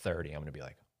when I hit 30, I'm going to be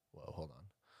like, whoa, hold on.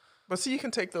 But see, you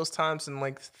can take those times and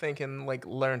like think and like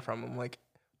learn from them. Like,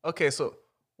 okay, so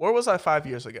where was I 5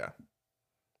 years ago?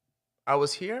 I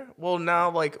was here. Well,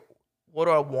 now like, what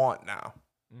do I want now?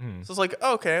 Mm-hmm. So it's like,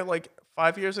 okay, like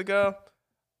 5 years ago,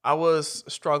 I was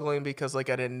struggling because like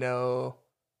I didn't know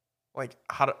like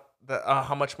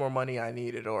how much more money I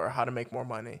needed or how to make more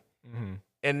money. Mm-hmm.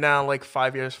 And now like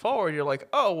 5 years forward, you're like,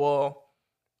 oh, well,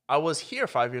 I was here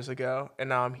 5 years ago and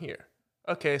now I'm here.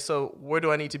 Okay, so where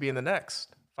do I need to be in the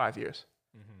next 5 years?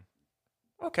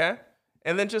 Mm-hmm. Okay.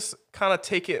 And then just kind of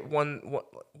take it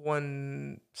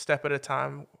one step at a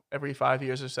time every 5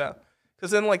 years or so.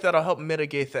 Because then like that'll help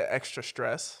mitigate the extra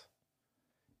stress.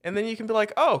 And then you can be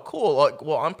like, oh, cool. Like,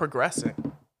 well, I'm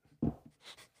progressing.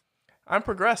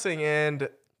 And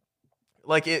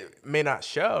like it may not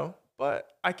show, but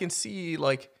I can see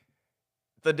like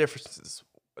the differences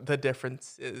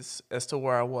as to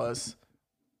where I was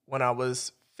when I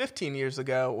was 15 years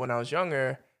ago when I was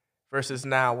younger versus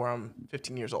now where I'm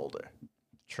 15 years older.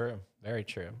 True. Very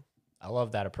true. I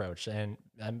love that approach.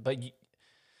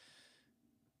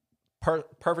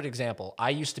 Perfect example. I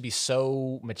used to be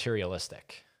so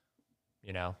materialistic,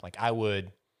 like I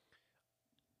would,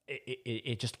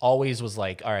 it just always was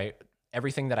like, all right,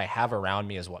 everything that I have around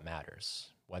me is what matters.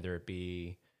 Whether it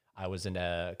be, I was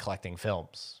into collecting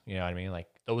films, you know what I mean? Like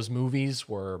those movies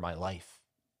were my life,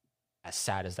 as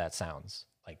sad as that sounds.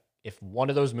 Like if one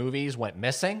of those movies went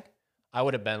missing, I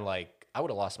would have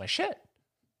lost my shit.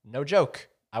 No joke.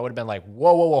 I would have been like,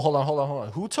 whoa, hold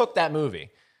on. Who took that movie?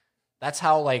 That's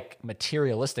how like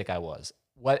materialistic I was.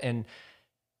 And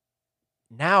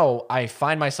now I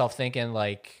find myself thinking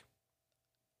like,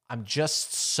 I'm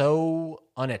just so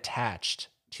unattached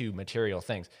to material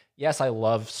things. Yes, I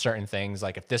love certain things.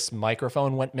 Like if this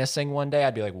microphone went missing one day,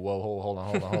 I'd be like, whoa, hold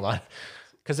on.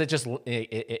 Because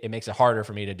it makes it harder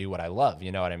for me to do what I love.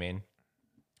 You know what I mean?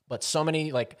 But so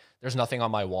many, like, there's nothing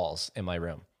on my walls in my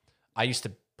room. I used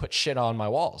to put shit on my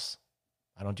walls.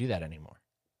 I don't do that anymore.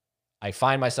 I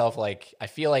find myself like, I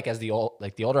feel like the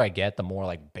older I get, the more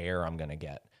like bare I'm going to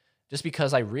get. Just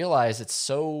because I realize it's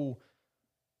so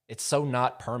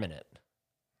not permanent,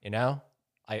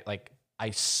 I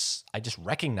just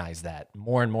recognize that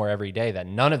more and more every day that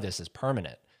none of this is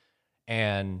permanent.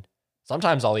 And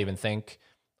sometimes I'll even think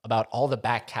about all the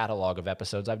back catalog of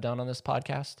episodes I've done on this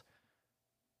podcast.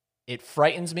 It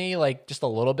frightens me like just a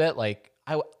little bit. Like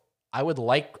I would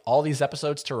like all these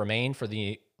episodes to remain for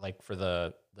the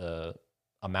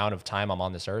amount of time I'm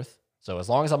on this earth. So as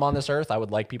long as I'm on this earth, I would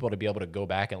like people to be able to go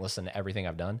back and listen to everything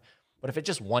I've done. But if it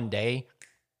just one day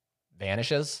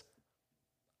vanishes,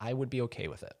 I would be okay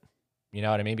with it. You know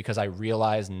what I mean? Because I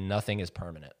realize nothing is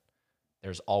permanent.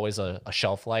 There's always a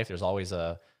shelf life. There's always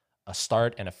a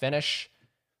start and a finish,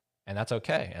 and that's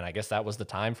okay. And I guess that was the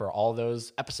time for all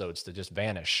those episodes to just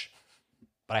vanish.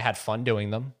 But I had fun doing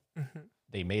them.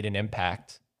 They made an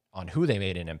impact on who they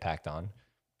made an impact on,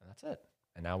 and that's it.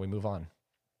 And now we move on.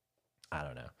 I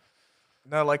don't know.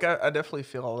 No, like I definitely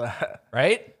feel all that.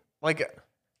 Right? Like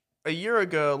a year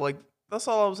ago, like that's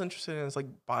all I was interested in is like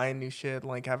buying new shit,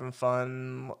 like having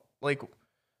fun. Like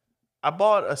I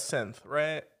bought a synth,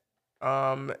 right?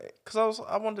 Because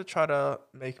I wanted to try to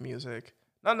make music,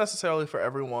 not necessarily for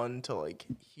everyone to like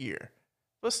hear,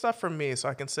 but stuff for me, so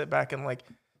I can sit back and like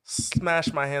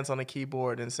smash my hands on a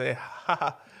keyboard and say,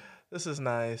 "Ha, this is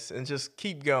nice," and just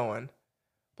keep going.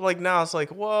 But like now, it's like,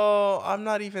 well, I'm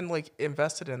not even like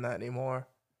invested in that anymore.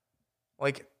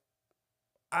 Like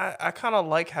I kind of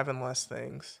like having less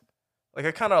things. Like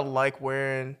I kind of like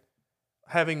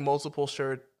having multiple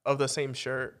shirt of the same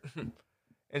shirt.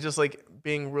 And just like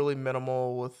being really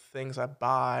minimal with things I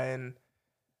buy, and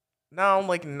now I'm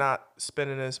like not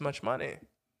spending as much money.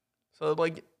 So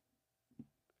like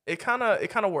it kind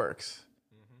of works.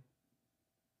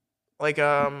 Like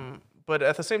but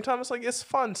at the same time it's like it's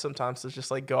fun sometimes to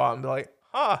just like go out and be like,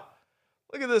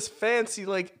 look at this fancy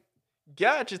like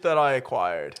gadget that I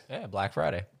acquired. Yeah, Black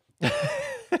Friday.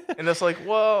 And it's like,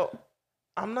 well,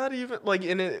 I'm not even like,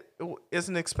 and it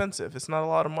isn't expensive. It's not a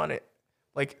lot of money.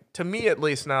 Like to me, at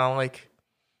least now, like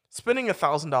spending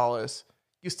 $1,000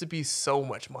 used to be so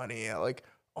much money. Like,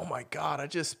 oh my God, I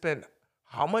just spent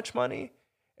how much money?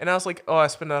 And I was like, oh, I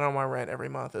spend that on my rent every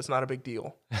month. It's not a big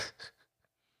deal.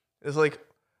 It's like,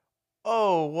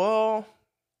 oh, well,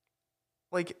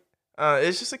 like,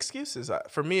 it's just excuses.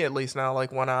 For me, at least now,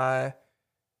 like when I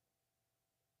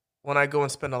go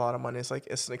and spend a lot of money,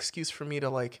 it's an excuse for me to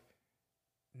like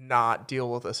not deal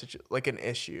with like an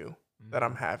issue that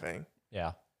I'm having.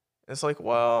 Yeah. It's like,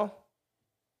 well,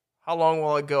 how long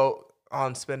will I go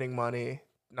on spending money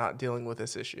not dealing with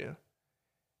this issue?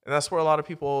 And that's where a lot of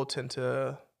people tend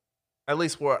to, at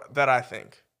least that I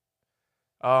think,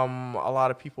 a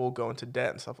lot of people go into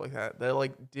debt and stuff like that. They're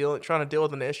like trying to deal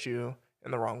with an issue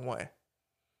in the wrong way.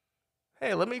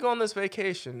 Hey, let me go on this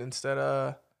vacation instead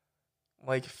of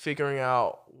like figuring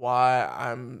out why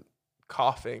I'm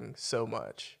coughing so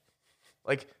much.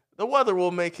 Like the weather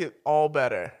will make it all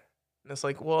better. And it's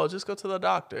like, well, just go to the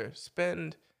doctor,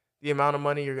 spend the amount of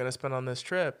money you're going to spend on this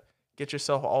trip, get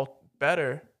yourself all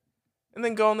better, and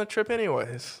then go on the trip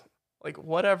anyways. Like,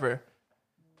 whatever.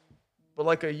 But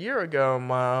like a year ago,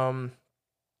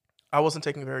 I wasn't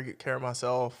taking very good care of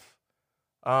myself.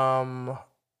 I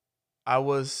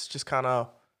was just kind of,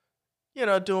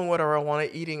 doing whatever I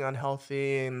wanted, eating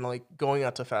unhealthy and like going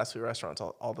out to fast food restaurants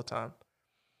all the time.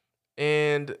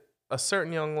 And a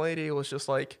certain young lady was just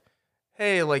like,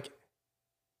 hey, like,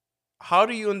 how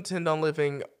do you intend on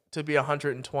living to be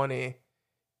 120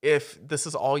 if this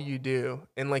is all you do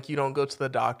and like you don't go to the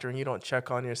doctor and you don't check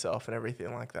on yourself and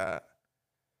everything like that?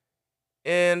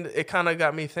 And it kind of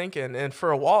got me thinking. And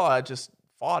for a while, I just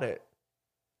fought it.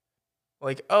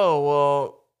 Like, oh,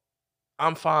 well,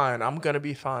 I'm fine. I'm going to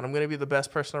be fine. I'm going to be the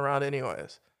best person around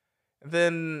anyways. And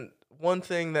then one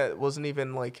thing that wasn't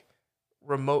even like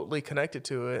remotely connected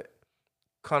to it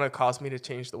kind of caused me to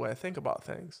change the way I think about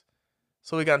things.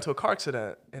 So we got into a car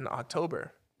accident in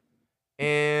October.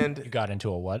 And You got into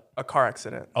a what? a car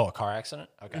accident. Oh, a car accident?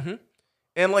 Okay. Mm-hmm.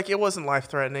 And like it wasn't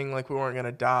life-threatening. Like we weren't going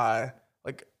to die.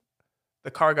 Like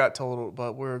the car got totaled,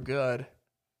 but we were good.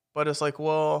 But it's like,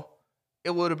 well,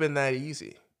 it would have been that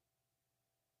easy.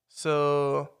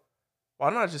 So why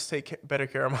don't I just take better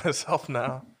care of myself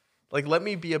now? Like, let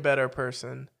me be a better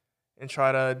person and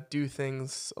try to do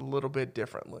things a little bit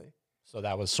differently. So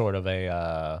that was sort of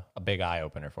a big eye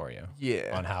opener for you.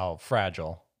 Yeah. On how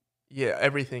fragile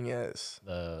Everything is.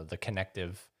 the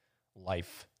connective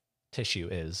life tissue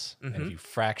is. And if you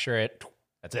fracture it,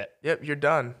 that's it. Yep, you're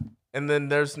done. And then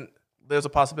there's a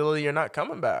possibility you're not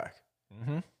coming back.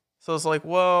 Mm-hmm. So it's like,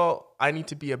 well, I need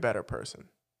to be a better person.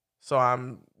 So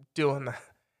I'm doing that.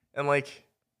 And like,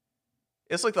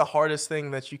 it's like the hardest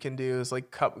thing that you can do is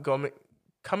like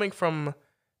coming from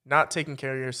not taking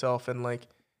care of yourself and like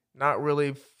not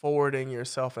really forwarding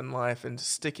yourself in life and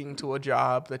sticking to a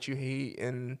job that you hate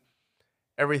and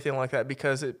everything like that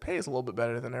because it pays a little bit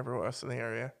better than everywhere else in the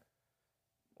area.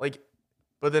 Like,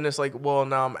 but then it's like, well,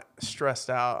 now I'm stressed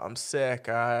out. I'm sick.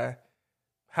 I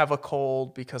have a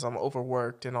cold because I'm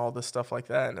overworked and all this stuff like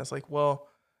that. And it's like, well,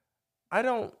 I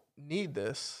don't need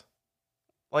this.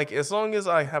 Like, as long as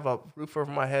I have a roof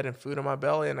over my head and food in my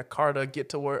belly and a car to get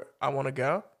to where I want to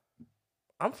go,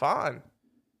 I'm fine.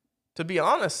 To be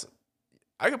honest,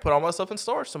 I could put all my stuff in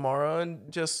storage tomorrow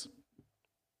and just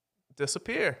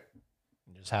disappear.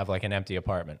 Just have like an empty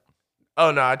apartment.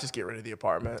 Oh no, I just get rid of the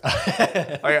apartment.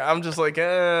 Like, I'm just like,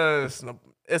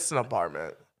 it's an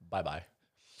apartment. Bye-bye.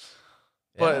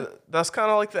 But that's kind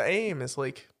of like the aim. Is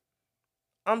like,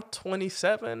 I'm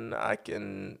 27. I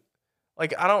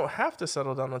don't have to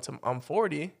settle down until I'm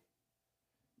 40,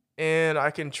 and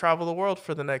I can travel the world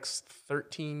for the next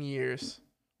 13 years.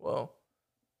 Well,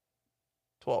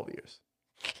 12 years,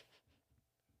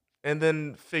 and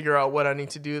then figure out what I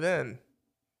need to do then.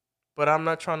 But I'm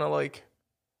not trying to like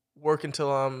work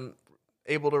until I'm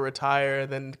able to retire,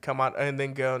 then come out and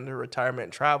then go into retirement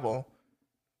and travel.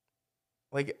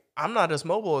 Like, I'm not as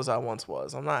mobile as I once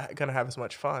was. I'm not gonna have as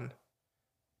much fun.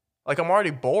 Like, I'm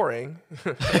already boring.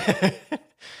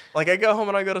 Like, I go home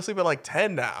and I go to sleep at like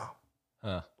 10 now.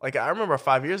 Huh. Like, I remember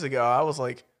 5 years ago, I was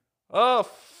like, oh,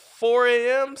 4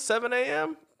 a.m., 7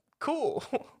 a.m., cool.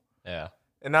 Yeah.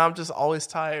 And now I'm just always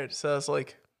tired. So it's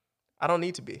like, I don't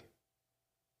need to be.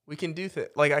 We can do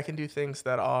I can do things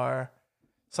that are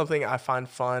something I find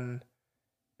fun,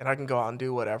 and I can go out and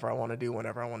do whatever I want to do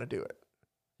whenever I want to do it.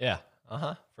 Yeah.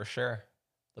 For sure.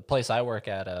 The place I work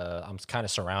at, I'm kind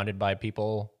of surrounded by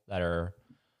people that are,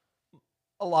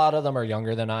 a lot of them are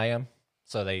younger than I am.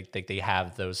 So they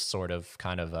have those sort of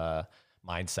kind of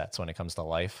mindsets when it comes to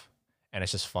life. And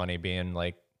it's just funny being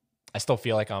like, I still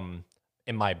feel like I'm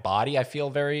in my body. I feel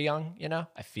very young, you know,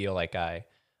 I feel like I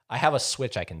have a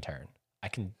switch I can turn.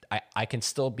 I can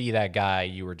still be that guy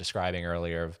you were describing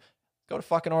earlier of go to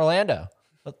fucking Orlando.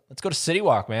 Let's go to City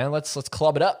Walk, man. Let's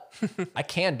club it up. I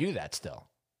can do that still.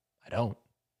 I don't.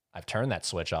 I've turned that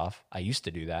switch off. I used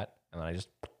to do that, and then I just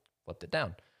flipped it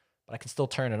down. But I can still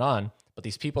turn it on. But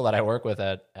these people that I work with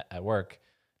at work,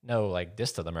 no like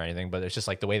diss to them or anything, but it's just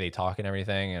like the way they talk and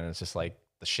everything, and it's just like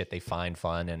the shit they find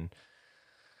fun, and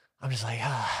I'm just like,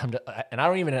 and I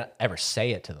don't even ever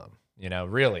say it to them, you know.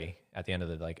 Really, at the end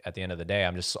of the day,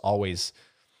 I'm just always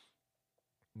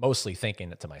mostly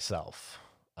thinking it to myself.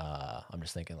 I'm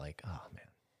just thinking like, oh man,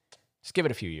 just give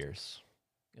it a few years.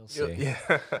 You'll see.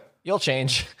 Yeah. You'll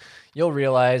change. You'll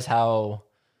realize how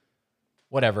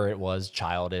whatever it was,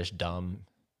 childish, dumb,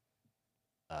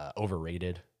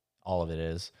 overrated, all of it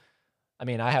is. I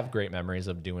mean, I have great memories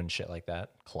of doing shit like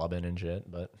that, clubbing and shit,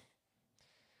 but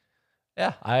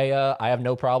yeah, I have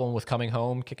no problem with coming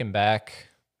home, kicking back,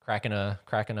 cracking a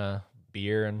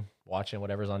beer and watching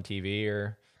whatever's on TV.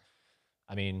 Or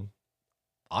I mean,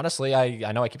 honestly,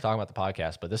 I know I keep talking about the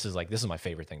podcast, but this is my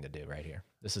favorite thing to do right here.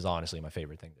 This is honestly my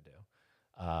favorite thing to do.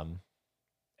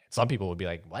 Some people would be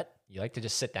like, what? You like to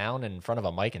just sit down in front of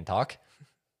a mic and talk?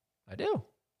 I do.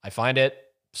 I find it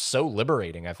so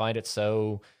liberating. I find it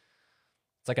so,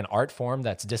 it's like an art form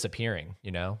that's disappearing,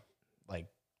 you know, like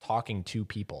talking to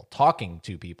people.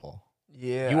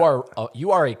 Yeah.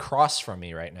 You are across from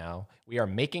me right now. We are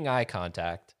making eye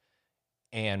contact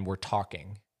and we're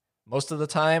talking. Most of the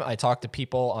time I talk to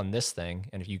people on this thing.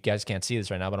 And if you guys can't see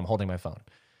this right now, but I'm holding my phone.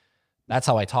 That's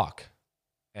how I talk.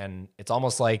 And it's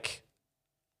almost like,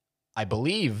 I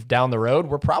believe down the road,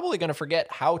 we're probably going to forget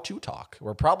how to talk.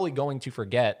 We're probably going to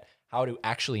forget how to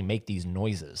actually make these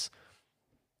noises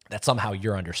that somehow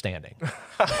you're understanding.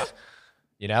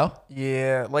 You know?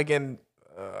 Yeah. Like I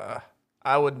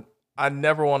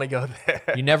never want to go there.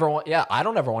 You never want, yeah, I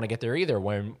don't ever want to get there either.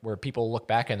 Where people look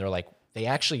back and they're like, they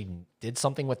actually did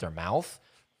something with their mouth.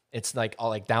 It's like, all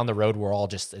like down the road,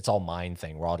 it's all mind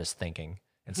thing. We're all just thinking,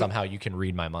 and somehow you can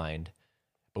read my mind,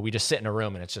 but we just sit in a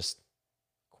room and it's just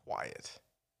quiet.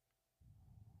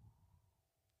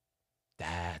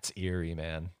 That's eerie,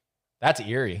 man. That's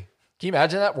eerie. Can you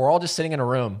imagine that? We're all just sitting in a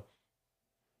room,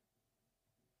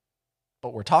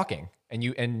 but we're talking,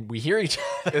 and we hear each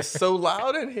other. It's so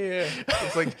loud in here.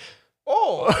 It's like,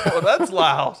 oh, that's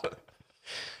loud.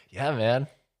 Yeah, man.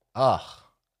 Ugh.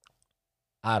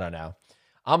 I don't know.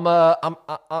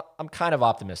 I'm kind of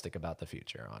optimistic about the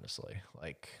future, honestly.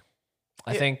 Like,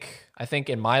 I think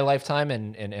in my lifetime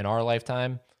and in our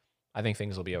lifetime, I think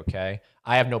things will be okay.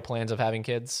 I have no plans of having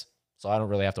kids, so I don't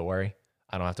really have to worry.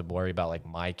 I don't have to worry about like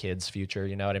my kids' future.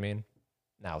 You know what I mean?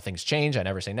 Now things change. I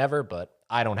never say never, but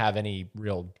I don't have any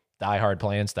real diehard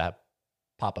plans to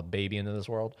pop a baby into this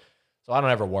world. So I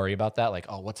don't ever worry about that. Like,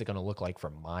 oh, what's it going to look like for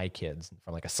my kids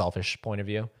from like a selfish point of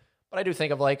view? But I do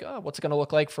think of like, oh, what's it going to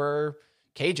look like for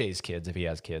KJ's kids if he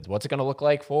has kids? What's it going to look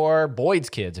like for Boyd's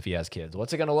kids if he has kids?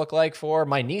 What's it going to look like for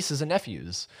my nieces and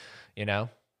nephews? You know,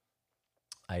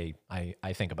 I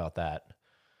think about that.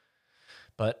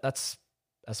 But that's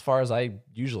as far as I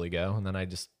usually go. And then I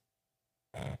just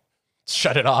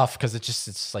shut it off because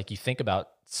it's like you think about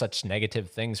such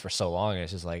negative things for so long. And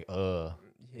it's just like,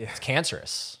 it's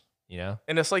cancerous, you know?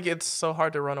 And it's like, it's so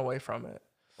hard to run away from it.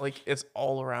 Like, it's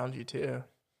all around you too.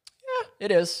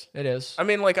 it is. It is. I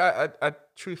mean, like I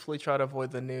truthfully try to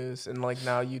avoid the news, and like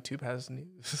now YouTube has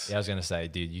news. Yeah, I was gonna say,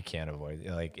 dude, you can't avoid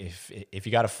it. Like if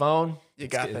you got a phone, You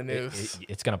got the news.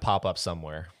 It's gonna pop up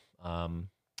somewhere. Yeah,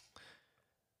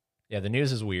 the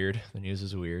news is weird. The news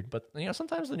is weird, but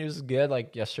sometimes the news is good.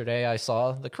 Like yesterday, I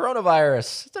saw the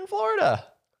coronavirus. It's in Florida.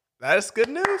 That is good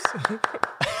news.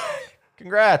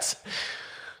 Congrats.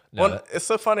 No, Well, it's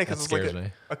so funny because it's like scares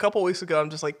me. a couple weeks ago, I'm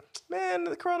just like, man,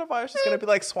 the coronavirus is gonna be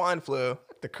like swine flu.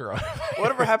 The coronavirus.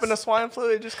 Whatever happened to swine flu?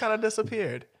 It just kind of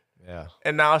disappeared, Yeah,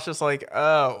 and now it's just like,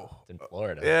 oh, it's in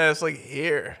Florida. yeah, it's like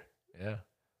here. Yeah.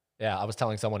 Yeah, I was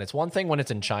telling someone it's one thing when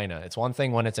it's in China. It's one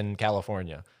thing when it's in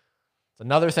California. It's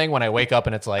another thing when I wake up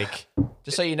and it's like,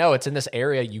 just so you know, it's in this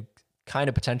area you kind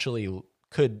of potentially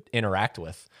could interact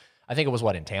with. I think it was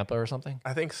in Tampa or something.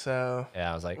 I think so.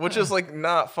 Yeah, I was like, Which is like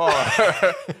not far.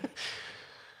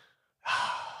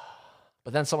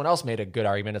 But then someone else made a good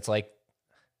argument. It's like,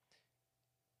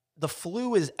 the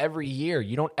flu is every year.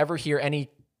 You don't ever hear any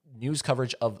news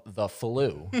coverage of the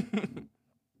flu.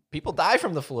 People die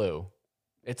from the flu.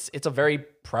 It's a very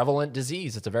prevalent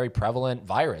disease. It's a very prevalent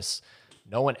virus.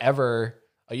 No one ever.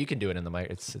 Oh, you can do it in the mic.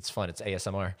 It's fun. It's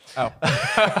ASMR. Oh.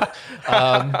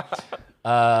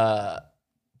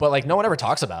 But like no one ever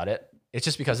talks about it. It's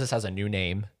just because this has a new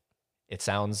name. It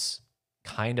sounds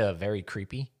kind of very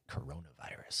creepy.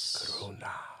 Coronavirus. Corona.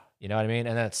 You know what I mean?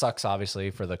 And then it sucks, obviously,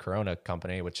 for the Corona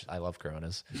company, which I love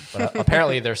Coronas. But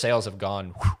apparently their sales have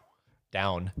gone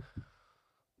down.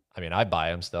 I mean, I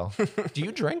buy them still. Do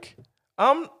you drink?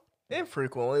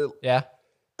 Infrequently. Yeah.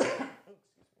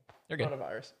 You're good.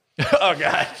 Coronavirus. Oh,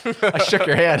 God. I shook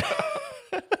your hand.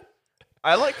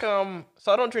 I like so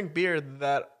I don't drink beer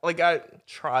that like I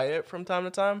try it from time to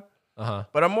time, Uh-huh.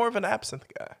 but I'm more of an absinthe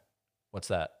guy. What's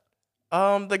that?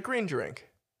 The green drink.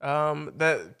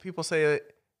 That people say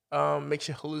it makes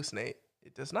you hallucinate.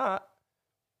 It does not,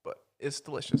 but it's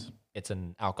delicious. It's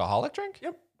an alcoholic drink?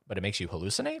 Yep. But it makes you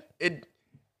hallucinate?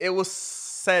 It was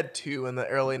said to in the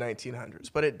early 1900s,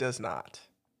 but it does not.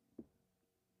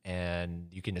 And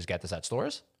you can just get this at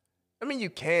stores? I mean,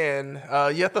 you can.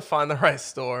 You have to find the right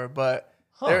store, but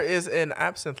there is an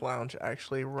absinthe lounge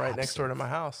actually right next door to my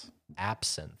house.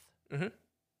 Absinthe. Mm-hmm.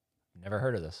 Never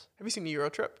heard of this. Have you seen Euro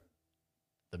Trip?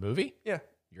 The movie? Yeah.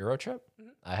 Euro Trip? Mm-hmm.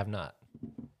 I have not.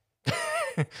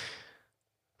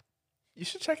 You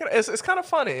should check it out. It's kind of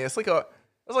funny. It's like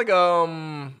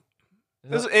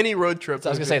any road trip. I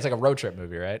was gonna say it's like a road trip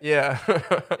movie, right? Yeah.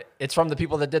 It's from the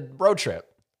people that did Road Trip,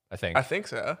 I think. I think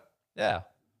so. Yeah.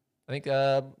 I think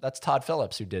that's Todd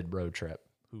Phillips who did Road Trip,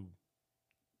 who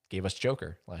gave us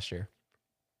Joker last year.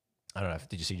 I don't know.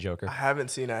 Did you see Joker? I haven't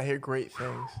seen it. I hear great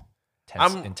things.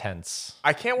 Intense.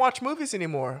 I can't watch movies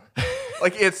anymore.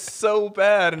 Like, it's so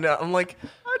bad. And I'm like,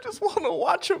 I just want to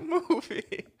watch a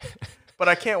movie. But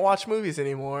I can't watch movies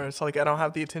anymore. It's like I don't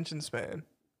have the attention span.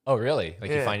 Oh, really? Like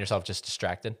you Yeah. find yourself just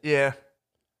distracted? Yeah.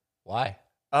 Why?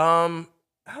 I don't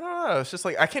know. It's just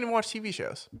like I can't even watch TV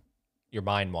shows. Your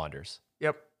mind wanders.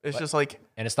 Yep. It's just like,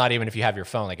 And it's not even if you have your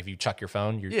phone. Like if you chuck your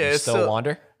phone, you it's still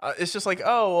wander? it's just like,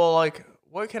 oh, well, like,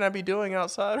 what can I be doing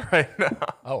outside right now?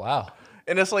 Oh, wow.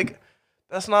 And it's like,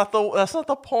 that's not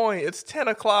the point. It's 10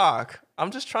 o'clock.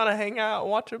 I'm just trying to hang out and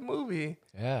watch a movie.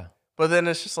 Yeah. But then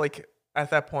it's just like,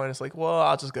 at that point, it's like, well,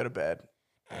 I'll just go to bed.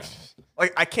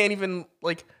 Like, I can't even,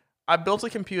 like, I built a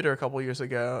computer a couple years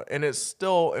ago, and it's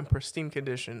still in pristine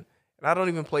condition, and I don't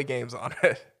even play games on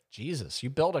it. Jesus, you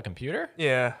built a computer?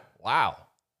 Yeah. Wow.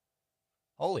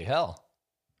 Holy hell.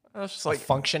 I was just A like,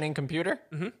 functioning computer?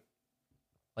 Mhm.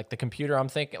 Like the computer I'm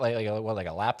thinking, like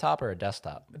a laptop or a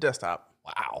desktop? a desktop.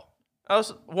 Wow.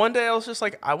 One day I was just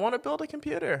like, I want to build a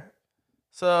computer.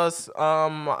 So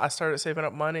I started saving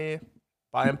up money,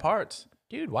 buying parts.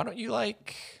 Dude, why don't you I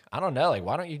don't know,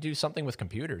 why don't you do something with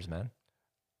computers, man?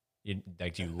 Do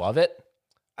you love it?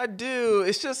 I do.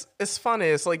 It's funny.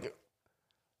 It's like,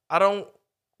 I don't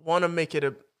want to make it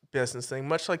a business thing,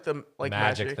 much like the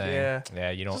magic thing. Yeah.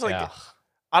 Yeah, you don't, Just like, yeah.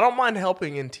 I don't mind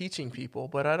helping and teaching people,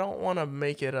 but I don't want to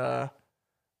make it a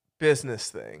business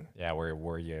thing. Yeah,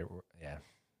 yeah.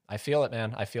 I feel it,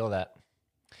 man. I feel that.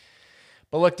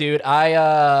 But look, dude,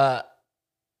 I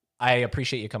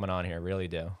appreciate you coming on here. I really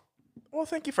do. Well,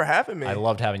 thank you for having me. I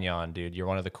loved having you on, dude. You're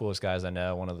one of the coolest guys I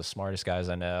know, one of the smartest guys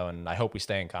I know, and I hope we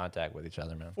stay in contact with each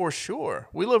other, man. For sure.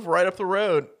 We live right up the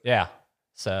road. Yeah.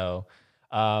 So,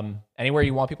 anywhere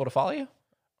you want people to follow you?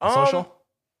 On social?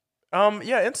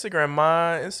 Yeah, Instagram.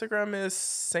 My Instagram is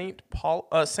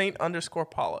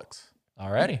Saint_Pollux.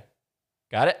 Alrighty.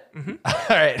 Got it? Mm-hmm. All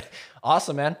right.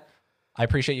 Awesome, man. I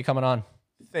appreciate you coming on.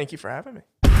 Thank you for having me.